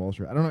like on Wall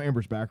Street. I don't know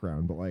Amber's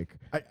background, but like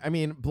I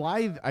mean,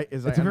 Blythe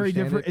is. it's a very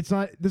different. It's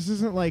not. This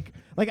isn't like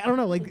I don't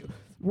know. Like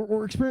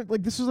we're experiencing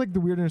like this is like the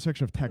weird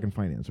intersection of tech and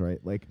finance, right?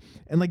 Like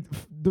and like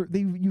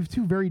you have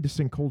two very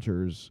distinct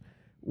cultures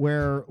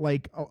where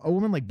like a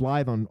woman like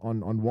Blythe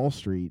on Wall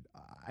Street,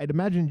 I'd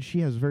imagine she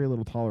has very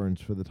little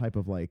tolerance for the type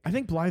of like. I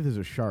think Blythe is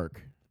a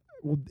shark.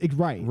 Well,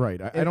 right.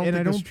 I don't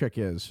think this chick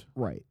is.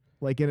 Right.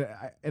 Like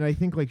and I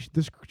think like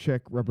this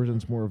chick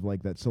represents more of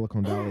like that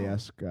Silicon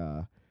Valley-esque,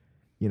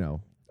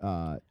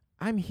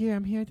 I'm here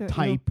to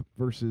type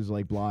versus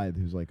like Blythe,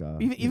 who's like a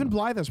Even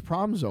Blythe has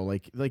problems though.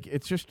 Like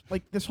it's just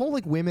like this whole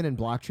like women and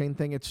blockchain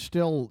thing. It's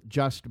still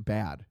just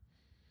bad.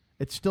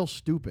 It's still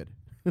stupid.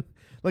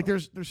 Like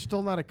there's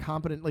still not a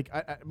competent like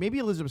maybe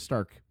Elizabeth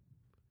Stark,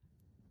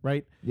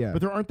 right? Yeah.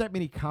 But there aren't that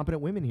many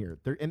competent women here.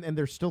 And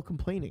they're still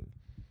complaining,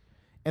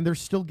 and they're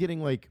still getting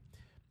like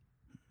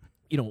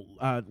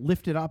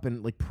lifted up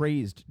and like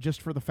praised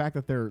just for the fact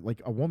that they're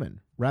like a woman,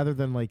 rather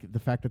than like the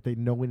fact that they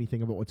know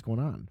anything about what's going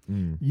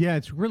on. Yeah,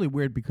 it's really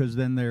weird because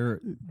then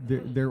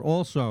they're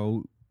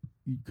also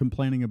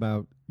complaining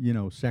about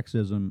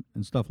sexism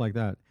and stuff like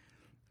that.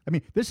 I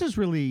mean, this is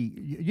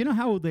really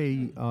how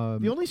they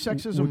The only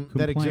sexism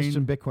that exists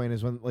in Bitcoin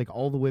is when like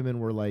all the women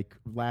were like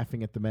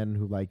laughing at the men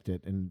who liked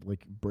it and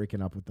like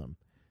breaking up with them.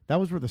 That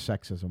was where the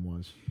sexism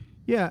was.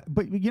 Yeah,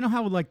 but you know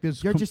how like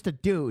this You're just a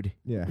dude,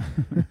 Yeah.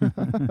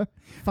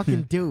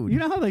 fucking dude. you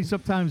know how they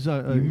sometimes you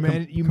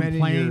men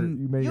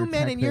complain. You men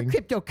tech and your thing.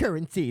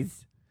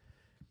 cryptocurrencies.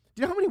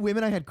 Do you know how many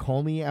women I had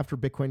call me after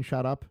Bitcoin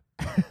shot up?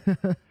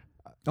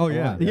 Oh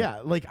yeah, Yeah,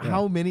 like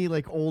how many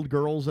like old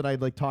girls that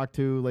I'd like talked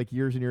to like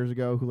years and years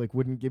ago who like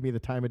wouldn't give me the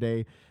time of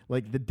day.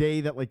 Like the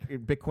day that like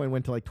Bitcoin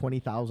went to like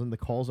 20,000, the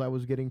calls I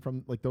was getting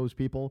from like those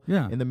people,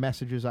 Yeah. and the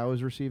messages I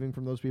was receiving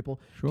from those people.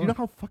 Sure. Do you know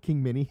how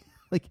fucking many?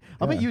 Like,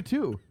 I bet Yeah. you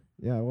too.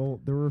 Yeah, well,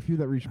 there were a few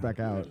that reached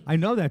back out. I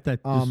know that this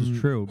is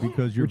true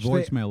because your which they-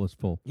 voicemail is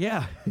full.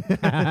 Yeah.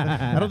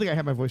 I don't think I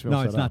have my voicemail No,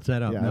 set it's up. not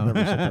set up, Yeah, no. I've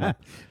never set that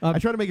up. Um, I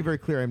try to make it very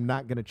clear I'm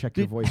not going to check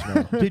your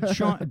voicemail. Did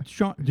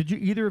Sean? Did you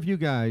either of you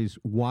guys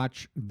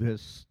watch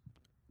this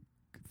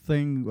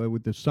thing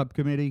with the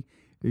subcommittee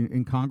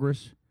in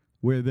Congress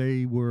where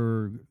they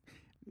were,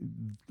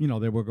 they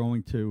were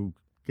going to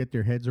get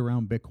their heads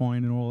around Bitcoin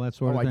and all that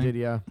sort Oh, of I thing? did,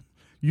 yeah.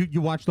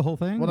 You watched the whole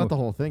thing? Well, not Or- the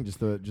whole thing, just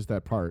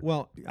that part.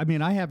 Well, I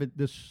mean, I have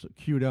this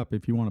queued up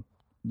if you want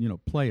to,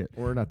 play it.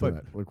 We're not doing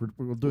but- that. Like,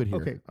 we'll do it here.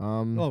 Okay.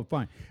 Oh,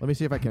 Fine. let me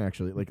see if I can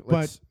actually like.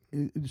 But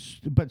Let's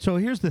but so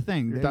here's the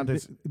thing. You're done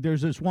to-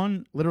 There's this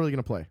one. literally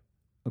going to play.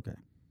 Okay.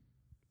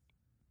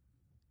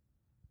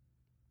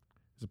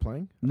 Is it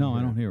playing? No,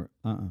 I don't hear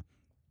it.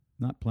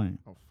 Not playing.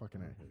 Oh,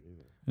 fucking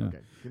A. Yeah. Okay,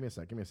 give me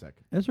a sec.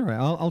 That's all right.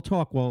 I'll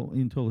talk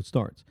until it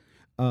starts.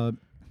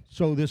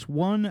 So this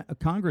one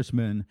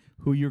congressman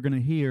who you're going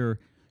to hear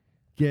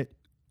get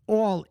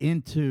all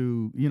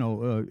into,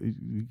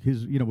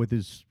 his, with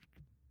his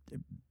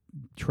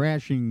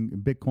trashing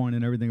Bitcoin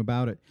and everything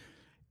about it.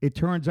 It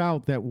turns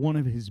out that one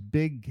of his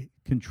big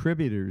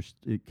contributors,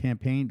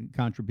 campaign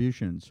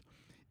contributions,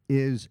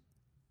 is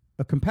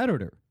a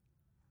competitor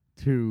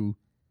to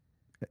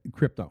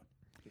crypto.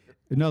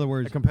 In other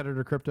words, A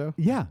competitor crypto?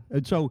 yeah.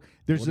 And so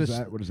there's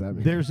What does that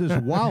mean? There's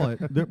this wallet.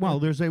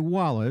 There's a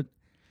wallet,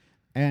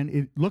 and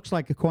it looks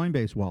like a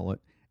Coinbase wallet,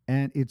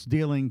 and it's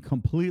dealing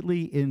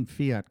completely in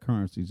fiat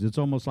currencies. It's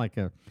almost like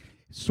a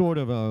sort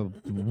of a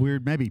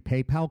weird, maybe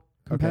PayPal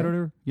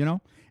competitor,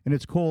 and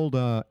it's called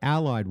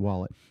Allied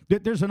Wallet.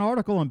 There's an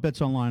article on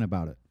Bits Online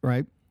about it,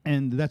 right?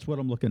 And that's what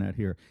I'm looking at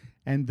here.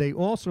 And they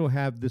also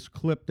have this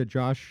clip that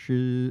Josh I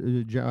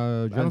don't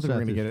think we're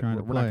going to get it. We're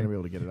not going to be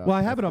able to get it up. Well,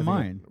 I have it on think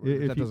mine.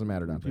 That doesn't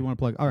matter, Dante. If you want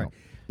to plug, all right. No.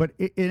 But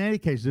in any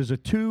case, there's a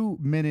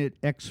 2-minute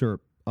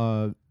excerpt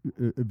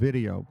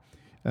video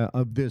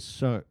of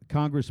this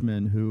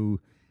congressman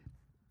who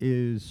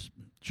is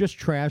just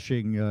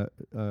trashing.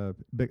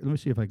 Let me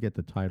see if I get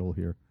the title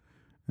here.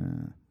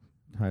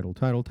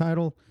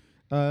 Title.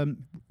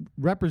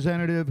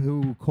 Representative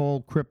who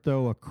called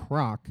crypto a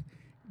crock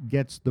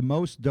gets the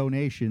most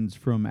donations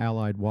from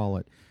Allied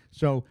Wallet.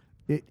 So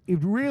it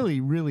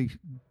really, really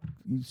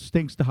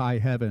stinks to high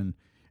heaven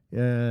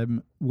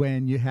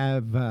when you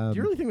have... Do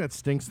you really think that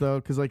stinks,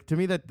 though? Because, to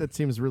me, that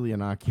seems really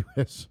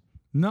innocuous.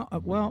 No,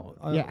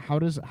 yeah, how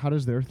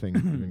does their thing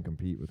even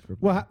compete with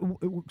crypto?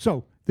 Well,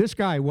 so this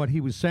guy, what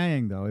he was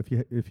saying, though,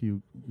 if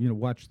you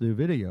watch the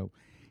video,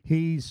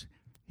 he's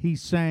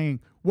saying,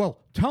 well,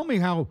 tell me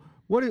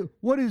what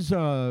does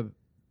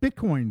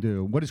Bitcoin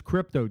do? What does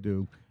crypto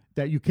do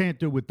that you can't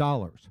do with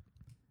dollars?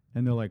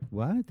 And they're like,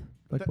 what?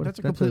 That's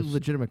a completely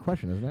legitimate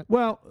question, isn't it?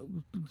 Well,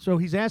 so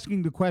he's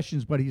asking the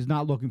questions, but he's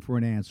not looking for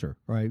an answer,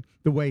 right?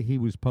 The way he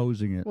was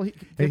posing it. Well,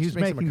 he's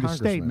making the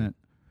statement.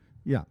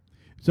 Yeah.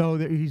 So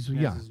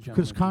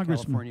because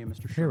Congressman.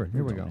 Here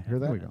we go. Hear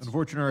that?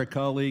 Unfortunately, our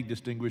colleague,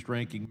 distinguished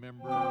ranking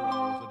member,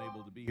 was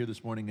unable to be here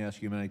this morning.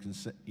 Ask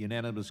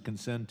unanimous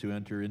consent to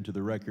enter into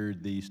the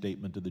record the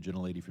statement of the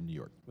gentlelady from New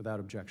York. Without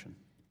objection.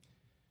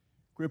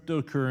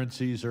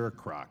 Cryptocurrencies are a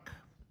crock.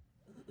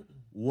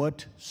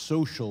 What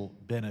social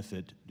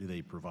benefit do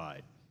they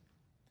provide?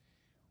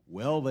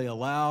 Well, they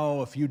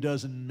allow a few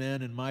dozen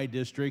men in my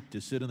district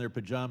to sit in their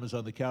pajamas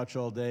on the couch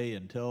all day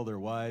and tell their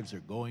wives they're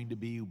going to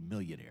be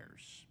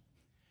millionaires.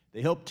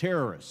 They help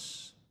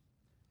terrorists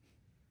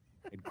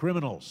and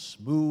criminals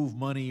move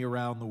money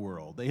around the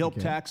world. They help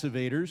tax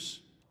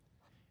evaders.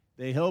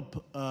 They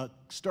help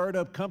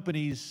startup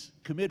companies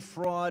commit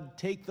fraud,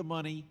 take the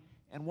money,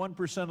 and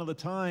 1% of the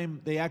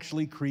time they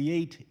actually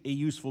create a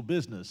useful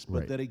business.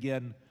 But then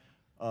again,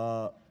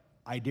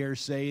 I dare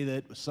say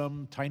that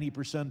some tiny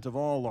percent of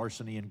all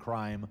larceny and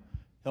crime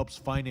helps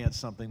finance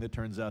something that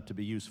turns out to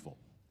be useful.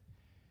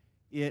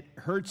 It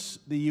hurts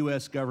the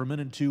U.S.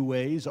 government in 2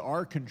 ways.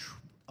 Our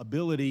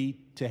ability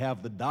to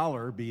have the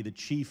dollar be the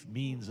chief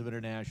means of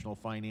international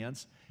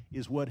finance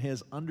is what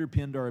has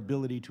underpinned our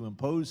ability to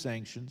impose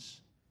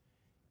sanctions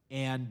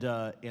and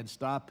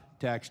stop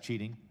tax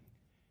cheating.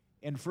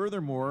 And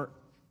furthermore,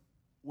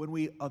 when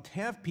we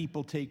have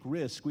people take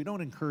risk, we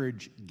don't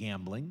encourage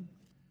gambling.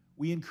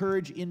 We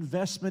encourage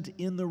investment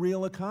in the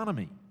real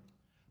economy.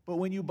 But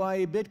when you buy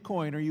a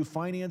Bitcoin, are you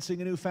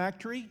financing a new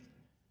factory?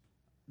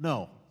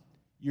 No.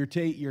 You're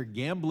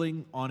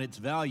gambling on its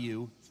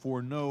value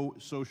for no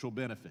social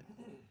benefit.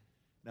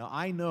 Now,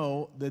 I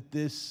know that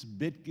these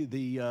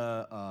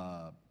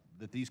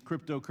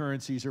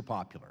cryptocurrencies are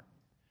popular.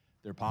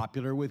 They're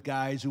popular with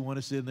guys who want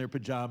to sit in their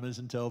pajamas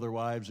and tell their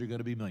wives they're going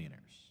to be millionaires.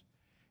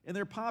 And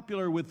they're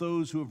popular with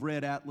those who have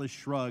read Atlas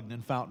Shrugged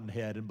and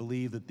Fountainhead and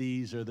believe that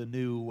these are the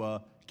new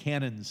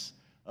canons,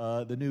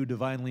 the new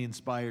divinely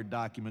inspired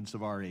documents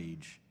of our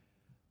age.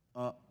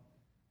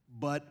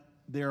 But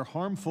they're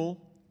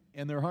harmful,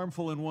 and they're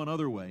harmful in one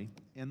other way,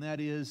 and that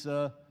is,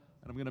 and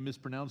I'm going to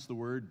mispronounce the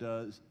word,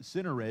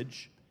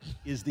 cinerage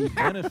is the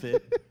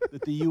benefit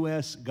that the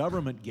U.S.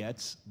 government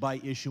gets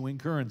by issuing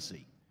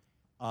currency.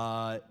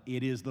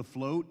 It is the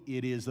float.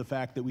 It is the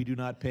fact that we do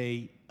not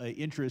pay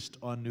interest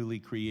on newly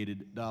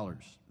created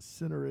dollars.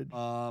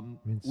 Cinerage.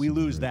 We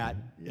lose that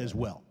as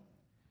well.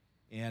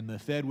 And the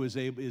Fed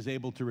is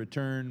able to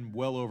return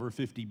well over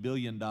 $50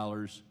 billion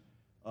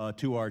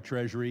to our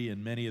Treasury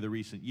in many of the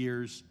recent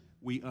years.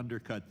 We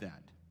undercut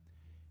that.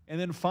 And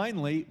then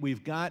finally,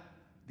 we've got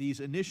these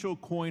initial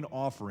coin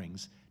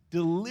offerings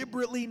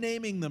deliberately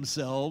naming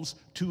themselves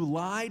to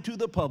lie to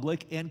the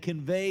public and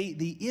convey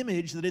the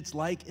image that it's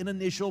like an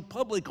initial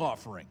public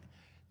offering.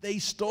 They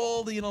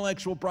stole the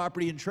intellectual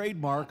property and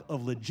trademark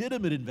of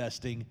legitimate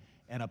investing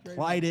and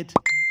applied it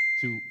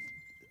to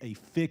a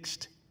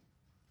fixed,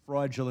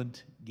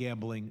 fraudulent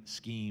gambling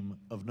scheme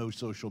of no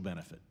social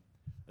benefit.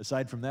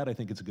 Aside from that, I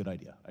think it's a good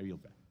idea. I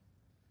yield back.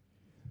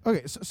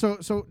 Okay,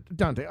 so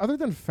Dante, other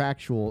than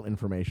factual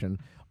information,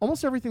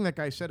 almost everything that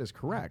guy said is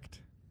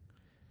correct.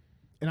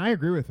 And I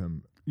agree with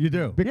him. You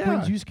do.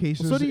 Bitcoin's Yeah. use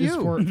cases So do is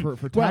you.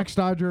 for tax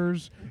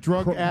dodgers,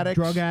 Drug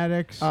drug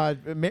addicts.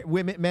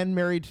 Men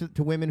married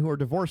to women who are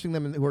divorcing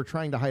them and who are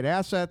trying to hide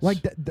assets. Like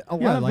a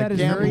lot Yeah, of like that is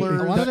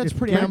gamblers, a lot of that's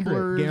pretty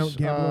gamblers,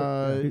 accurate.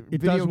 uh,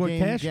 It video does what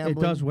game cash. It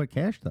gambling. does what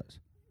cash does.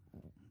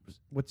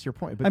 What's your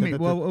point? I mean,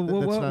 that's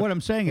what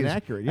I'm saying is,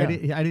 inaccurate. I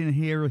Yeah. didn't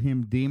hear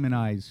him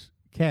demonize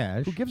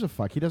cash. Who gives a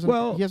fuck? He doesn't.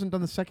 Well, he hasn't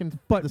done the second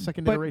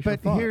iteration but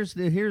of thought. here's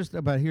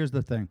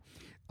the thing.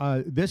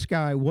 This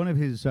guy, one of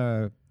his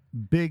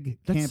big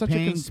That's such a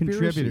campaign conspiracy.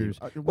 contributors.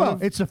 One Well,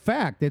 of- it's a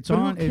fact. It's But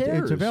who on. It's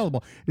cares?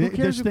 available. Who cares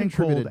This who thing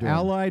contributed called to him?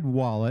 Allied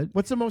Wallet.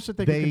 What's the most that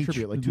they can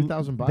contribute? Like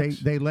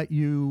 $2,000. They let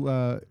you.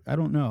 I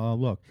don't know. I'll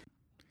look.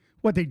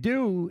 What they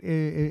do,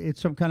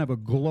 it's some kind of a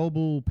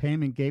global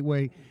payment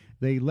gateway.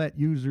 They let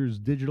users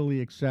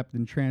digitally accept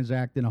and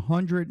transact in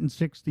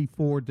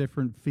 164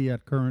 different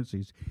fiat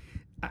currencies.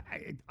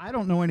 I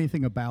don't know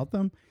anything about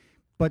them,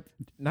 but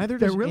Neither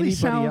there does really anybody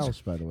sounds,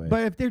 else, by the way.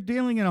 But if they're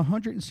dealing in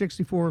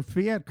 164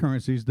 fiat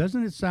currencies,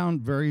 doesn't it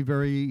sound very,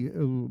 very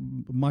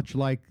much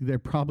like they're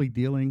probably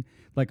dealing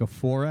like a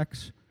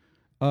Forex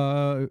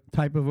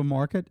type of a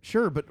market?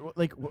 Sure, but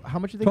like, how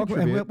much do they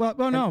contribute?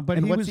 Well, no, but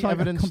and he what's was the like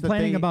evidence that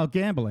complaining they- about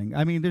gambling.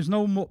 I mean, there's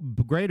no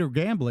greater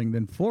gambling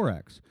than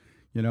Forex,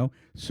 you know?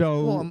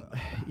 So, Well,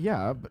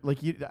 yeah, but like,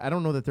 I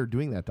don't know that they're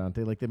doing that,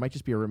 Dante. Like, they might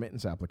just be a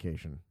remittance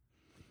application.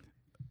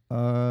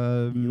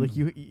 Like,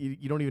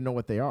 you don't even know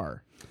what they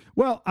are.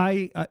 well,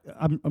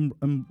 I'm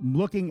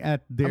looking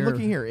at their. I'm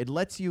looking here. It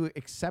lets you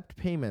accept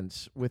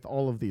payments with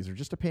all of these. They're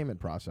just a payment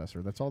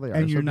processor. That's all they are.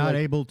 And So you're it'd be not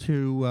like- able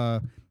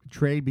to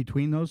trade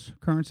between those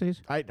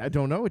currencies? I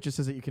don't know. It just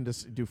says that you can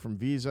just do from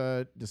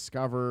Visa,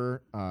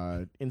 Discover,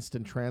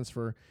 instant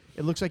transfer.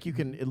 It looks like you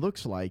can. It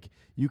looks like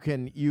you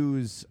can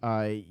use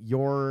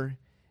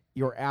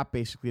your app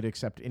basically to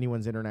accept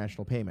anyone's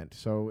international payment.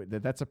 So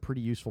that's a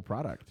pretty useful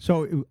product.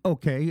 So,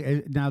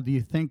 okay, now do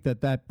you think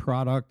that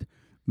product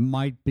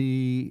might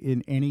be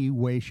in any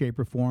way, shape,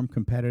 or form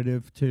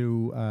competitive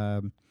to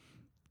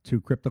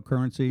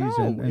cryptocurrencies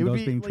and it would those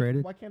be, being like,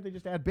 traded? Why can't they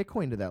just add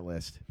Bitcoin to that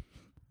list?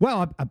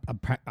 Well,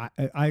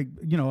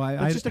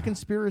 It's just a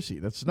conspiracy.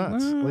 That's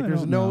nuts. Well, Like I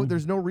there's don't no know.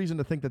 there's no reason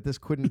to think that this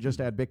couldn't just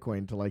add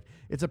Bitcoin to, like,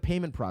 it's a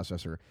payment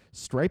processor.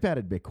 Stripe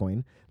added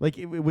Bitcoin. Like,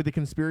 would the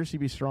conspiracy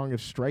be strong if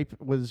Stripe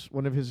was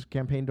one of his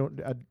campaign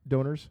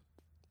donors?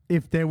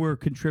 if they were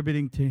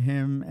contributing to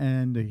him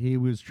and he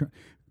was,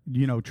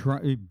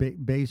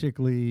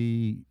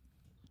 basically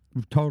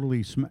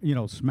totally,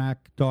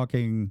 smack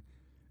talking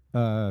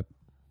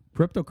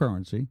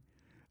cryptocurrency.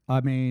 I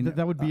mean,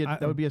 That would be a but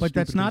stupid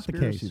that's not the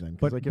conspiracy case. then. 'Cause,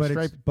 But like, if but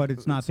Stripe,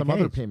 it's not some the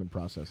other case. payment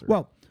processor.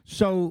 Well,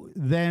 so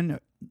then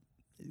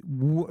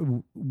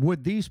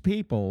would these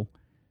people,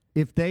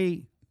 if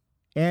they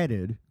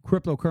added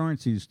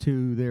cryptocurrencies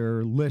to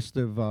their list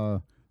of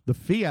the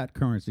fiat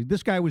currency,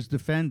 this guy was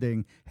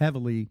defending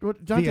heavily Well,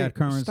 Dante, fiat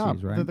currencies, stop.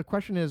 right? The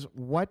question is,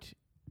 what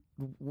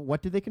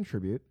did they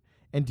contribute?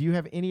 And do you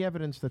have any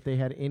evidence that they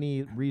had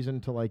any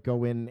reason to, like,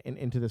 go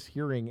into this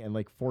hearing and,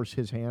 like, force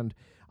his hand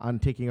on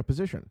taking a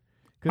position?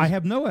 I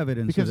have no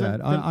evidence of Because that.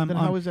 then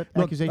how is that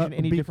accusation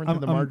any different than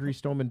the Marjorie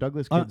Stoneman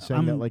Douglas kid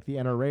saying that, like, the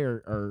NRA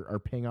are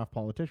paying off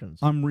politicians?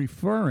 I'm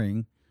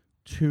referring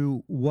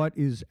to what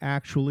is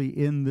actually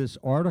in this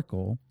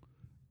article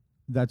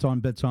that's on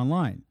Bits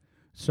Online.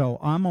 So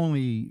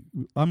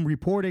I'm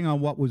reporting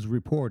on what was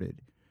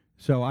reported.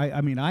 So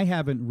I mean I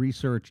haven't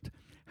researched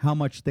how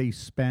much they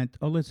spent.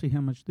 Oh, let's see,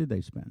 how much did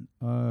they spend?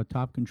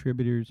 Top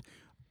contributors.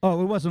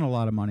 Oh, it wasn't a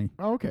lot of money.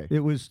 Oh, okay. It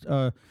was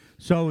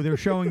so they're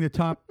showing the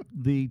top.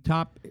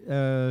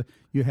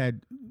 You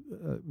had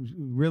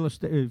real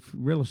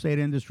estate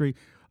industry.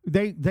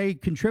 They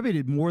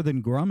contributed more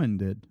than Grumman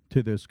did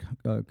to this.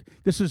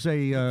 This is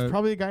It's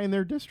probably a guy in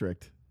their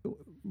district.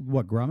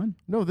 what Grumman?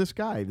 No, this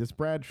guy, this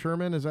Brad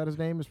Sherman, is that his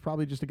name? Is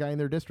probably just a guy in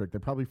their district.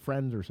 They're probably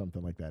friends or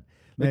something like that.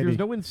 Like, Maybe. there's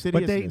no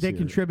insidiousness But they here.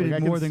 contributed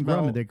Like, I more can than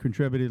smell- Grumman. They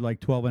contributed like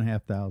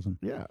 12,500.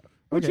 Yeah.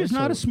 Which Okay, is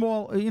not a so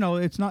small,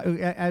 it's not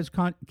as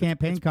campaign it's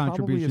probably his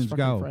contributions fucking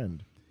go.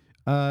 friend.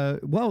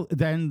 Well,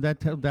 then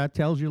that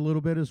tells you a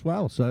little bit as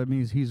well. So that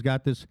means he's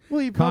got this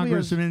Well, he probably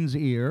has- congressman's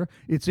ear.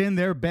 It's in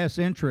their best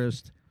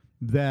interest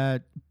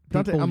that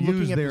Dante, people I'm use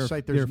looking at their the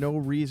site. their There's no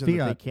reason that they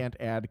fiat. can't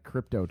add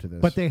crypto to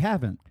this. But they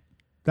haven't.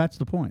 That's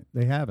the point.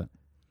 They haven't.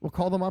 Well,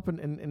 call them up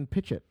and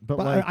pitch it. But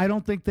But like, I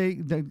don't think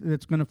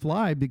that's going to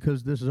fly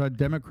because this is a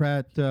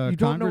Democrat you don't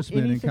know congressman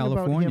in anything about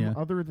California. him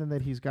other than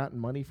that he's gotten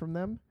money from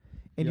them,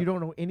 and you Yep. don't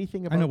know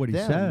anything about I know what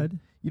them. he said.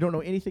 You don't know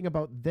anything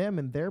about them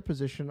and their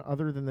position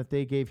other than that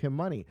they gave him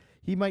money.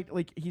 He might,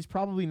 he's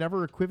probably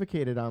never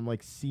equivocated on,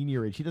 like,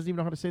 seniorage. He doesn't even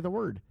know how to say the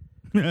word.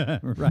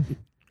 Right.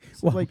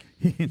 So, Well, like,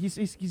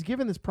 he's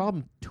given this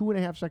problem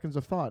 2.5 seconds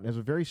of thought and has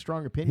a very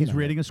strong opinion. He's on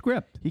reading it. a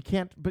script. He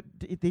can't. But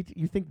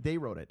you think they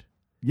wrote it?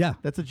 Yeah.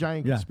 That's a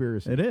giant Yeah.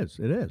 conspiracy. It is.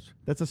 It is.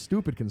 That's a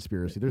stupid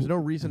conspiracy. There's no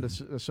reason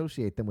to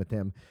associate them with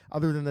him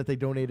other than that they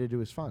donated to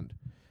his fund.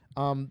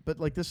 But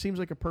like, this seems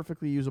like a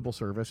perfectly usable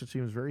service. It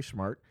seems very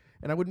smart,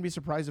 and I wouldn't be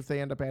surprised if they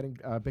end up adding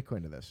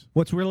Bitcoin to this.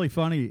 What's really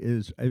funny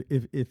is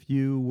if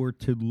you were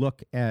to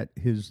look at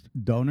his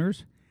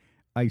donors,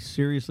 I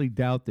seriously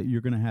doubt that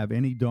you're going to have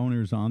any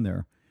donors on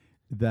there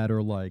that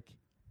are like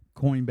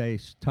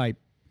Coinbase type,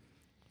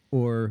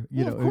 or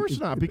you know, of course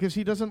not, because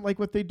he doesn't like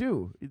what they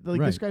do. Like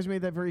Right. this guy's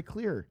made that very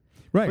clear.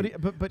 right.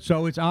 But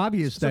So it's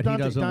obvious So that Dante,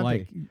 he doesn't Dante,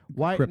 like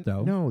why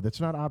crypto. No, that's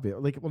not obvious.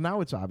 Like, well,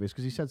 now it's obvious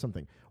because he said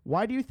something.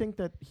 Why do you think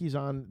that he's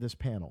on this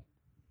panel?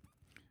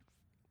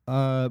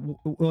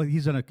 Well,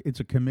 it's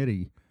a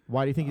committee.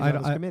 Why do you think he's I on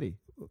don't- this committee?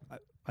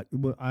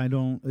 I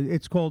don't.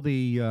 It's called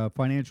the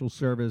Financial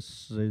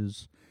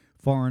Services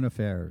Foreign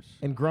Affairs.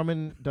 And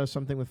Grumman does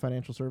something with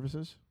financial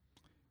services?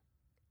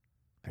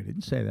 I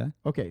didn't say that.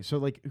 Okay, so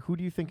like, who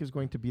do you think is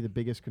going to be the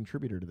biggest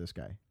contributor to this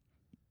guy?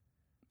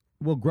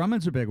 Well,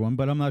 Grumman's a big one,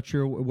 but I'm not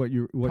sure what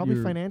you're.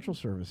 Probably financial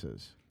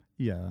services.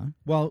 Yeah.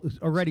 Well,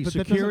 already But that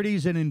doesn't-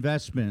 securities and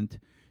investment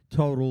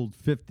totaled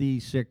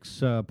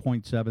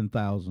 56.7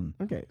 thousand.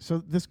 Okay, so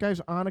this guy's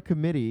on a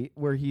committee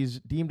where he's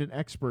deemed an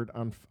expert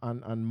on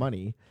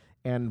money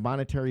and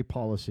monetary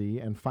policy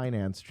and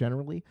finance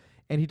generally,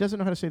 and he doesn't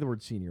know how to say the word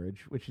seigniorage,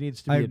 which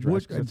needs to be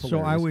addressed. 'Cause it's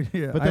So I hilarious. would.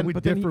 Yeah, But I then- would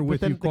but then he- differ but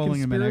with then you the calling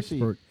him an conspiracy-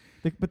 expert.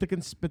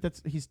 But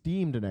that's he's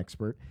deemed an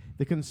expert.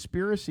 The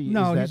conspiracy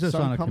No, is he's that just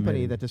on some a company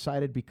committee. that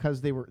decided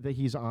because that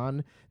he's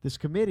on this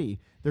committee,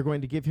 they're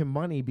going to give him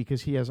money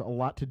because he has a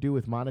lot to do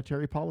with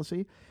monetary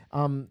policy.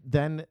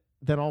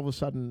 Then all of a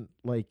sudden,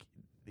 like,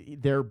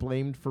 they're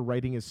blamed for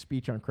writing his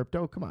speech on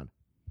crypto. Come on.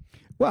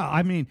 Well,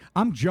 I mean,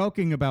 I'm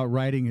joking about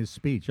writing his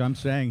speech. I'm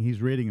saying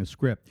he's reading a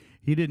script.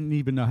 He didn't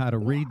even know how to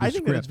read the I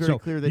think script. that it's very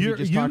clear that he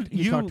just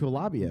talked to a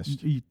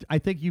lobbyist. I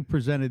think you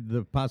presented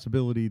the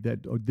possibility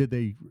that did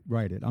they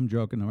write it? I'm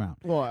joking around.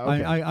 Well,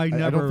 okay. I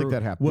never don't think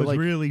that happened. was But, like,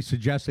 really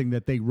suggesting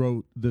that they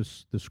wrote the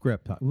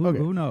script. Okay.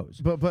 Who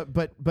knows?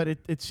 But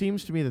it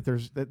seems to me that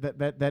there's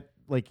that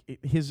like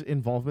his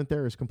involvement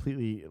there is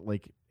completely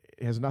like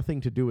has nothing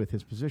to do with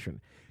his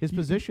position. His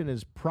position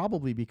is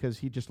probably because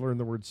he just learned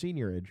the word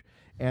seigniorage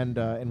and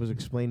was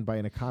explained by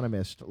an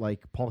economist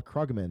like Paul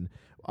Krugman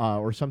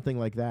or something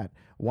like that.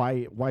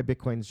 Why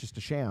Bitcoin's just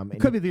a sham? And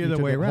Could be the other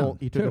took way it around,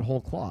 He took too. it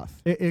whole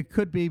cloth. It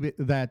could be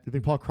that You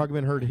think Paul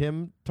Krugman heard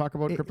him talk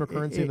about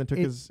cryptocurrency and then took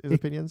his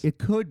opinions? It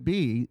could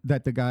be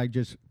that the guy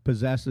just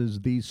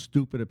possesses these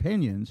stupid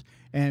opinions,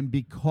 and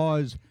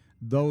because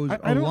those I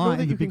don't know align,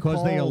 that you can because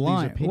call they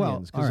align. these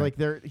opinions all because right. like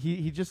they're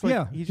he's just like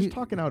Yeah, he's just he-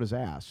 talking out his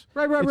ass.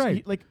 Right.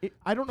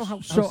 I don't know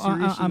how So,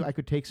 seriously I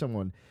could take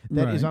someone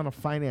that is Right. on a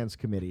finance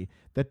committee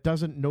that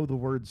doesn't know the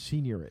word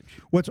seigniorage.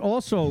 What's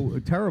also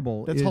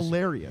terrible That's is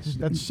hilarious.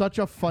 That's such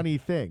a funny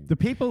thing. the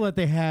people that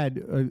they had,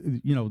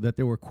 that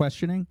they were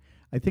questioning.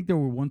 I think there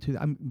were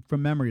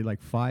from memory,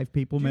 like 5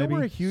 people, Do you maybe know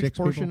where a huge 6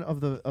 portion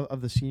people?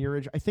 of the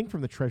seigniorage, I think,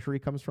 from the Treasury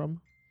comes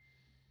from?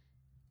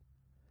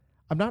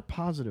 I'm not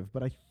positive,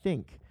 but I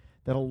think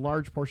that a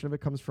large portion of it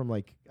comes from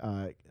like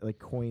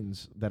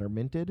coins that are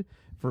minted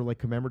for like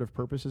commemorative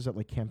purposes at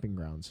like camping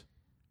grounds.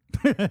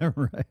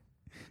 Right.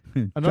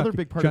 Another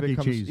big part of Chuck it E.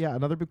 comes, Cheese.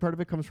 another big part of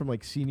it comes from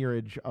like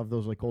seigniorage of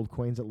those like old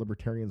coins that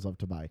libertarians love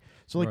to buy.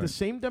 So like the Right.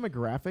 same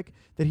demographic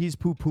that he's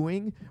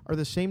poo-pooing are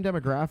the same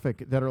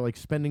demographic that are like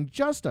spending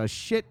just a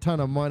shit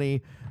ton of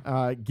money,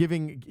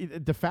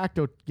 de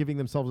facto giving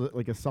themselves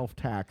like a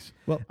self-tax,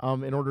 Well-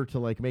 in order to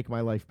like make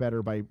my life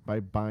better by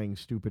buying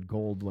stupid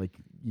gold like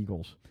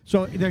eagles.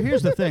 So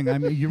here's the thing. I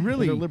mean, you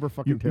really, They're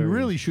fucking you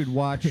really should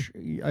watch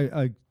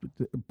a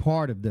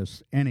part of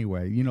this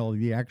anyway. You know,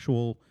 the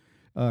actual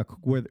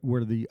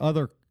where the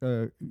other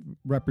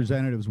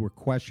representatives were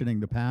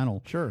questioning the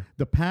panel. Sure.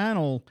 The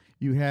panel,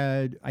 you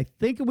had, I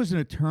think it was an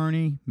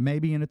attorney,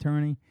 maybe an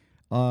attorney,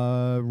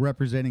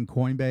 representing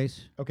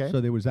Coinbase. Okay.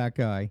 So there was that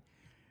guy,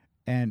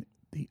 and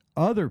the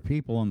other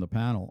people on the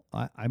panel.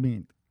 I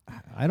mean,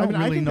 I don't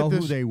really think know that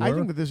who this- they were. I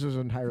think that this is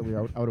entirely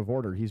out of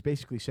order. He's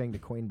basically saying to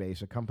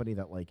Coinbase, a company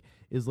that like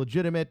is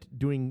legitimate,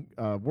 doing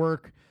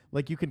work.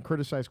 Like you can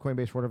criticize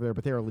Coinbase for whatever,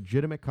 but they're a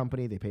legitimate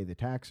company. They pay the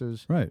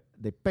taxes. Right.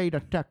 They pay the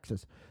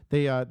taxes.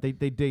 They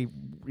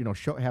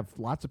have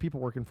lots of people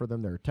working for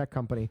them. They're a tech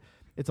company.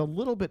 It's a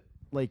little bit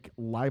like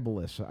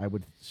libelous, I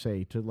would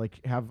say, to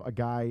like have a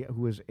guy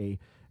who is a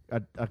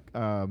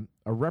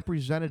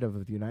representative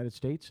of the United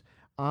States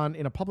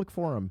in a public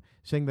forum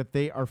saying that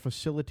they are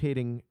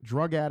facilitating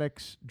drug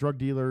addicts, drug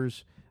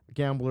dealers,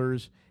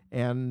 gamblers,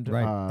 and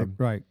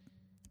right.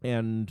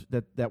 and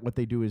that what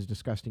they do is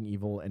disgusting,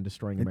 evil, and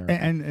destroying America.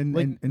 And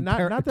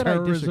not that I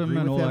terrorism disagree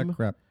and with all him. that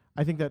crap.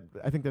 I think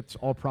that's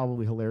all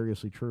probably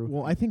hilariously true.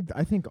 Well, I think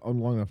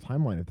along enough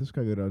timeline, if this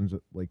guy does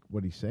like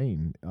what he's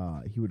saying,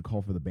 he would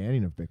call for the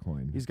banning of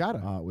Bitcoin. He's gotta.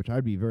 which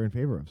I'd be very in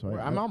favor of. So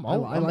I'm I all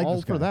like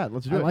this for guy. that.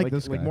 Let's do I it. like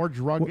this like guy. more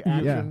drug Well,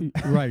 action.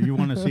 Right. You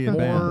want to see it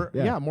More,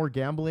 banned. more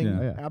gambling.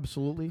 Yeah.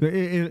 Absolutely.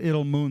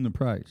 It'll moon the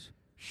price.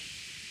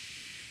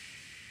 Shh.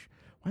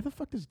 Why the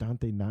fuck does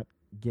Dante not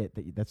get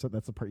that? That's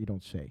the part you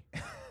don't say.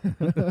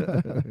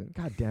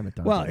 God damn it,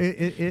 Dante. Well,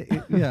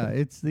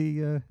 it's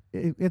the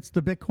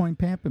Bitcoin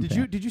pamp and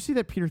pamp. Did you see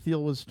that Peter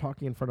Thiel was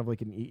talking in front of like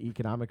an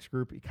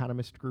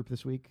economist group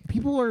this week?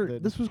 People are.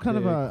 This was kind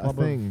of a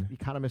thing.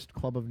 Economist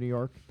Club of New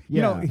York.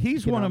 You know,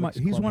 he's one of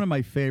Economics Club.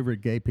 my favorite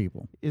gay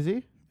people. Is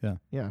he? Yeah.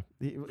 Yeah,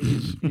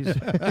 he's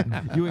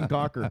Ewan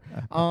Gawker.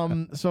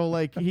 So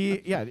like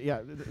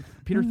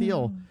Peter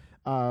Thiel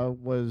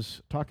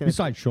was talking.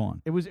 Besides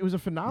Sean. It was a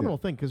phenomenal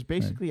thing because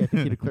basically I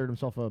think he declared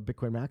himself a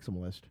Bitcoin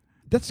maximalist.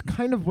 That's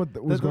kind of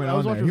what was going I on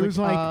was there. He was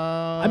like,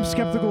 I'm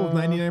skeptical of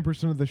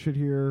 99% of the shit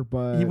here,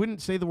 but he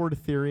wouldn't say the word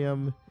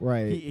Ethereum.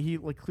 Right. He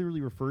like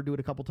clearly referred to it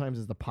a couple times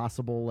as the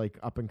possible like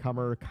up and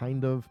comer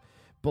kind of,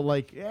 but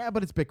like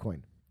but it's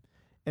Bitcoin.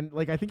 And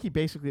like I think he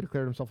basically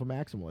declared himself a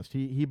maximalist.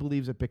 He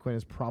believes that Bitcoin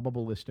is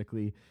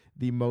probabilistically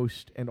the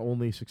most and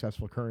only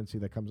successful cryptocurrency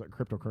that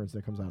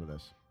comes out of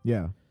this.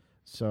 Yeah.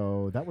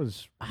 So that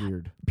was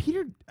weird.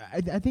 Peter,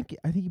 I think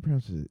he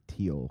pronounces it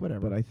Teal.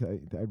 Whatever. But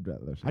I'd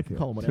rather say I could Teal.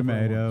 call him whatever.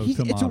 I Tomato. want. It's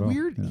a tomato,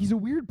 weird. yeah. He's a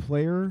weird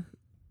player,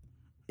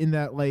 in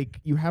that like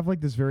you have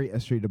like this very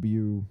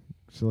SJW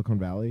Silicon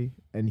Valley,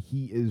 and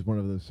he is one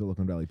of those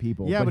Silicon Valley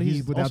people. Yeah, but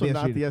he's without also the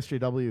not SJW the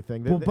SJW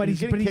thing. Well, but he's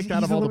he's- getting but kicked out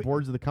he's of a all the little-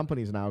 boards of the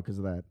companies now because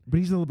of that. But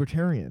he's a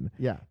libertarian,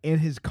 Yeah.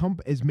 and his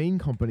main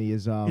company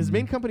is His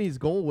main company's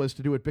goal was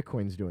to do what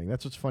Bitcoin's doing.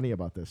 That's what's funny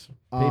about this.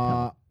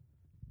 PayPal.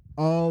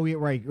 Oh yeah,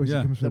 right.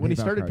 Yeah. When When he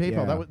started PayPal,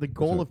 yeah. that was the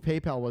goal That's of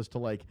PayPal was to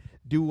like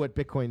do what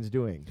Bitcoin's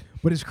doing.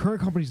 But his current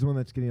company's the one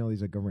that's getting all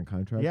these like government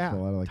contracts. Yeah, so a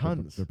lot of like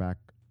tons. they're back.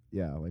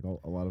 Yeah, like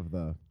a lot of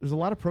the. There's a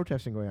lot of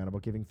protesting going on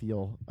about giving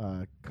Thiel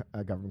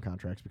government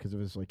contracts because of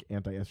his like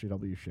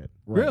anti-SJW shit.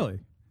 Really?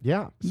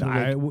 Yeah. So,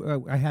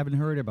 No, I haven't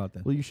heard about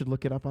that. well, you should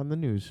look it up on the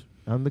news,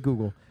 on the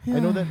Google. I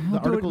know that I'll the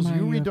do it in articles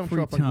you my, read don't show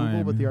free up on Google,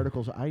 time. but the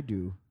articles I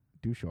do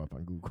show up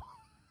on Google.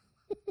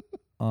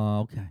 Oh,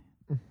 okay.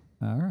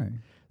 All right.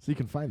 So you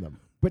can find them.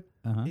 But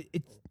Uh-huh.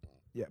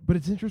 but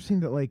it's interesting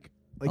that like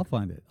I'll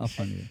find it. I'll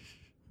find it.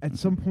 at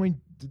some point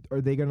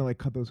are they gonna like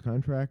cut those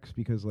contracts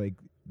because like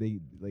they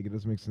like it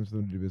doesn't make sense for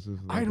them to do business?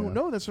 With, I like, don't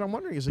know. That's what I'm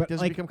wondering. Is like, But,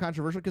 does it like- become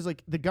controversial? Because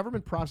like the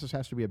government process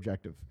has to be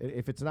objective.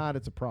 If it's not,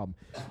 it's a problem.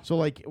 So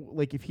like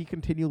if he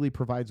continually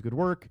provides good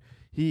work,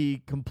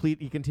 he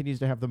continues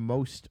to have the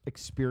most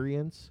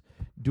experience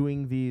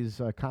doing these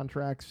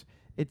contracts.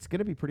 It's going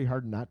to be pretty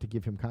hard not to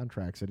give him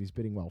contracts that he's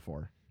bidding well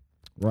for.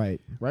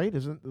 Right. Right?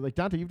 Isn't like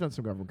Dante? You've done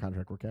some government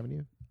contract work, haven't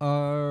you?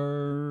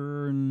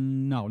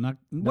 No, not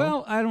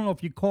well. I don't know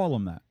if you call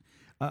them that.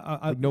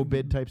 Like no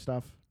bid type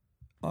stuff.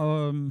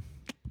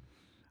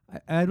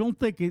 I don't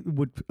think it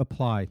would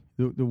apply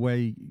the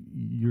way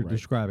you're Right.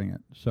 describing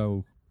it.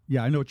 So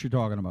yeah, I know what you're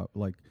talking about.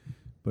 Like,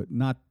 but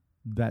not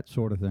that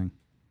sort of thing.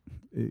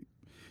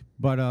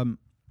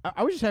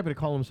 I was just happy to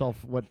call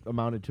himself what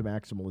amounted to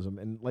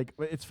maximalism, and like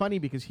it's funny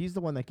because he's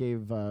the one that gave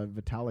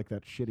Vitalik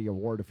that shitty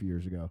award a few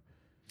years ago.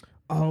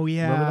 Oh Remember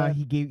yeah, that?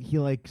 he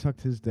like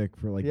sucked his dick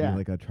for like Yeah. being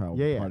like a child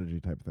Yeah, yeah. prodigy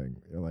type thing,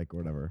 or like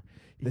whatever.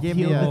 He The gave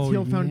Thiel- me a- the Oh,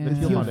 Thiel Found- yeah. the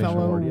Thiel Thiel Foundation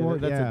Fellow Award.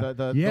 Award. That's Yeah.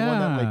 the one that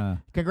Yeah.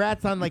 like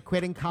congrats on like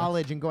quitting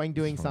college and going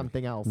doing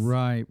something else.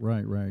 Right.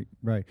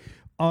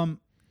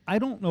 I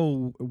don't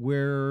know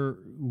where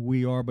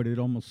we are, but it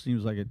almost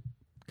seems like it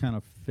kind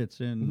of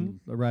fits in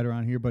right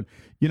around here. But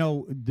you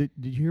know, did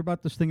you hear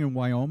about this thing in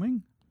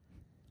Wyoming?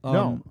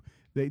 No.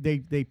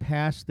 They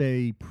passed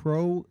a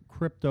pro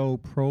crypto,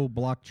 pro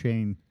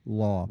blockchain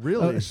law.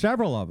 Really?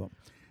 Several of them.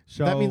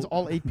 So that means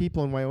all 8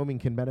 people in Wyoming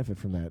can benefit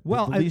from that.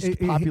 well, the least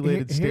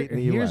populated state in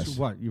the here's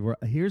U.S.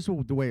 Here's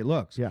the way it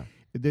looks. Yeah.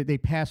 They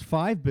passed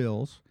 5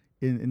 bills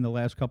in the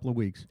last couple of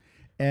weeks,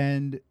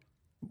 and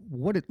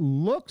what it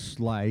looks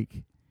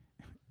like.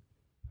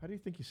 How do you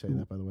think you say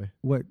that, by the way?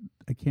 What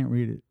I can't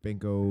read it.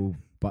 Benko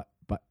but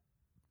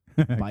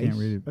I Bice? can't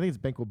read it. I think it's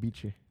Banco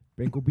Biche.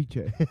 Benko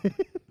Biche.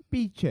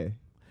 Biche.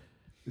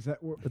 Is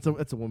that where,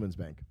 It's a woman's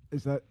bank.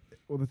 is that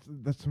well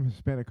that's some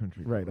Hispanic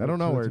country. Right. I don't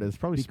know So where it's it is.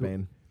 Probably Benko-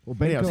 Spain.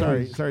 Well, Yeah,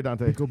 Benko sorry,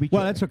 Dante. Benko Biche.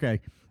 Well, that's okay.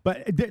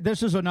 But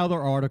this is another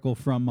article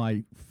from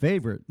my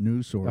favorite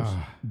news source,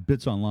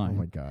 Bits Online. Oh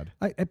my God.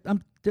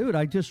 I'm dude.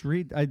 I just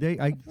read. I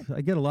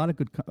get a lot of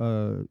good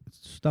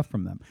stuff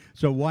from them.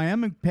 So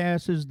Wyoming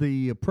passes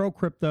the pro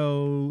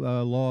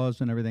crypto laws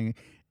and everything,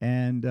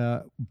 and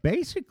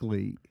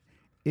basically,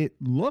 it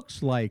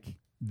looks like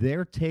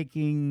they're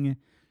taking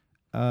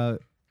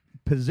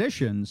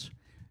positions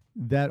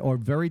that are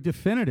very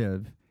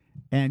definitive,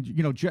 and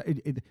you know,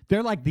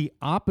 they're like the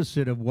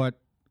opposite of what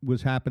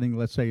was happening,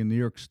 let's say, in New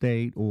York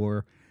State,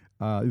 or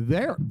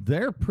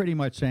they're pretty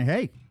much saying,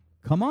 "Hey,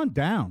 come on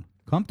down,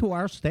 come to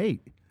our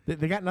state."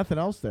 They got nothing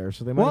else there,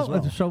 so they might as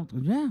well. So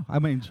yeah, I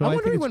mean, so I'm I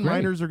think wondering it's when great.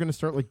 miners are going to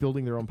start like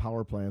building their own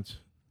power plants.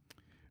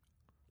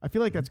 I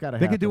feel like that's got to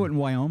They happen. could do it in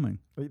Wyoming.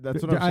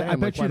 That's what I'm saying. I bet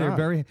like, you why they're not?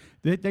 very.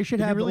 They should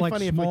It'd have be really like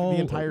funny small, if like,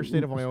 the entire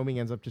state of Wyoming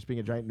ends up just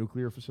being a giant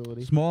nuclear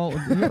facility. small,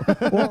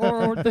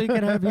 or they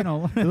could have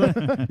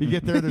You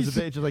get there, there's a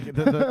bit just like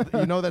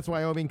that's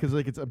Wyoming because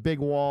like it's a big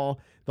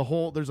wall.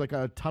 There's like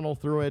a tunnel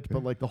through it,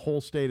 but like the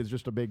whole state is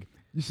just a big.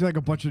 You see like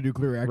a bunch of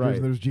nuclear reactors, Right.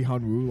 and there's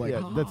Jihan Wu like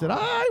Yeah, that's it.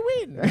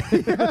 I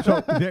win.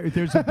 So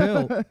there's a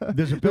bill.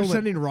 There's a bill. they're that-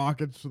 sending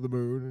rockets to the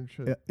moon and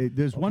shit.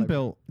 there's one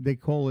bill. They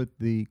call it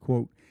the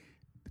quote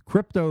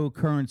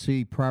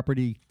cryptocurrency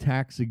property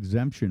tax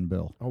exemption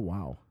bill. Oh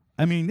wow.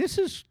 I mean, this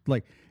is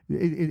like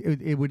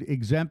it would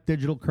exempt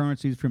digital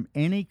currencies from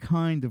any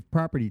kind of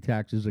property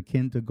taxes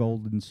akin to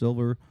gold and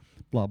silver,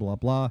 blah blah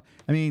blah.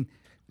 I mean,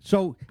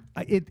 so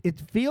it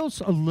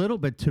feels a little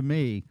bit to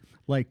me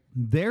like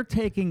they're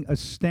taking a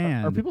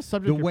stand. Are people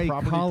subject the to way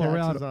property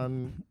Colorado taxes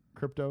on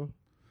crypto?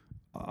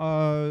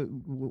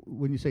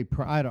 When you say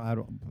I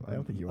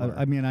don't think you are.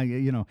 I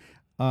mean,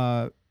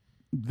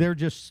 they're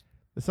just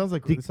It sounds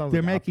like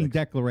they're making optics.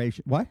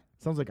 declaration. What?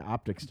 Sounds like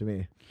optics to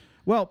me.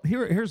 Well,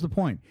 here's the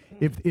point.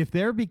 If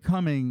they're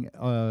becoming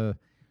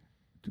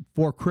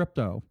for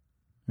crypto,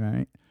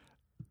 right?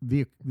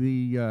 The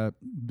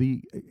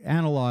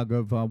analog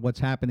of what's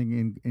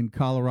happening in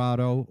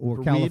Colorado or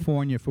For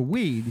California for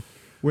weed,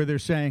 where they're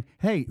saying,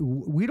 "Hey,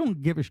 we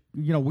don't give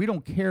we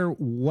don't care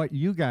what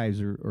you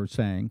guys are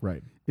saying."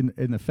 Right.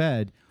 In the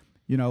Fed,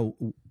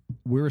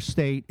 we're a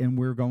state and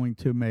we're going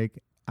to make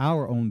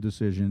our own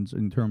decisions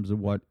in terms of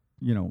what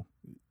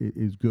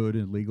is good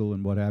and legal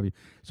and what have you.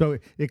 So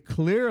it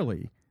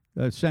clearly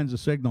sends a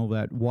signal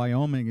that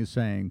Wyoming is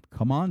saying,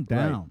 "Come on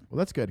down." Right. Well,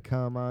 that's good.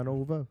 Come on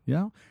over.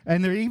 Yeah,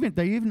 and they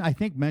even I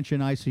think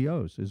mention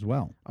ICOs as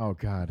well. Oh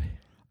God.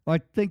 I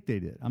think they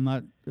did. I'm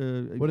not.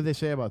 What did they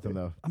say about them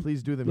though?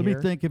 Please do them Let here.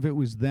 me think if it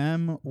was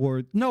them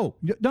or no.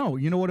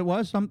 You know what it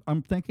was?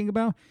 I'm thinking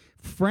about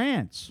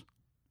France.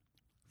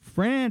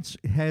 France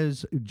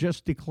has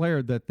just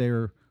declared that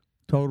they're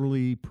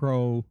totally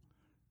pro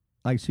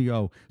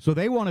ICO, so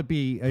they want to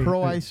be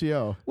Pro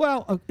ICO.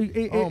 Well,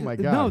 Oh, my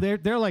God. No,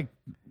 they're like,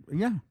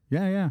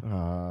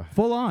 yeah,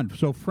 full on.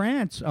 So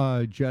France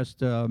just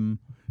kind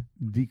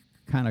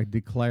of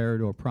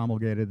declared or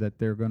promulgated that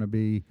they're going to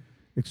be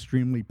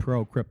extremely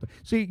pro crypto.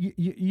 See,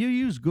 you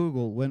use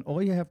Google when all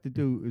you have to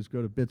do is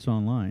go to Bits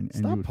Online and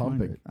Stop you would find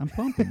pumping. it. I'm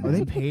pumping. Are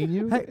they paying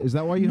you? Hey, Is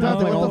that why you no,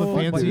 have like all the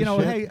but, fancy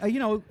shit?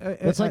 hey,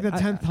 It's like the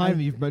 10th time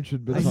that you've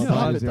mentioned I Bits know,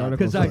 Online as the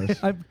article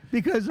source.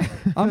 because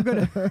I'm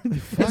gonna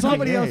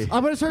Somebody else. A.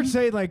 I'm gonna start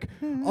saying like,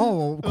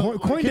 "Oh,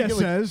 CoinDesk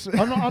says."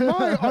 on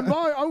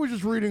my, I was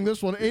just reading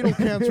this one,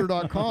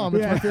 analcancer.com.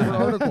 It's my favorite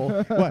article.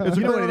 It's a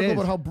You know great what it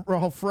article about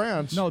how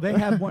France. No, they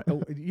have one.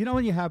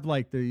 When you have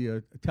like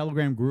the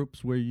Telegram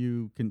groups where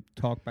you can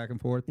talk back and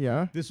forth.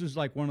 Yeah. This is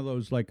like one of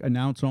those like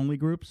announce only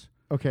groups.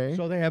 Okay.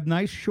 So they have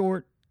nice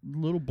short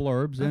little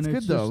blurbs, That's and good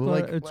it's though. just,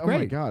 Like, it's oh my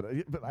great.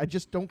 God! But I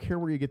just don't care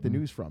where you get the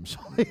news from. So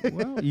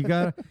Well, you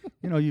got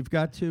you've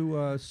got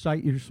to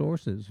cite your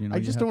sources. I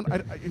just don't.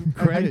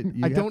 credit. I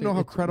You don't have know to- how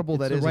it's- credible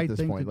it's that the is right at this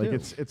thing point. to Like do.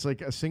 it's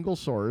like a single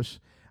source,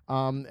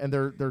 and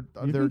they're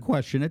You can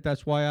question it.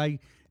 That's why I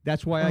Oh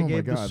my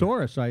gave the God.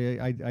 source.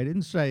 I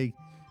didn't say,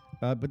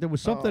 but there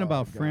was something Oh,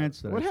 about God.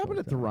 France. That What I happened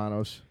thought at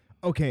Theranos?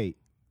 Okay,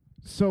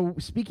 so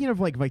speaking of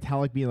like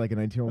Vitalik being like a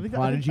 19-year-old I think-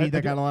 prodigy I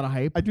that do- got a lot of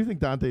hype. I do think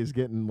Dante's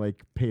getting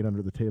like paid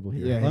under the table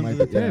here. Yeah, he Under might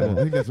the be. Yeah, table. I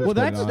think that's Well, what's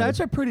going on. that's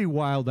a pretty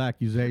wild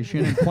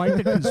accusation and quite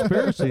the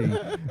conspiracy.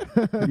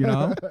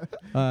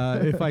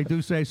 If I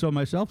do say so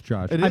myself,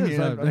 Josh. It I is.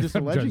 mean, I'm just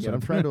alleging it. Junseth.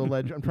 I'm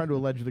trying to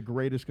allege the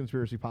greatest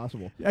conspiracy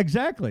possible.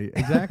 Exactly.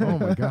 Oh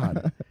my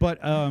God. But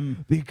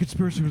the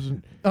conspiracy was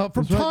From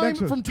was right next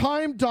to us. from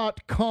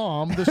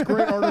time.com, this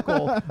great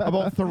article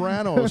about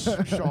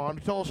Theranos, Sean.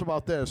 Tell us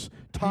about this.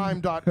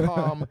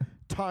 Time.com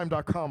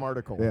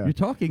article. Yeah. you're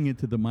talking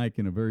into the mic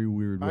in a very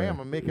weird way. I am.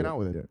 I'm making out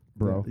with it.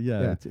 bro.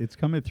 Yeah, It's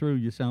coming through.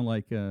 You sound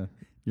like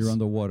you're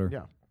underwater.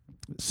 Yeah.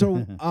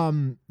 So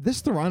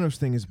this Theranos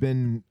thing has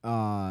been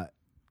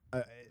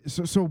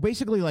so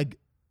basically like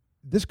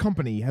this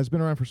company has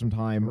been around for some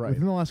time. Right.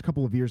 Within the last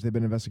couple of years, they've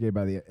been investigated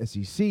by the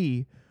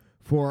SEC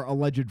for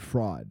alleged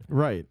fraud,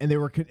 Right. and they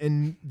were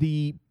and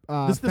the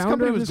This founder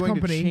company of was this going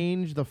company. to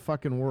change the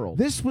fucking world.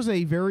 This was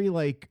a very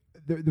like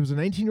there was a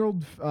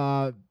 19-year-old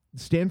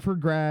Stanford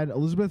grad,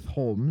 Elizabeth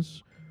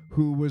Holmes,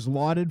 who was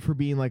lauded for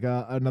being like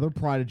another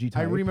prodigy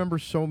type. I remember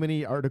so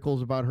many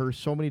articles about her,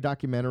 so many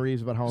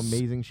documentaries about how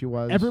amazing she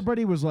was.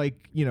 Everybody was like,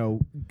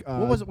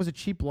 what was it? Was it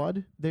cheap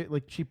blood? They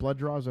like cheap blood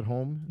draws at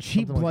home.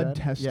 cheap Something like blood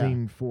that?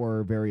 testing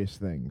for various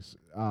things.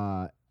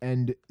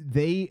 And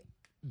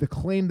the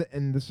claim that,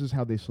 and this is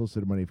how they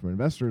solicited money from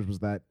investors, was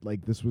that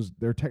like this was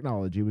their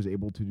technology was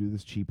able to do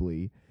this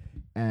cheaply,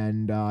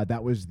 and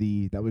that was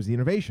the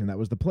innovation, that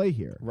was the play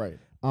here. Right.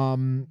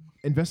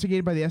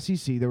 Investigated by the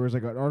SEC, there was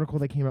like an article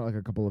that came out like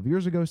a couple of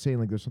years ago saying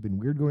like there's something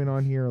weird going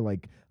on here,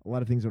 like a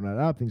lot of things don't add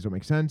up, things don't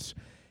make sense,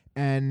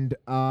 and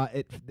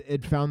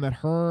it found that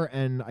her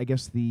and I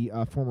guess the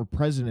former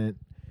president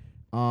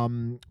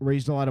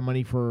raised a lot of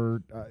money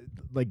for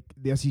like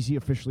the SEC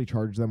officially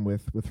charged them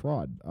with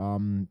fraud.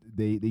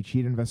 They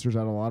cheated investors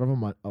out a lot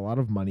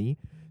of money.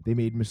 They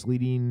made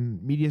misleading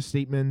media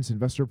statements,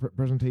 investor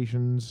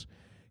presentations,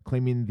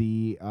 claiming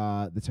the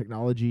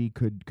technology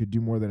could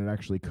do more than it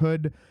actually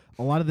could.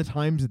 A lot of the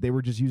times that they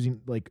were just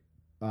using like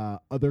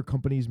other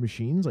companies'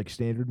 machines, like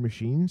standard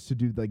machines, to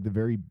do like the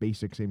very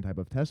basic same type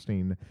of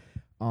testing.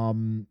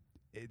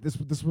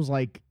 This was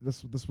like an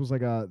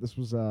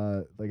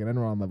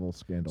Enron level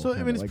scandal. So I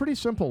kinda, mean, it's like- pretty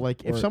simple.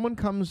 Like, if or- someone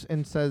comes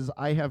and says,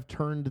 "I have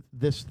turned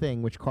this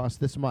thing, which costs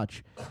this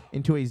much,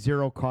 into a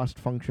zero cost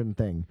function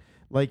thing,"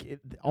 like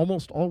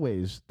almost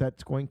always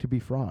that's going to be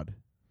fraud.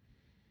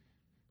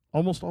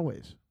 Almost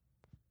always.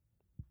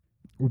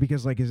 Well,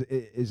 because like is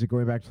it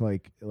going back to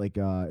like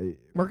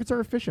Markets are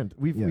efficient.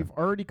 We've Yeah.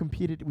 already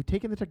competed. We've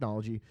taken the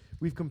technology.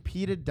 We've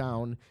competed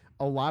down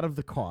a lot of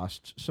the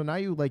costs. So now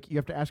you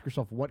have to ask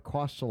yourself what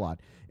costs a lot.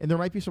 And there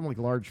might be some like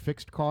large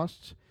fixed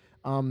costs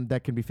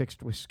that can be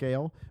fixed with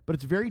scale, but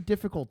it's very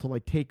difficult to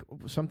like take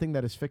something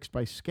that is fixed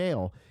by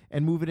scale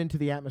and move it into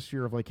the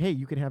atmosphere of like, hey,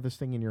 you can have this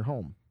thing in your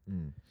home.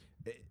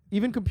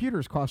 Even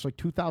computers cost like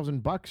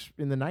 $2,000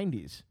 in the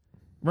 90s.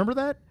 Remember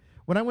that?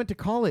 When I went to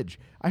college,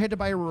 I had to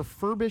buy a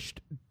refurbished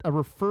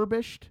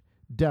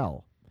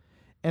Dell,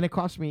 and it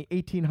cost me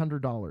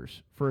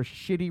 $1,800 for a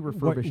shitty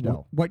refurbished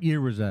Dell. What year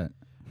was that?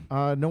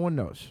 No one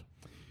knows.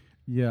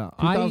 Yeah,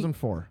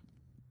 2004.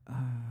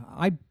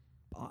 I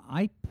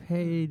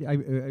paid.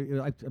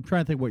 I'm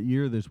trying to think what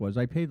year this was.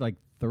 I paid like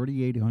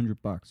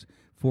 $3,800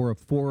 for a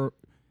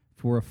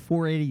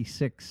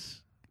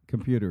 486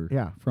 computer.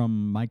 Yeah.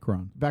 From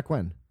Micron. Back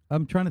when?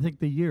 I'm trying to think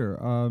the year.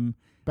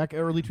 Back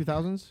early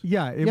 2000s?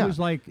 Yeah, it Yeah. was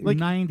like Like,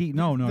 90.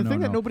 No. the thing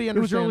that nobody It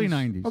was early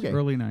understands- 90s. Okay.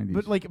 Early 90s.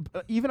 But like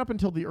even up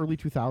until the early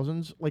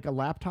 2000s, like a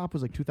laptop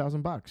was like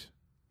 $2,000.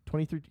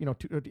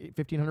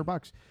 1,500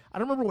 bucks. I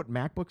don't remember what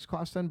MacBooks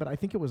cost then, but I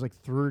think it was like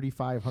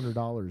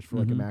 $3,500 for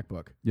like a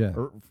MacBook. Yeah.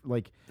 Or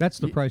like That's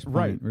the price point,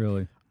 right.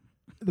 really.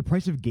 the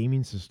price of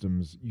gaming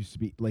systems used to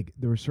be like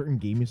there were certain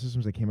gaming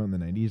systems that came out in the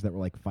 90s that were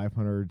like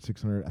 $500,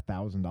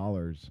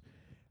 $600,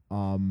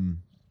 $1,000.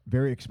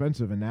 Very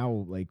expensive, and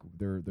now like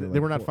they're they like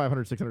were not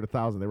 500, 600,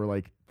 1,000. They were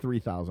like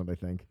 3,000, I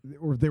think.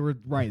 or they were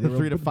right. They were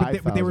 3 to but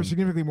they were 5,000.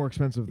 significantly more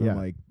expensive than Yeah.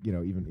 like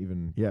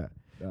even. Yeah.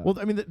 Well,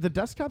 I mean, the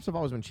desktops have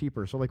always been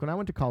cheaper. So, like when I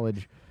went to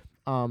college,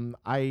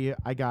 I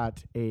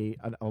got a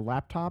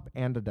laptop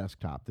and a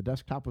desktop. The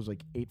desktop was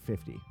like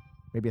 $850,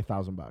 maybe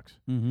 $1,000,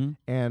 Mm-hmm.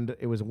 and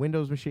it was a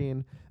Windows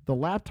machine. The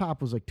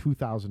laptop was like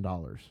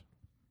 $2,000.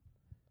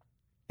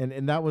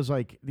 And that was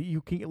like,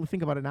 you can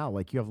think about it now.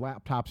 Like you have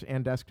laptops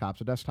and desktops.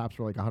 The desktops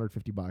were like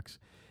 $150,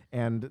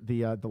 and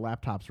the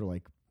laptops were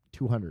like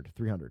 $200,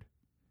 $300.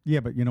 Yeah,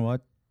 but you know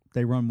what?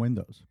 They run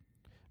Windows.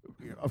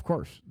 Of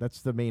course,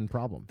 that's the main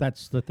problem.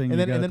 That's the thing And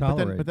you then, gotta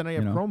tolerate. but then I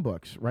have you know?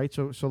 Chromebooks, right?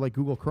 So like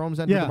Google Chrome's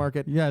entered the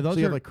market. Yeah, those so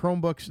you have are like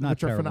Chromebooks, not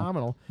which are terrible.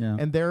 phenomenal. Yeah.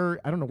 And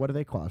they're, I don't know, what do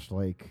they cost?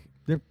 Like,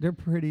 they're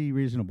pretty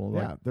reasonable.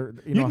 yeah, Like, they're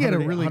you can get a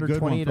really good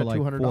one $120 for to like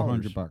 $200.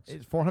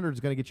 $400. 400 is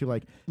going to get you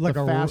like Like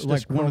the a fastest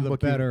like one of the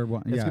Chromebook you- better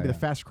one. It's Yeah, going to be yeah. the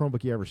fastest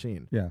Chromebook you ever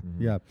seen. Yeah,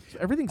 yeah. So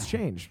everything's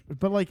changed,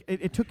 but like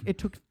it took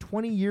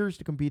 20 years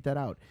to compete that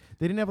out.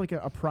 They didn't have like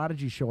a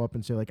prodigy show up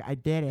and say like, I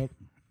did it.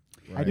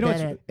 I You know,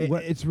 did it.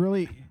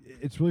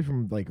 it's really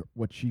from like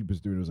what she was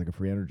doing was like a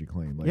free energy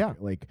claim. Like, Yeah.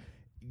 like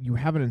you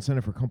have an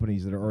incentive for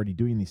companies that are already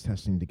doing these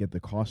testing to get the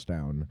cost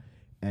down,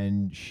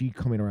 and she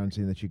coming around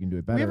saying that she can do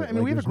it better.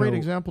 We have a great there's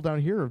example down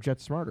here of Jet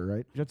Smarter,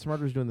 right? Jet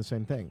Smarter is doing the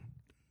same thing.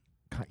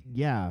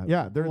 Yeah,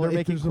 Yeah, they're Well,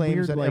 making there's a claims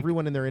weird, that like-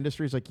 everyone in their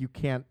industry is like, you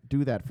can't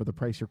do that for the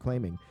price you're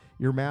claiming.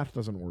 Your math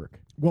doesn't work.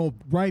 Well,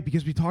 right,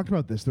 because we talked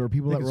about this. There were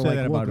people They that could were say like,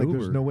 that "Look, about like,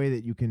 there's Uber. no way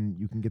that you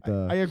can get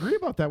the." I agree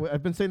about that.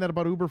 I've been saying that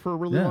about Uber for a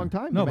really Yeah. long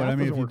time. No, The but math I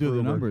mean, if doesn't you work do for the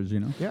Uber. numbers, you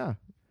know. Yeah.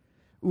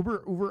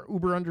 Uber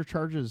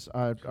undercharges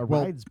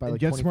well, rides by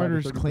like Jet 25 to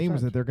Smarter's 30%.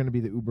 claims that they're going to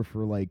be the Uber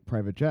for like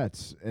private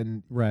jets,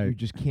 and you Right.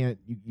 just can't.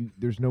 You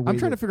there's no way. I'm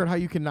trying to that- figure out how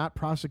you cannot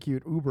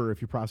prosecute Uber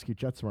if you prosecute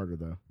Jet Smarter,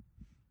 though.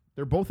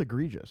 They're both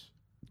egregious.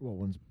 Well,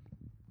 one's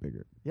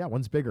bigger. Yeah,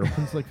 one's bigger.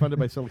 One's like funded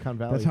by Silicon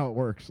Valley. That's how it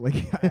works. Like,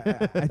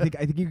 I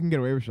think you can get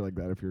away with shit like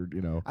that if you're,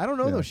 I don't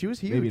know yeah, though. She was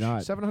huge. Maybe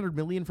not. $700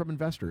 million from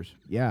investors.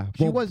 Yeah,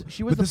 She well, was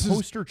but the this is-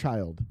 poster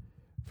child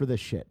for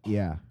this shit.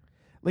 Yeah,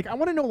 Like, I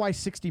want to know why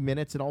 60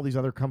 Minutes and all these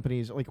other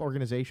companies, like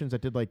organizations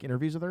that did like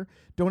interviews with her,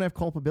 don't have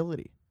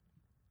culpability.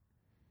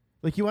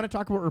 Like, you want to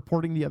talk about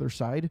reporting the other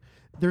side?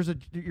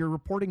 You're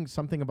reporting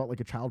something about like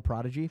a child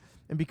prodigy,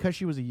 and because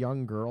she was a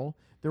young girl,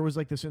 there was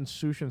like this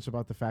insouciance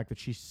about the fact that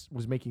she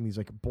was making these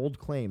like bold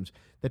claims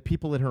that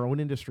people in her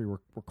own industry were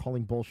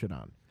calling bullshit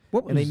on.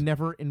 What And they was-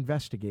 never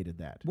investigated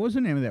that. What was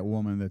the name of that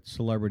woman, that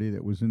celebrity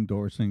that was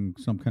endorsing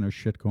some kind of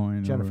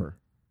shitcoin? Jennifer,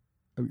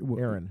 Or,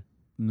 Aaron,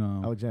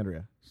 No.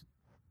 Alexandria.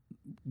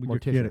 You're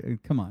Morticia. kidding.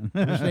 Come on.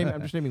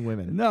 I'm just naming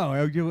women. No,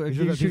 you These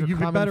are should be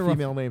common better off.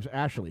 female names.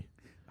 Ashley.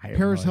 I have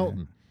Paris no idea.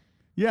 Hilton.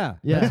 Yeah.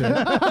 Yeah.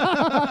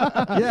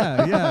 That's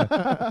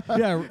it.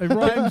 yeah. It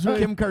rhymes with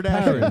Kim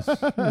Kardashian. Paris.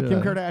 Yeah.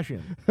 Kim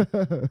Kardashian.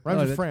 Rhymes with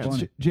that's France.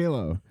 funny. J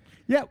Lo.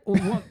 Yeah.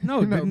 Well,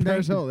 no, No, didn't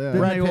Paris they, Hilton, yeah.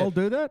 didn't Brad they Pitt. all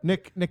do that?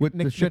 Nick With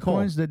the shit Nicole.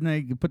 coins, didn't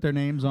they put their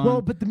names on?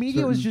 Well, but the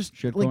media was certain just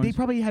shit like they coins?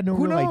 probably had no.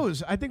 Who real, like-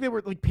 knows? I think they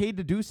were like paid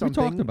to do something.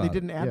 talked about they it.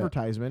 did an Yeah.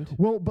 advertisement.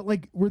 Well, but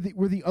like were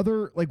the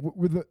other like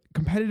were the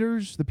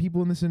competitors, the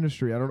people in this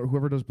industry? I don't know,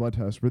 whoever does blood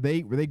tests. Were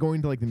they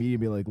going to like the media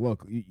and be like,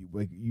 look, we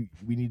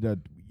need to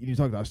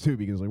talk to us too,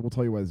 because like we'll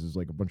tell you why this is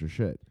like a bunch of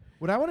shit.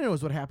 What I want to know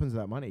is what happens to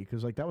that money,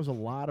 because like that was a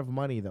lot of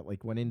money that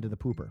like went into the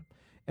pooper,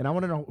 and I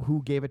want to know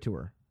who gave it to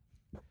her.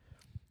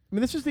 I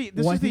mean, this is the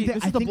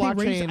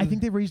blockchain. I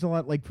think they raised a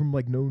lot like from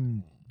like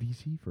known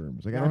VC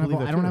firms. Like Yeah, I I don't believe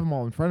that have too. them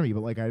all in front of me, but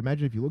like I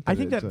imagine if you looked at I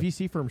think it, that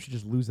VC firm should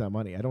just lose that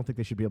money. I don't think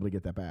they should be able to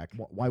get that back.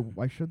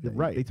 why should they?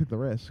 Right. They took the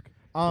risk.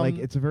 Like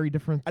it's a very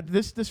different.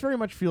 This very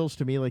much feels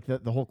to me like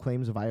the whole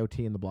claims of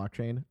IoT and the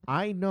blockchain.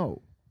 I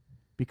know,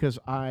 because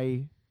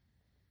I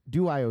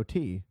do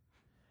IoT,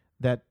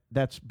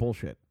 that's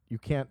bullshit. You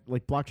can't,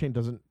 like, blockchain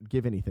doesn't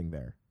give anything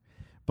there.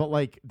 But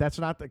like that's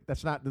not.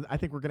 I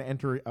think we're going to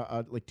enter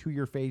a like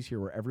 2-year phase here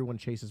where everyone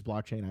chases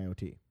blockchain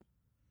IoT.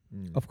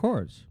 Of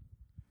course.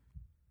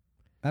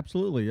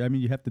 Absolutely. I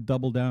mean, you have to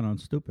double down on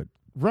stupid.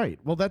 Right.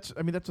 Well, that's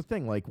the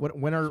thing. Like,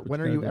 when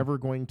are you ever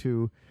going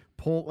to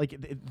pull?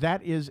 Like,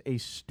 that is a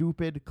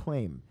stupid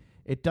claim.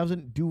 It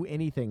doesn't do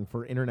anything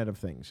for Internet of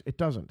Things. It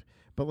doesn't.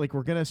 But like,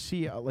 we're gonna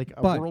see a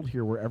world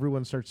here where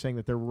everyone starts saying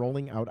that they're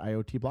rolling out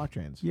IoT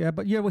blockchains. Yeah,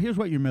 but well, here's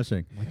what you're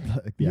missing.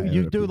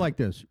 You do like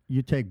this.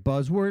 You take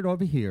buzzword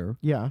over here,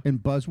 and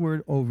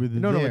buzzword over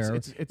there,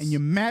 and you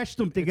mash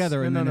them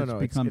together, and then it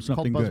becomes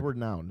something called good. buzzword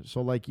noun.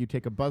 So like, you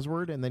take a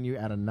buzzword and then you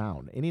add a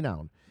noun, any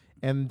noun,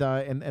 and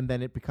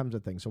then it becomes a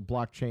thing. So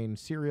blockchain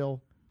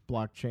cereal,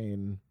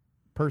 blockchain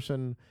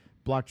person,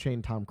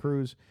 blockchain Tom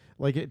Cruise,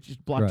 like it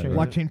just blockchain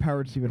Blockchain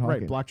powered Stephen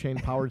Hawking. Right,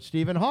 blockchain powered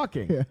Stephen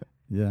Hawking.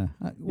 Yeah.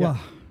 Well,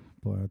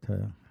 boy, I'll tell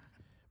you.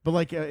 But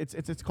like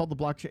it's called the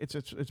blockchain.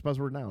 It's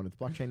buzzword noun. It's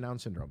blockchain noun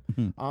syndrome.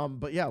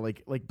 But yeah,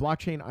 like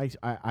blockchain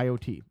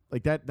IoT,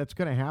 like that's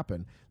going to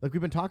happen. Like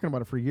we've been talking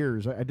about it for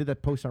years. I did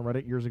that post on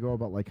Reddit years ago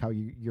about like how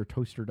your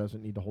toaster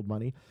doesn't need to hold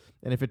money,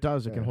 and if it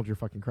does, it can hold your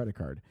fucking credit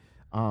card,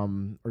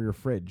 or your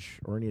fridge,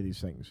 or any of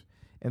these things.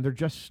 And they're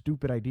just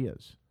stupid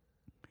ideas.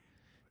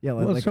 Yeah.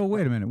 Well, like, so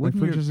wait a minute.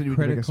 Wouldn't fridges that your you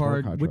can make credit a smart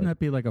card? contract. Wouldn't that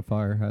be like a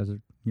fire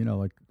hazard? You know,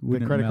 like The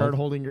wouldn't it credit melt? card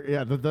holding your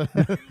the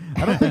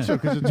I don't think so,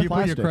 because it's Do you put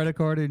plastic. your credit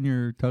card in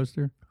your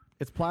toaster?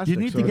 It's plastic. You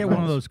need so to it get one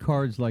of melts. those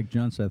cards like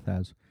Junseth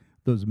has.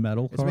 Those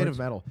metal cards. It's made of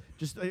metal.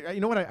 Just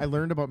you know what I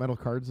learned about metal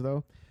cards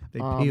though? They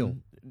peel.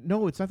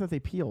 No, it's not that they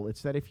peel.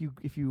 It's that if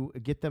you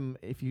get them,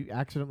 if you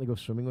accidentally go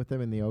swimming with them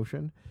in the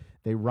ocean,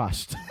 they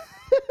rust.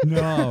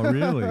 No,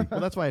 really. Well,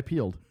 that's why I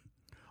peeled.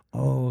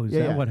 Oh, is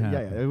that what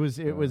happened? Yeah, it was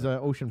an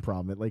ocean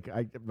problem. It like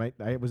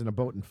I was in a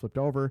boat and flipped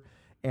over,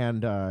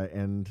 and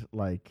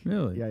like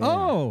Really? Yeah,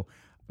 Oh.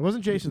 it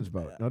wasn't Jason's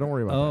boat. No, don't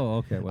worry about that. Oh,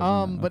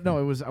 okay. But no,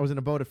 I was in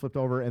a boat. It flipped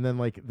over, and then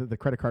like the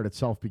credit card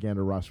itself began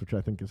to rust, which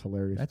I think is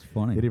hilarious. That's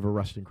funny. You'd have a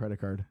rusting credit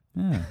card.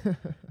 Yeah.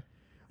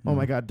 Oh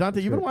my God,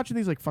 Dante, you've been watching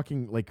these like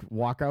fucking like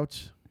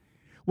walkouts.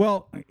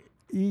 Well,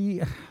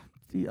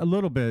 a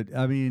little bit.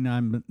 I mean,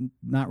 I'm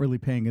not really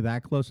paying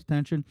that close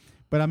attention,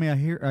 but I mean,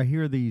 I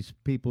hear these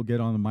people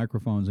get on the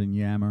microphones and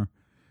yammer,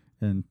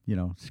 and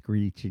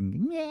screech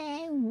and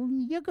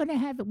you're gonna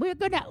have it.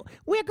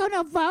 We're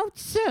gonna vote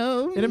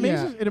soon. It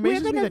amazes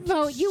me that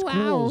vote you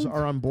schools out.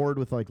 are on board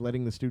with like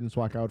letting the students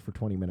walk out for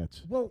 20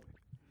 minutes. Well,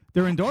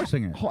 They're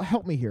endorsing it.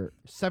 help me here.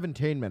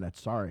 17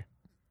 minutes. Sorry.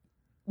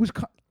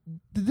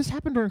 Did this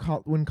happen during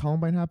when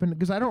Columbine happened?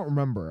 Because I don't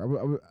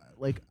remember.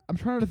 I'm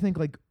trying to think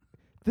like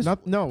this.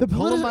 No, the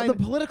Columbine.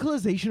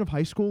 politicalization of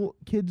high school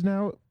kids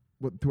now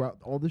throughout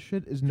all this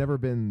shit has never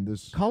been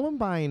this.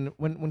 Columbine,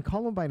 when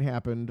Columbine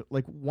happened,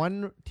 like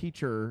one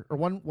teacher or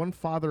one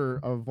father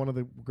of one of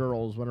the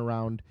girls went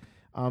around.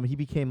 He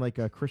became like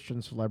a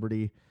Christian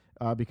celebrity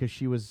because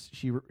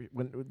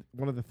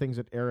one of the things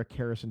that Eric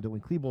Harris and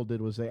Dylan Klebold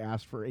did was they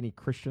asked for any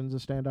Christians to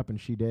stand up, and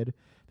she did.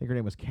 I think her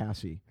name was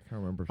Cassie. I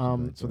can't remember.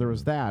 So there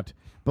was that,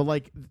 but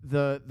like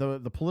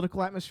the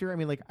political atmosphere. I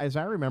mean, like as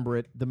I remember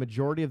it, the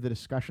majority of the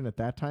discussion at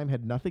that time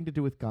had nothing to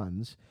do with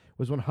guns.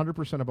 Was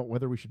 100% about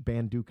whether we should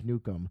ban Duke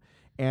Nukem,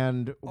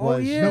 and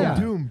was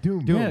Doom.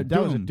 Yeah,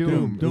 that was a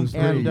Doom. Doom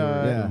And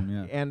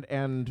 3.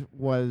 and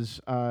was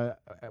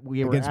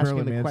we were Against asking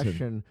Marilyn the Manson.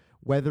 question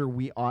whether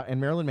we ought, and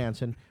Marilyn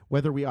Manson,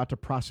 whether we ought to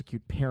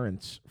prosecute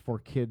parents for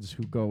kids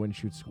who go and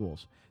shoot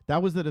schools.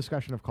 That was the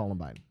discussion of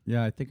Columbine.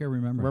 Yeah, I think I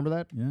remember. Remember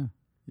that? Yeah,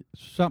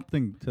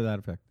 something to that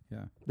effect.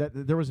 Yeah.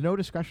 That there was no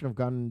discussion of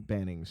gun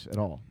bannings at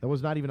all. That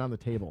was not even on the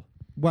table.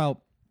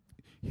 Well,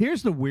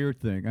 here's the weird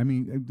thing. I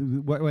mean,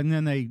 and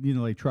then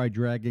they try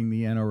dragging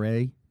the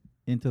NRA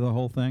into the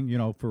whole thing,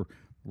 for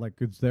like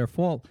it's their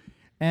fault.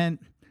 And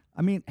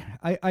I mean,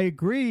 I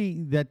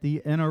agree that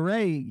the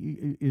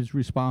NRA is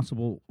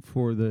responsible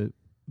for the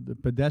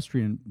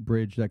pedestrian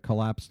bridge that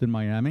collapsed in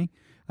Miami.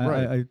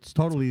 Right. It's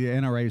totally the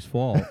NRA's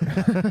fault.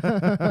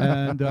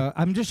 And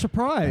I'm just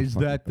surprised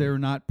that they're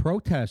not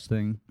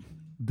protesting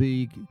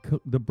the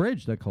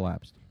bridge that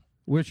collapsed,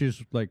 which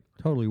is like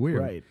totally weird.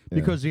 Right.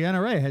 Because the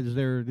NRA has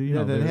their, They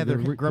had their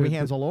grubby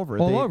hands all over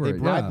it. They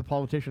bribed the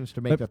politicians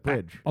to make that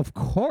bridge. Of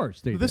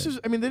course they This did. is,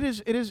 I mean,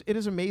 it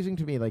is amazing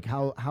to me, like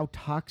how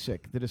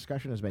toxic the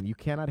discussion has been. You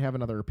cannot have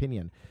another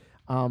opinion,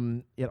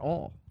 at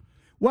all.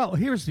 Well,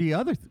 here's the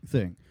other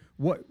thing.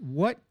 What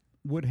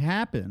would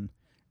happen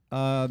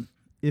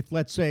if,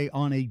 let's say,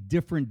 on a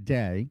different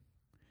day,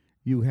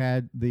 you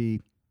had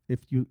if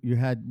you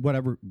had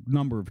whatever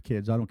number of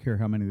kids, I don't care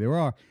how many there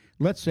are,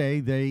 let's say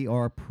they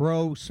are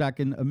pro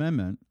Second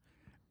Amendment,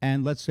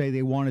 and let's say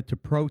they wanted to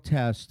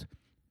protest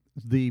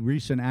the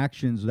recent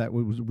actions that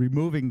was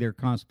removing their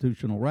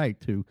constitutional right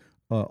to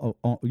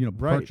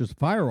purchase a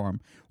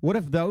firearm. What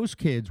if those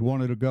kids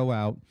wanted to go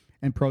out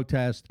and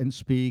protest and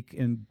speak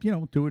and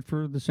do it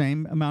for the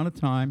same amount of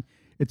time,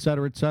 et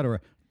cetera, et cetera?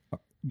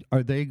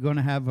 are they going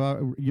to have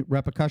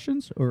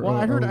repercussions? Or Well,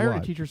 I heard what? a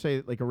teacher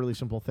say like a really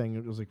simple thing.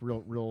 It was like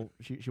real.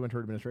 She went to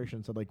her administration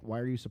and said like, "Why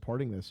are you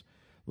supporting this?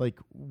 Like,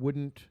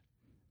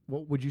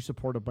 would you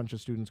support a bunch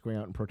of students going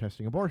out and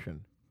protesting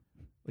abortion?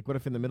 Like, what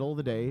if in the middle of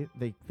the day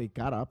they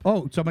got up?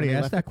 Oh, somebody and they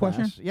asked left that the class-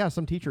 question? Yeah,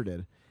 some teacher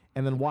did,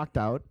 and then walked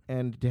out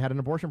and they had an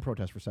abortion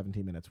protest for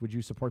 17 minutes. Would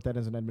you support that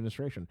as an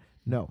administration?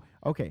 No.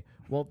 Okay.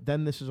 Well,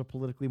 then this is a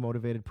politically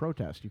motivated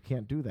protest. You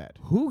can't do that.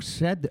 Who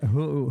said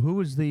who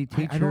was the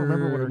teacher? I don't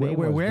remember what her name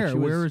was, but she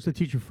Where was- is the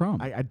teacher from?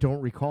 I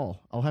don't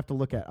recall. I'll have to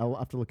look it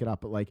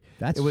up. But like,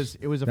 That's-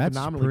 it was a that's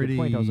phenomenally good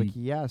point. I was like, pretty-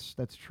 yes,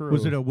 that's true.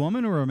 Was it a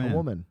woman or a man? A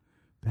woman?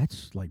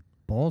 That's like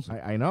balls.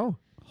 I know.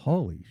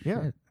 Holy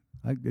Yeah.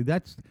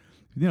 shit!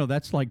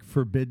 That's like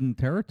forbidden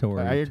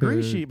territory. I agree.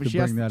 to- She to she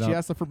bring that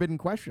asked up. the forbidden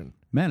question.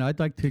 Man, I'd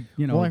like to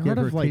Well, I give heard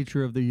her of, like-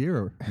 Teacher of the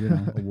Year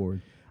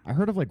award. I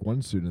heard of like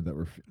one student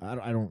that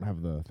I don't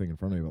have the thing in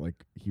front of me, but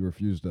like he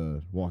refused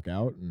to walk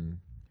out and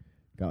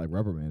got like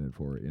reprimanded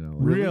for it. Like,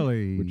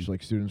 Really? which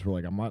like students were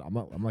like, I'm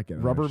not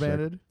getting Rubber sick."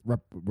 banded?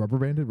 Rubber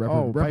banded?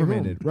 Oh, by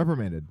whom?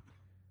 Reprimanded.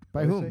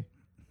 By What did I whom? say?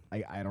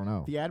 I don't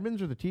know. The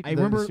admins or the teachers? I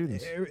remember the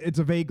students. it's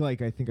a vague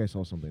like I think I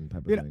saw something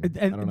type of thing.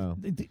 I don't know.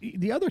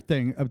 The other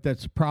thing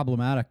that's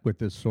problematic with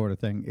this sort of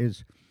thing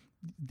is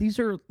these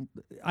are,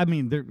 I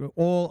mean, they're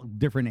all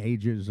different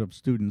ages of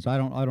students. I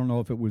don't know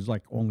if it was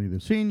like only the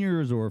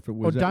seniors or if it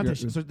was. Dante.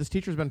 So this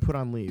teacher's been put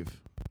on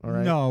leave. All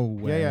right. No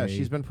way. Yeah,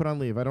 she's been put on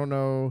leave. I don't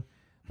know.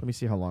 Let me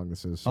see how long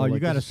this is. So You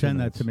like, got to this is 2 send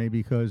that to minutes. me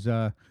because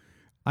I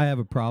have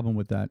a problem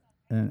with that.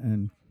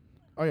 And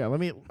Oh yeah. Let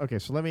me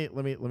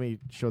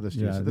show this to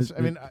you. Yeah, So this, this-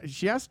 I mean,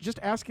 she asked just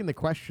asking the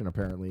question.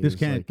 Apparently, this is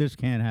can't like- this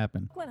can't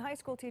happen. Brooklyn high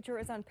school teacher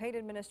is on paid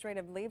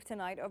administrative leave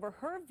tonight over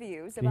her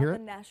views you hear about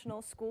the it?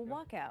 national school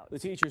walkout. The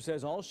teacher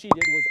says all she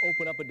did was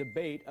open up a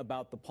debate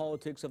about the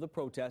politics of the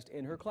protest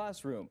in her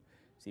classroom.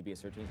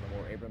 CBS 13's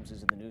Lamore Abrams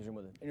is in the newsroom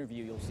with an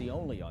interview you'll see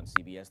only on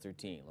CBS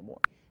 13. Lamore.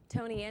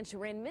 Tony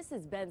Ancharin,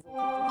 Mrs. Benz, teaches history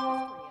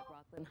at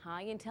Rockland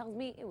High and tells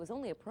me it was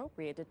only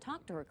appropriate to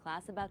talk to her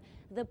class about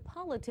the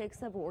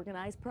politics of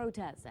organized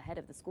protests ahead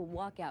of the school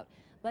walkout.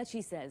 But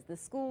she says the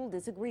school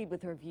disagreed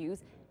with her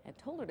views and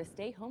told her to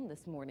stay home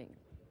this morning.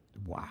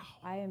 Wow.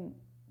 I am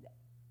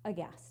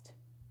aghast.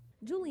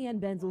 Julianne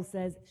Benzel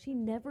says she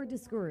never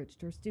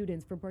discouraged her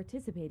students from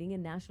participating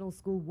in National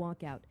School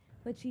Walkout,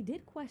 but she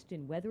did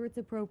question whether it's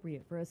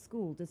appropriate for a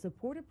school to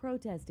support a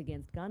protest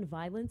against gun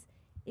violence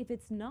if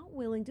it's not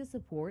willing to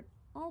support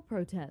all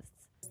protests.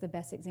 It's the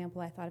best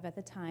example I thought of at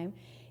the time.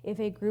 If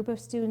a group of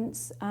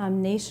students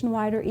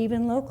nationwide or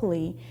even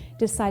locally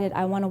decided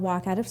I want to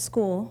walk out of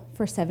school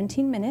for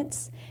 17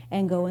 minutes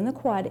and go in the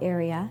quad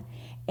area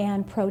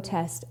and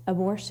protest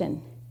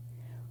abortion,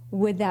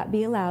 would that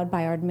be allowed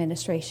by our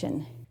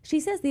administration? She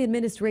says the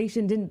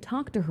administration didn't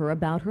talk to her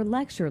about her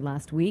lecture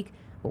last week,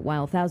 but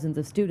while thousands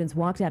of students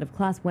walked out of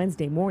class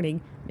Wednesday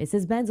morning,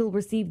 Mrs. Benzel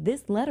received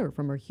this letter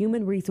from her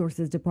Human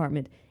Resources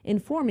Department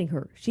informing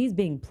her she's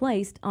being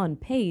placed on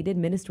paid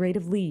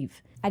administrative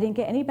leave. I didn't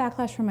get any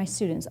backlash from my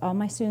students. All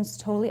my students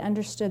totally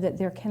understood that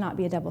there cannot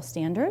be a double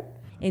standard.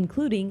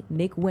 Including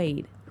Nick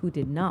Wade, who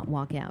did not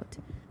walk out.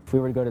 If we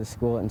were to go to the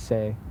school and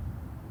say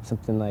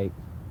something like,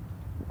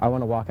 I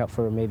want to walk out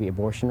for maybe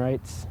abortion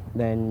rights,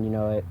 then,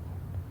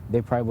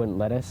 they probably wouldn't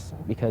let us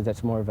because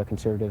that's more of a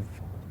conservative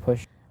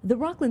push. The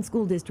Rockland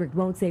School District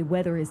won't say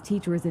whether his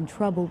teacher is in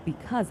trouble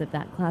because of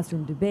that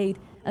classroom debate.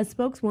 A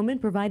spokeswoman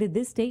provided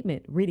this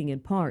statement, reading in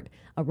part,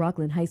 a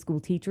Rockland High School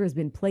teacher has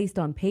been placed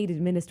on paid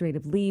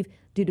administrative leave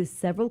due to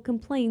several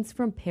complaints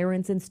from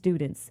parents and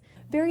students.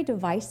 Very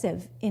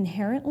divisive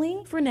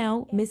inherently. For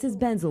now, Mrs.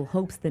 Benzel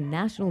hopes the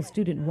National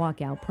Student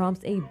Walkout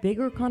prompts a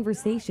bigger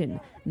conversation,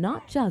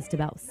 not just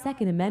about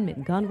Second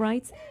Amendment gun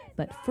rights,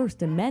 but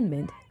First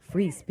Amendment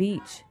free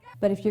speech.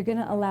 But if you're going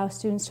to allow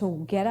students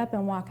to get up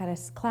and walk out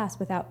of class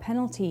without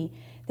penalty,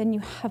 then you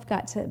have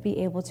got to be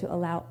able to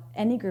allow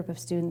any group of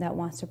student that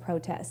wants to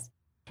protest.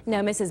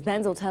 Now, Mrs.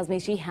 Benzel tells me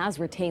she has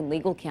retained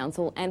legal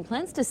counsel and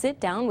plans to sit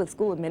down with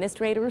school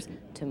administrators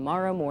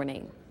tomorrow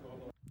morning.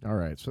 All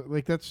right. So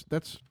like that's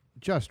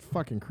just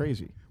fucking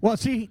crazy. Well,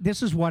 see,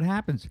 this is what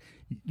happens.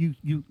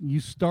 You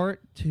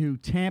start to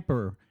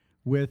tamper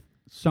with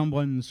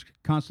someone's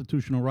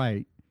constitutional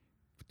right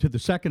to the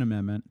Second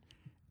Amendment,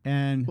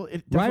 and Well,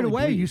 it right definitely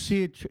away you bleeds.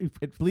 see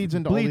It bleeds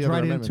into all the other right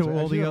amendments. into I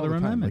all see the that other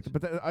time. amendments.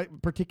 Like,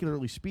 but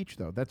particularly speech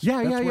though. That's Yeah,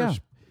 that's yeah, where yeah.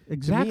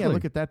 Exactly. To me, I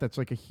look at that. That's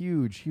like a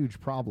huge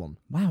problem.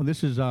 Wow,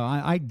 this is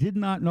I did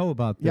not know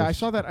about this. Yeah, I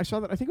saw that. I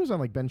think it was on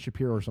like Ben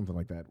Shapiro or something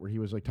like that, where he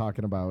was like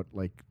talking about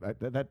like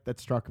that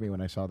struck me when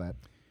I saw that.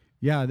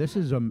 Yeah, this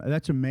is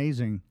that's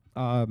amazing.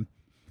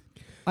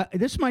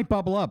 This might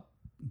bubble up.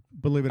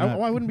 Believe it or not.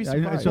 I wouldn't be It's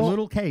surprised. a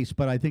little case,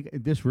 but I think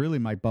this really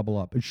might bubble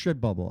up. It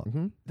should bubble up.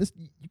 Mm-hmm. This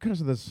you could have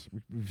said this.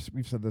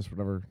 We've said this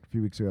whatever a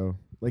few weeks ago.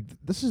 Like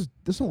this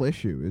whole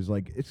issue is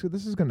like this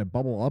is going to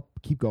bubble up,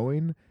 keep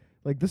going.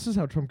 Like this is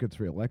how Trump gets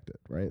reelected,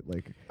 right?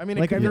 Like I mean,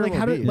 like it I mean, could like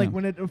how very do well be. like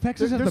when it affects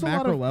There's us at the a lot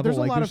macro of- level, there's a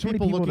like lot there's of so many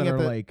people people looking that at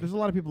are the like there's a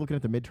lot of people looking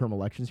at the midterm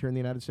elections here in the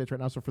United States right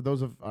now. So for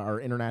those of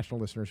our international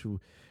listeners who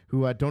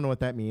don't know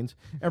what that means,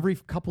 every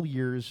couple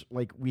years,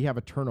 like we have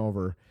a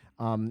turnover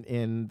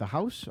in the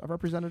House of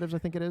Representatives, I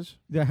think it is.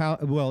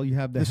 Well, you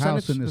have the House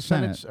Senate's, and the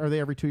Senate. Senate's, are they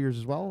every 2 years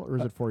as well, or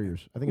is it 4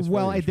 years? I think it's 4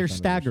 Well, years for they're senators.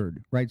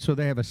 staggered, right? So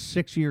they have a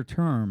 6-year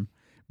term,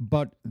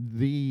 but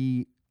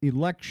the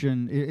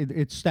election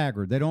it's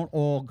staggered. They don't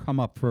all come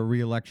up for a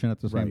re-election at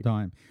the same Right.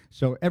 time.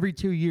 So every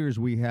 2 years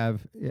we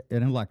have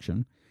an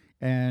election,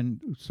 and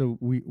so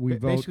we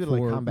vote basically to,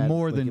 like, for combat,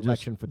 more like, than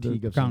election just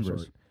fatigue the of some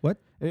Congress. sort. What?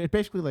 It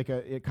basically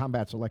it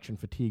combats election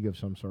fatigue of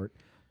some sort.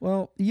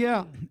 Well,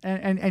 yeah,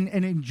 and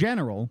in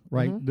general,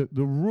 right?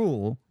 The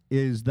rule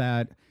is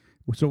that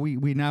so we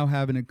now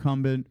have an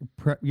incumbent,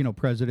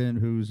 president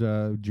who's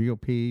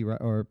GOP, right,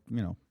 or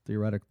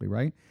theoretically,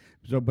 right?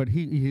 So, but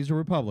he's a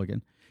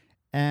Republican,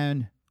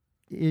 and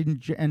he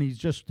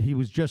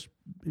was just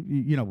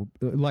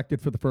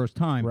elected for the first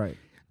time. Right.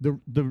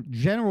 The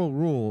general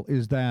rule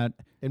is that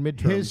In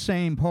midterms. his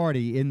same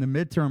party in the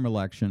midterm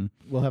election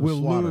Will have a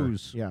slaughter.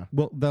 lose. Yeah.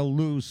 Well, they'll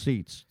lose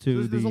seats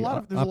to There's a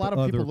lot of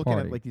other people looking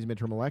party. at like these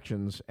midterm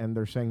elections, and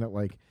they're saying that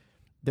like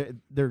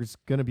there's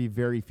going to be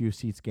very few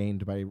seats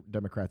gained by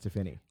Democrats, if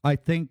any. I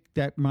think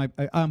that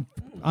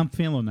I'm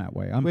feeling that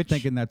way. I'm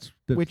thinking that's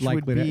Which would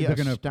likely be they're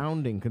going to.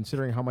 astounding,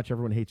 considering how much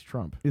everyone hates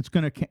Trump. It's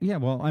going to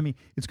well, I mean,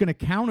 it's going to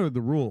counter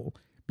the rule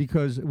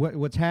because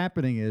what's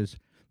happening is,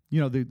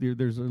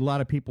 there's a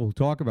lot of people who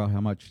talk about how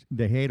much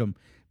they hate him,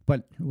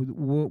 but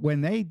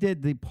when they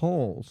did the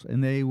polls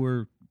and they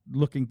were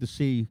looking to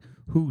see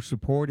who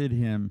supported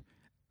him,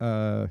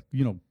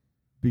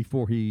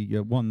 before he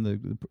won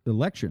the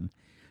election,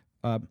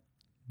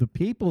 the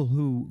people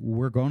who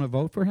were going to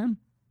vote for him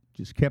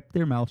just kept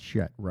their mouth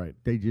shut. Right.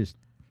 They just.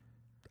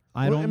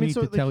 I don't need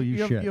to tell you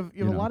shit. You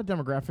have a lot of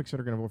demographics that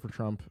are going to vote for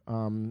Trump.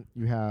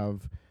 You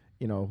have,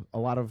 a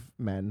lot of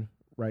men,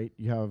 right?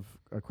 You have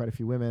quite a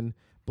few women.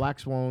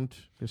 Blacks won't.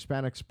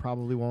 Hispanics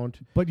probably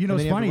won't. But And it's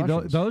then you have funny. the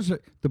Russians. Those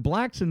the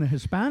blacks and the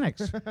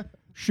Hispanics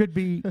should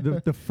be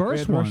the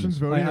first had ones. Russians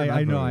voting or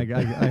I not know. I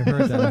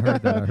heard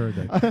that. I heard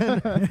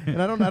that.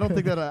 And I don't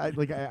think that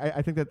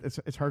I think that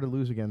it's hard to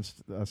lose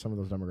against some of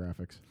those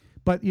demographics.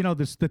 But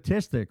the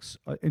statistics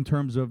in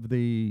terms of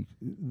the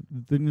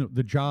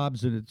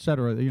jobs and et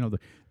cetera.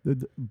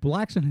 The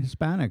blacks and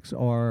Hispanics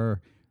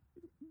are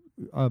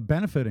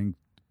benefiting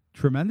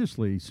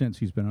tremendously since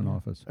he's been in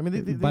office. I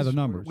mean, by the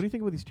numbers. What do you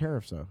think about these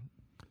tariffs, though?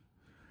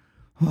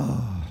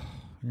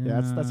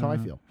 Yeah, that's how I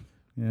feel.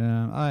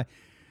 Yeah,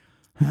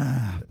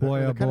 boy,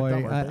 They're oh kinda boy,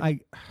 dumb, aren't I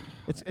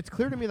It's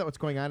clear to me that what's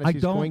going on is I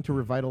he's don't- going to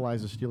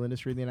revitalize the steel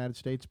industry in the United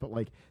States, but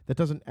like that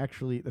doesn't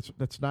actually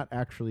that's not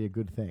actually a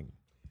good thing.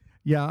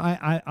 Yeah,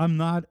 I'm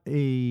not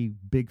a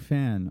big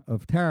fan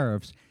of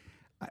tariffs.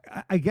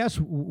 I guess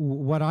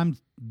what I'm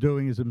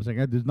doing is I'm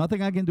saying there's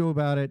nothing I can do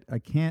about it. I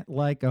can't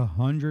like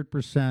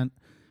 100%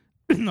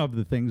 of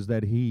the things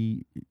that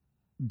he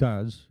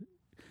does.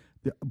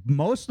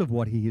 Most of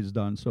what he has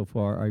done so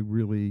far, I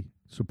really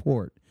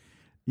support.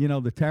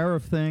 The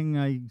tariff thing,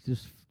 I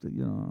just,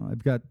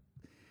 I've got,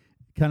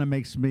 kind of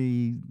makes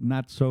me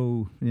not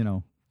so,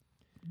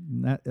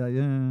 not,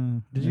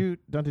 Did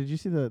you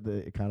see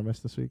the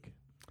Economist this week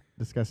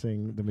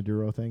discussing the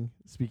Maduro thing?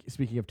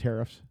 Speaking of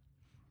tariffs.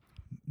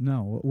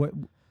 No, what?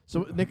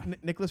 So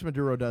Nicolas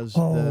Maduro does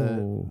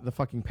Oh. the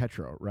fucking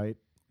petro, right?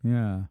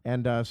 Yeah.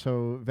 And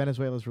so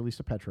Venezuela's released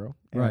a petro.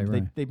 And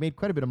Right. They made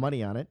quite a bit of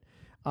money on it.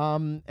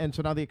 And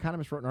so now the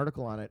Economist wrote an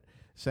article on it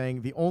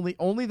saying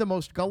only the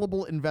most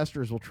gullible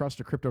investors will trust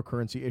a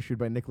cryptocurrency issued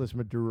by Nicolas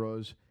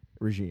Maduro's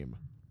regime.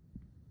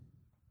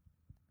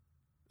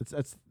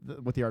 That's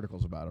what the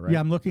article's about, right? Yeah,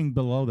 I'm looking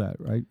below that,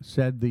 right?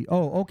 Said the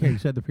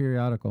the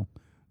periodical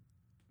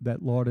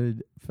that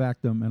lauded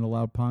Factum and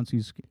allowed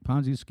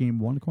Ponzi scheme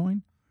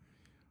OneCoin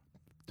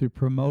to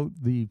promote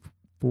the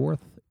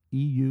 4th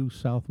EU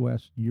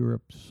Southwest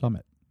Europe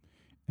Summit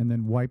and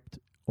then wiped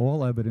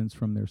all evidence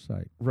from their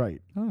site.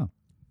 Right. Oh.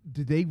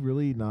 Did they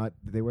really not?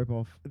 Did they wipe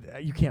off?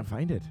 You can't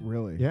find it.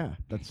 Really? Yeah.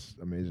 That's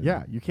amazing.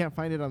 Yeah, you can't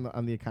find it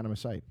on the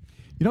Economist site.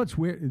 It's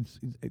weird.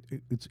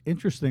 It's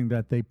interesting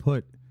that they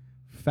put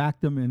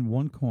Factum and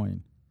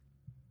OneCoin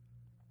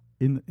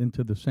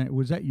into the same.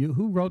 Was that you?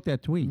 Who wrote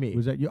that tweet? Me.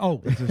 Was that you?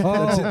 Oh, That's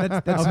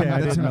okay. I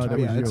didn't know that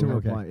was that's you. a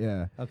Okay. reply.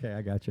 Yeah. Okay,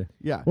 I got you.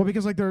 Yeah. Well,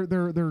 because like they're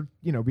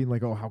being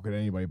like, oh, how could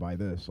anybody buy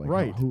this? Like,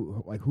 Right.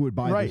 Who would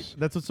buy Right. this?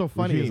 That's what's so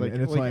funny. Is regime? like,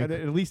 And it's like-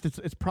 at least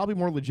it's probably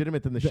more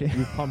legitimate than the shit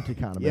you pumped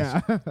Economist.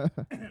 Yeah.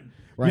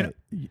 Right.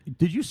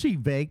 Did you see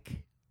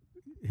Vake?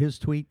 His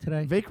tweet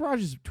today?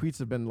 Vakeraj's tweets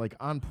have been like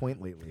on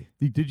point lately.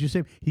 Did you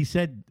say he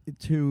said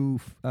to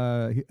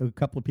a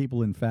couple of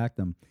people in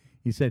Factum?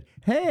 He said,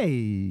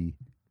 "Hey,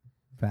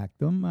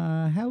 Factum,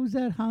 how's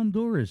that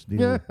Honduras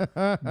deal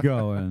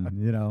going?"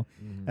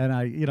 And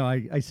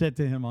I said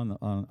to him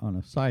on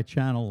a side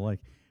channel,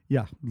 like,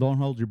 "Yeah, don't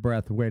hold your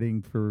breath,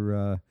 waiting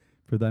for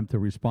them to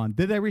respond."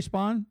 Did they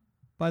respond?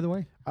 by the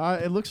way?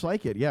 It looks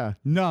like it, yeah.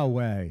 No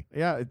way.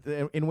 Yeah,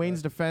 in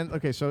Wayne's defense,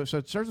 okay, so it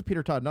starts with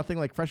Peter Todd. Nothing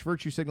like fresh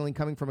virtue signaling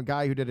coming from a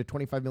guy who did a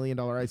 $25 million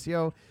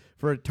ICO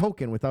for a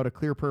token without a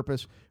clear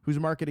purpose, whose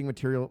marketing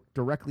material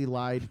directly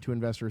lied to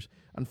investors.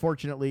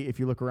 Unfortunately, if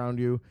you look around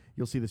you,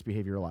 you'll see this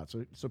behavior a lot.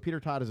 So Peter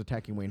Todd is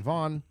attacking Wayne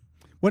Vaughn.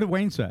 What did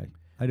Wayne say?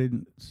 I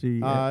didn't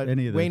see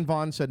any of this. Wayne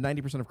Vaughn said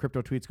 90% of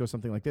crypto tweets go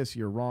something like this: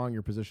 "You're wrong.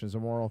 Your position is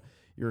immoral.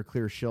 You're a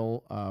clear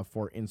shill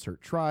for insert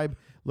tribe.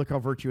 Look how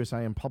virtuous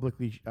I am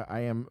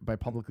by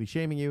publicly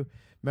shaming you.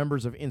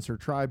 Members of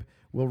insert tribe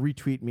will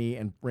retweet me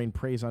and rain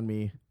praise on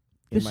me."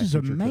 This is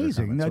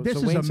amazing. Now,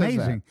 this is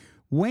amazing.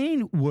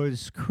 Wayne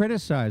was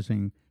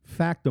criticizing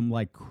Factum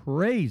like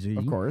crazy,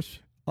 of course,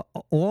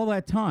 all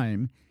that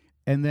time,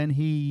 and then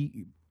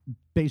he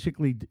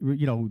basically,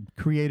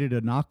 created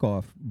a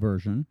knockoff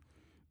version.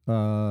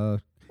 Well,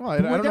 I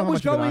don't know how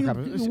much of a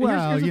knockoff.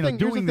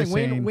 Here's the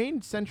thing.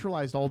 Wayne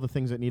centralized all the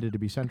things that needed to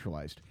be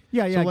centralized.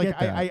 Yeah, so I get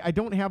that. I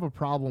don't have a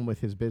problem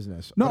with his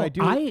business. No, but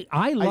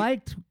I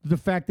liked the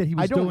fact that he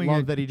was doing I don't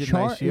love that he did an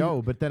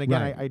ICO, but then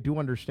again, right. I do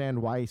understand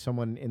why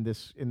someone in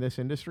this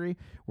industry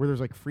where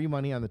there's like free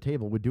money on the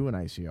table would do an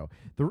ICO.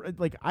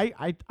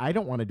 I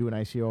don't want to do an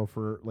ICO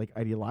for like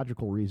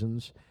ideological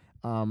reasons,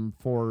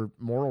 for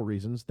moral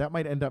reasons. That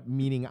might end up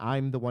meaning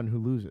I'm the one who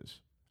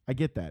loses. I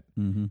get that.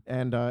 Mm-hmm.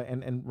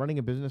 And running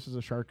a business is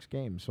a shark's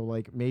game. So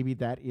like maybe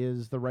that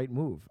is the right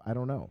move. I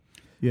don't know.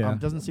 Yeah.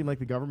 Doesn't seem like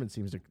the government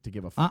seems to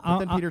give a fuck. But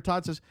then Peter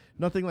Todd says,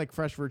 nothing like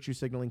fresh virtue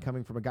signaling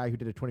coming from a guy who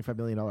did a $25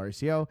 million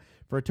ICO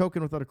for a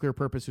token without a clear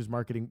purpose, whose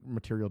marketing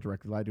material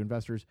directly lied to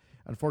investors.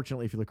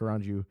 Unfortunately, if you look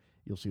around you,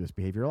 you'll see this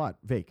behavior a lot.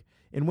 Vake.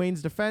 In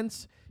Wayne's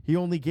defense, he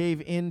only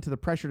gave in to the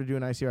pressure to do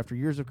an ICO after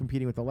years of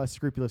competing with a less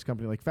scrupulous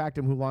company like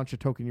Factum, who launched a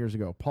token years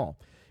ago. Paul,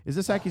 is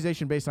this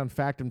accusation based on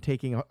Factum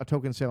taking a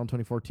token sale in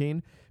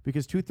 2014?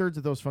 Because 2/3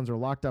 of those funds are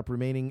locked up,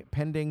 remaining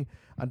pending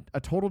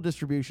a total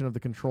distribution of the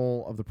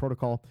control of the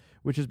protocol,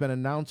 which has been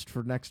announced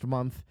for next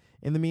month.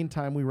 In the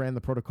meantime, we ran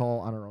the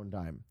protocol on our own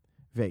dime.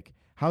 Vake.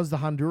 How's the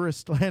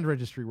Honduras land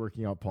registry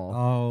working out, Paul?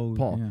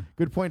 Paul. Yeah.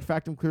 Good point.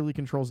 Factum clearly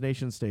controls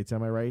nation states.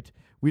 Am I right?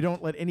 We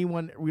don't let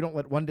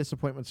one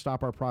disappointment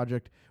stop our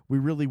project. We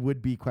really would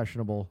be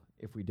questionable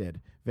if we did.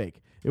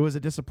 Vake. It was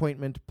a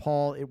disappointment,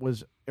 Paul. It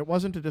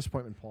wasn't a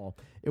disappointment, Paul.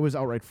 It was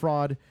outright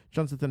fraud.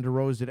 Junseth and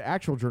DeRose did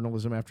actual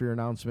journalism after your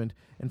announcement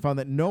and found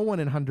that no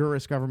one in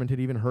Honduras government had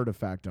even heard of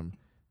Factum.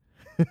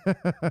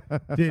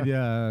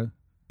 Did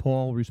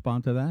Paul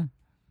respond to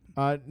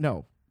that?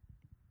 No.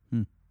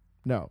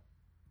 No.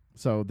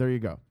 So there you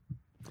go.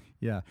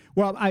 Yeah.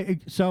 Well,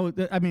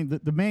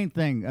 the main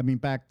thing,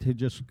 back to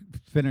just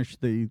finish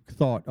the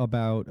thought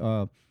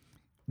about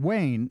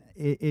Wayne,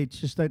 it's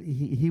just that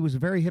he was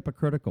very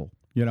hypocritical,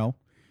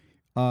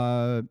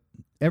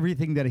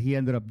 Everything that he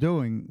ended up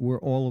doing were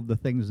all of the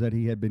things that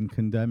he had been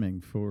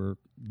condemning for,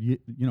 a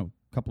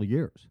couple of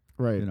years.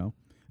 Right.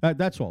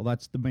 That's all.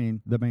 That's the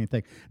main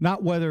thing.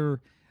 Not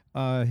whether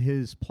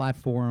his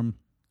platform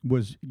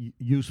was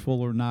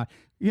useful or not.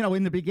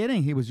 In the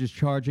beginning, he was just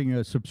charging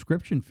a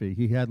subscription fee.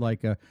 He had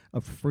like a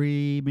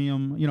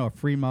freemium, a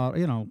free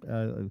model,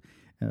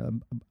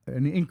 an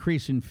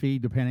increase in fee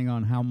depending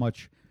on how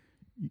much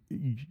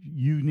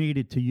you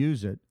needed to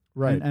use it.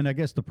 Right. And I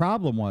guess the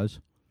problem was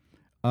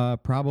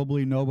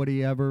probably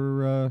nobody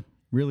ever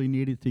really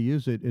needed to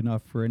use it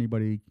enough for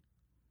anybody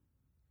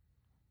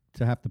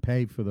to have to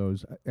pay for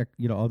those,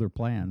 other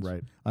plans.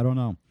 Right. I don't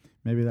know.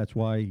 Maybe that's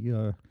why.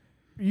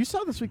 You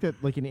saw this week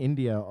that, like, in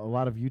India, a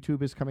lot of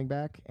YouTube is coming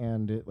back,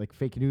 and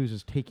fake news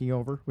is taking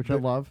over, which I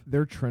love.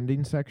 Their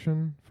trending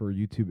section for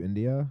YouTube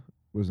India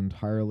was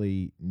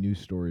entirely news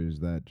stories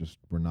that just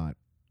were not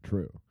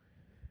true.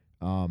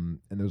 And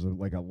there was a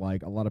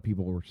lot of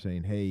people were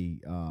saying,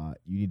 "Hey,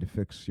 you need to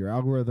fix your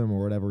algorithm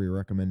or whatever you're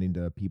recommending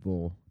to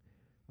people,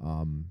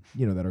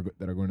 that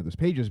are going to those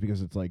pages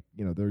because it's like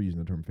they're using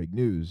the term fake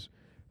news,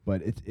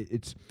 but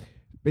it's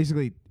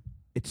basically."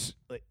 It's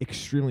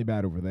extremely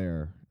bad over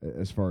there,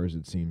 as far as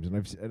it seems, and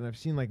I've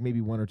seen like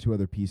maybe one or two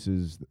other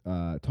pieces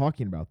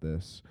talking about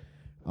this.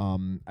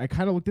 I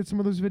kind of looked at some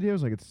of those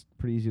videos. Like it's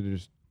pretty easy to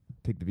just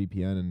take the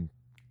VPN and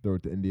throw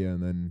it to India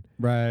and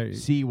then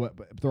see what.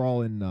 But they're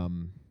all in.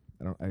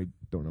 I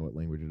don't know what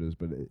language it is,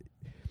 but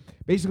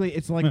basically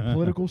it's like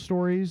political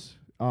stories.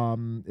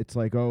 It's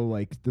like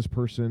like this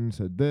person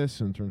said this,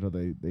 and it turns out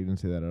they didn't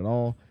say that at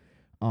all.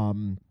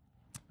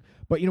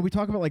 But we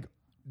talk about like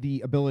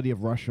the ability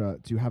of Russia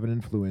to have an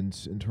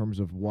influence in terms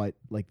of what,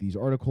 like, these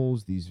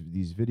articles, these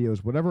videos,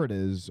 whatever it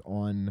is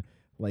on,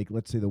 like,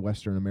 let's say the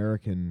Western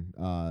American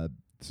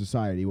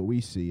society, what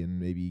we see, and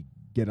maybe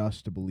get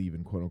us to believe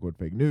in quote unquote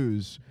fake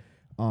news.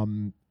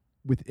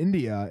 With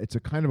India, it's a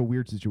kind of a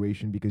weird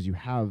situation because you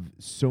have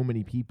so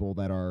many people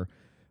that are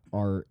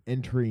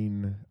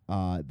entering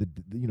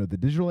the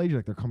digital age,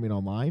 like they're coming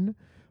online,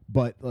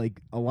 but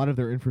like a lot of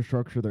their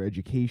infrastructure, their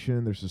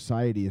education, their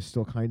society is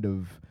still kind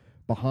of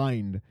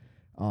behind.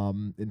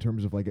 In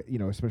terms of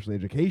especially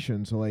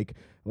education. So like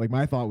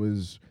my thought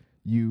was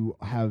you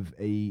have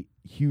a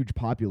huge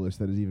populace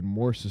that is even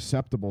more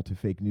susceptible to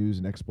fake news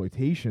and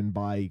exploitation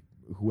by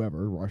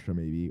whoever, Russia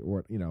maybe,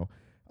 or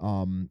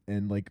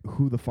and like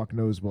who the fuck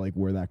knows like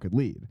where that could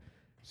lead.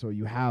 So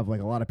you have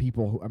like a lot of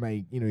people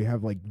you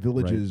have like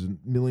villages and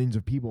millions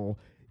of people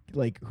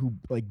like who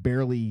like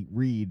barely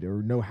read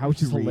or know how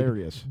to read,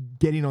 hilarious,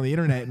 getting on the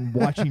internet and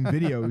watching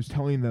videos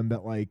telling them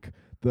that like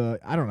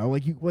I don't know,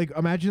 like you like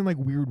imagine like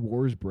weird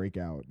wars break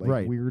out,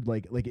 like weird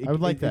like I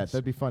would like that.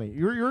 That'd be funny.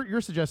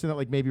 You're suggesting that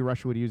like maybe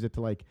Russia would use it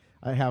to like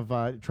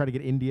try to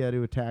get India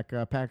to attack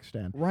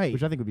Pakistan, right?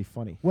 Which I think would be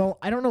funny. Well,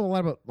 I don't know a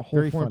lot about the whole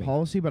Very foreign funny.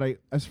 policy, but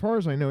as far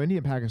as I know, India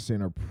and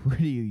Pakistan are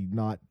pretty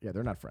not. Yeah,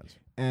 they're not friends.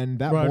 And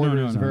that Right, border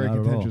no, is a very not at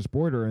all. contentious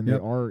border, and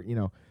Yep. they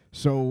are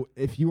So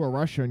if you are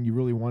Russia and you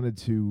really wanted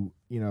to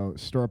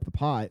stir up the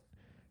pot,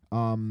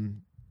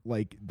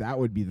 like that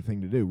would be the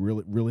thing to do.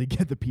 Really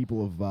get the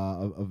people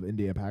of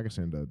India and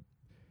Pakistan to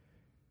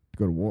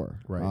go to war.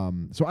 Right.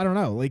 So I don't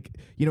know. Like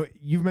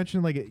you've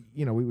mentioned like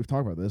we've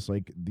talked about this.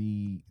 Like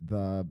the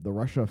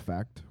Russia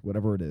effect,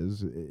 whatever it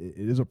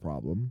is a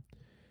problem.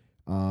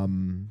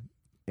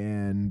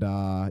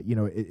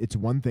 It's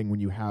one thing when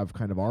you have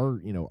kind of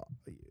our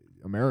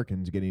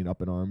Americans getting up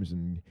in arms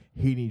and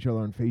hating each other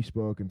on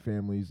Facebook and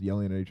families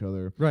yelling at each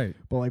other. Right.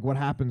 But like what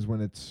happens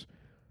when it's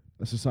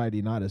a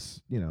society not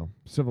as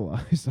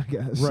civilized, I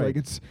guess. Right. Like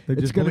it's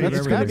just gonna believe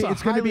it's gonna be everything.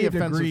 it's gonna be a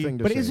offensive degree thing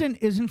to But say.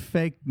 isn't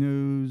fake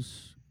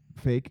news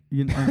fake.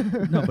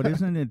 No, but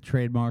isn't it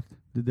trademarked?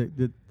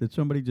 Did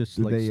somebody just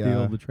Did like they,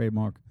 steal the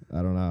trademark?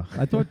 I don't know.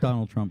 I thought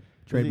Donald Trump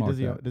trademarked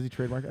that. Does he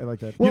trademark? I like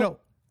that. Well,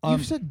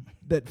 you've said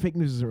that fake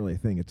news isn't really a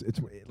thing. It's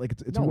No,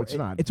 a war, it's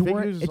not. It's a Fake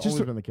war. news has It's just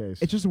always been the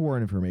case. It's just a war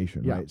on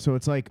information, Yeah. right? So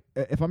it's like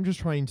if I'm just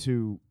trying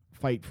to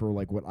fight for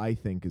like what I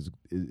think is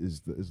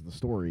the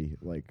story,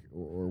 like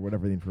or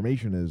whatever the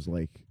information is,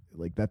 like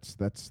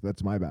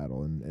that's my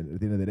battle. And at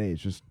the end of the day,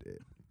 it's just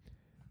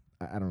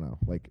I don't know,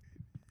 like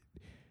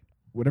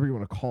whatever you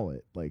want to call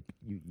it, like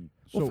you.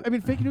 Well, I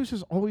mean, fake news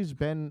has always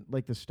been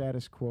like the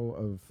status quo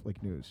of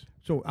like news.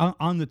 So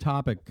on the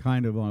topic,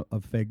 kind of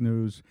fake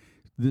news,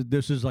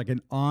 this is like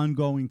an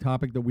ongoing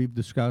topic that we've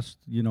discussed,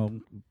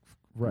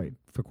 Right.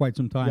 for quite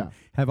some time. Yeah.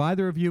 Have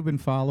either of you been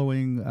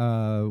following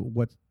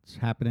what's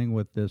happening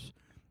with this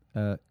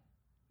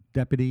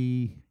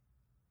deputy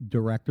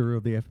director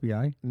of the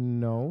FBI?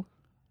 No.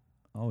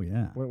 Oh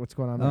yeah. What's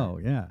going on there? Oh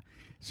yeah.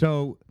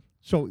 So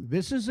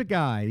this is a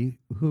guy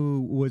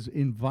who was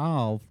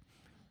involved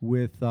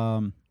with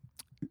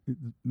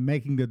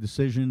making the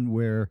decision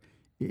where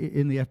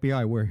in the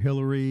FBI where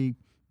Hillary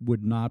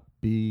would not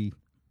be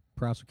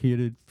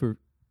prosecuted for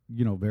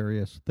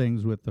various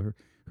things with her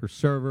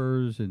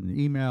servers and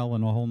email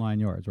and the whole 9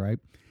 yards, right?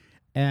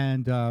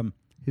 And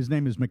his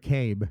name is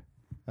McCabe,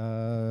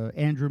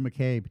 Andrew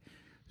McCabe.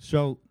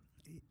 So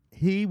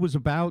he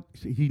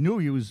knew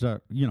he was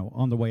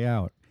on the way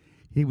out.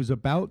 He was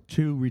about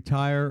to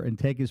retire and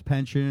take his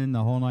pension,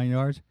 the whole 9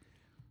 yards,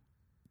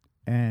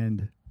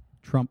 and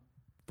Trump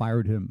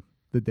fired him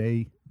the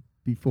day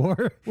before.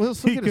 Well, he'll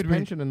still he get his could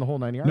pension in the whole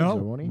 9 yards, No.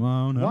 though, won't he?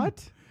 Well, no.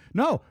 What?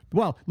 No.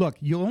 Well, look,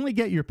 you'll only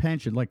get your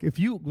pension. Like if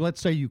let's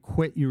say you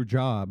quit your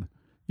job,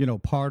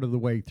 part of the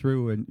way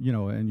through and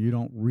you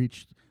don't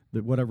reach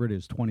whatever it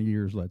is, 20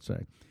 years, let's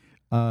say.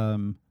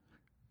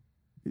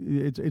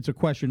 It's a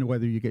question of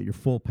whether you get your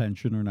full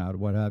pension or not, or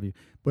what have you.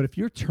 But if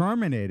you're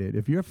terminated,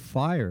 if you're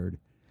fired,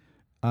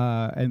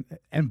 and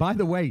by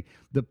the way,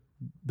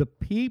 the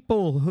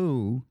people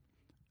who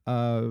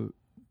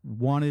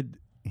wanted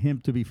him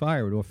to be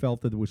fired or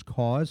felt that there was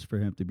cause for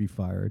him to be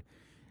fired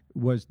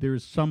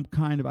there's some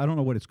kind of, I don't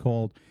know what it's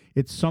called.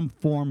 It's some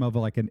form of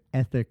like an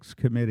ethics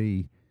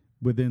committee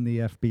within the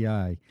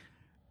FBI.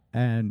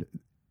 And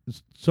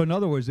so in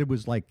other words, it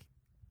was like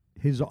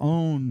his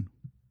own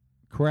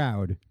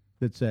crowd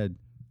that said,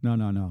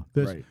 no.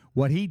 Right.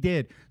 What he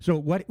did. So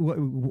what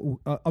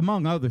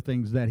among other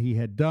things that he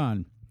had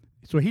done.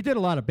 So he did a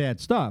lot of bad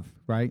stuff,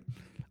 right?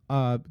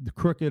 The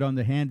crooked,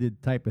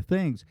 underhanded type of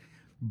things.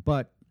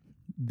 But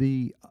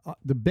the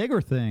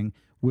bigger thing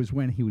was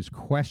when he was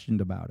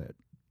questioned about it,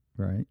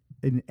 right?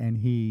 And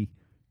he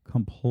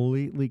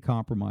completely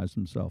compromised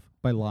himself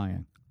by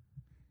lying.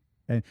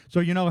 And so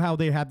you know how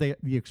they have the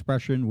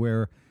expression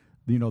where,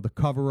 the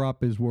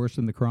cover-up is worse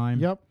than the crime?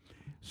 Yep.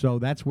 So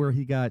that's where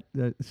he got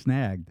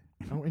snagged.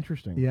 Oh,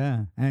 interesting.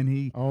 Yeah, and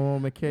he... Oh,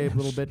 McCabe,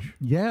 little bitch.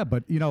 Yeah,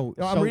 but, No,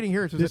 I'm so reading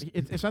here. It says this-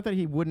 that it's not that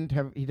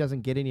he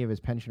doesn't get any of his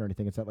pension or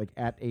anything. It's that like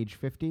at age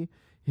 50,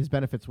 his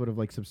benefits would have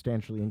like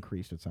substantially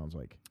increased. It sounds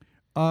like.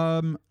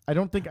 I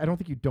don't think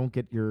you don't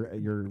get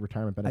your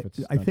retirement benefits.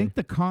 I think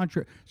the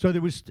contract. So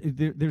there's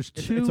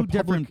two it's a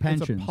different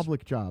pensions. It's a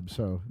public job,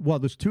 so Well,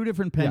 there's two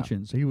different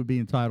pensions he would be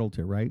entitled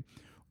to, right?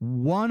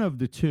 One of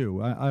the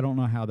two, I don't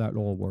know how that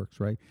all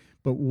works, right?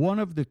 But one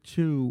of the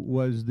two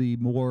was the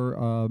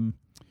more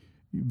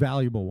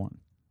valuable one,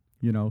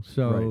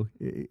 So,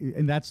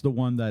 and that's the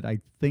one that I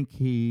think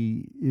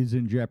he is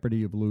in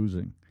jeopardy of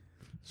losing.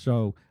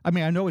 So, I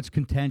mean, I know it's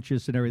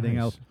contentious and everything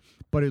else,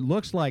 but it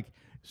looks like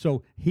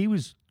so he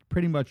was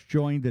pretty much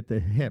joined at the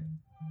hip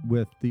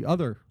with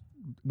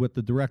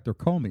the director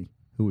Comey,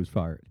 who was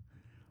fired.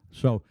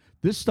 So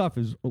this stuff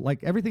is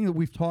like everything that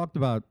we've talked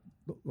about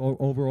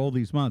over all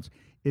these months,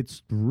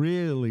 it's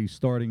really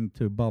starting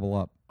to bubble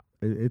up.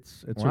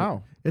 It's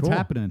Wow. it's Cool.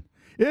 happening.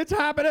 It's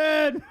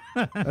happening.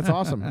 That's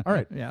awesome. All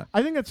right. Yeah.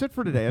 I think that's it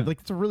for today.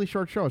 Like, it's a really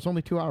short show. It's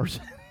only 2 hours.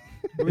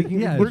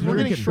 Yeah, we're it's getting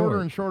really shorter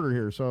short. and shorter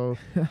here. So,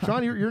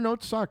 Sean, your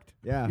notes sucked.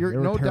 Yeah, You're, they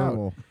were no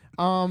terrible.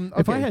 doubt.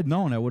 If I Okay. had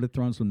known, I would have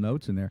thrown some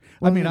notes in there.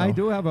 Well, I mean, you I know.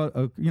 do have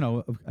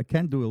I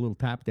can do a little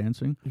tap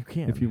dancing. You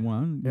can. If you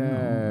want.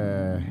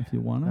 If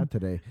you want Not to.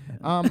 today.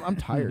 I'm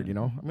tired, I'm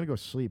going to go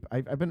sleep.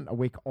 I've been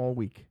awake all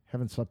week.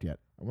 Haven't slept yet.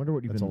 I wonder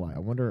what you've That's been. a lie. I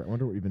wonder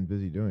what you've been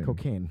busy doing.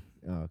 Cocaine.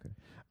 Oh, okay.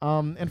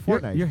 And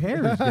Fortnite. Your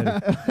hair is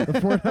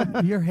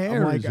getting, your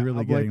hair like- is really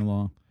I'm getting like-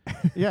 long.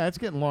 Yeah, it's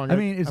getting long. I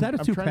mean, is that a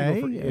I'm trying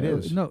to go toupee? for- it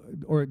is. No,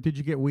 or did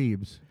you get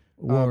weaves?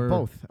 Or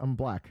both. I'm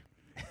black.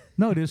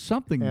 No, there's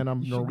something. And I'm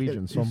you should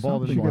Norwegian, get- so I'm there's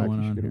bald and something black.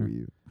 going You on Should get a here.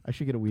 weave. I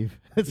should get a weave.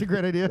 That's a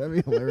great idea.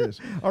 That'd be hilarious.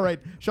 All right,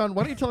 Sean,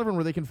 why don't you tell everyone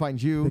where they can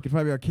find you? They can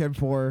find me on Cam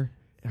 4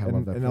 I love that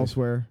and phrase.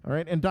 elsewhere. All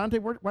right, and Dante,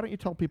 why don't you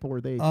tell people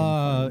where they can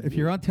find If you?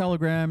 you're on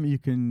Telegram, you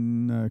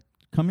can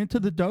come into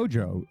the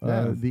dojo,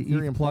 Yeah, the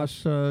Ethereum ETH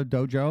Plus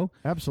dojo.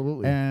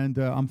 Absolutely. And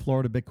I'm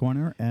Florida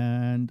Bitcoiner,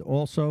 and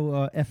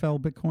also FL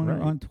Bitcoiner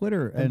Right. on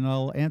Twitter, and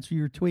I'll answer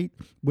your tweet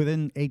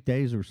within 8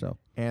 days or so.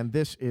 And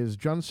this is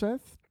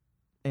Junseth,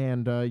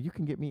 and you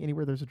can get me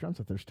anywhere there's a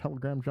Junseth. There's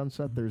Telegram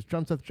Junseth. There's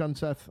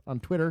Junseth on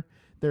Twitter.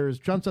 There's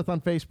Junseth on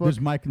Facebook.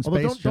 There's Mike and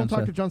Although Space don't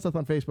talk Junseth. to Junseth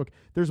on Facebook.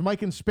 There's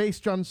Mike and Space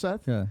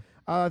Junseth. Yeah.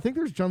 I think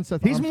there's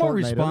Junseth. He's on more Fortnite.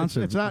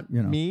 responsive, It's not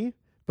you know. me,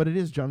 but it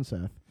is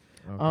Junseth.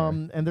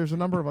 Okay. And there's a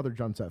number of other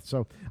Junseths.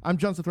 So I'm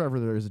Junseth wherever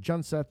there is a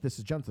Junseth. This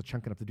is Junseth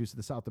chunking up the deuce of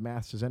the south. The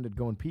mass has ended.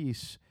 Go in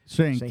peace.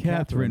 Saying, Saint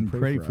Catherine,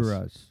 Catherine, pray for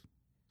us.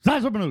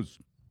 Size up news.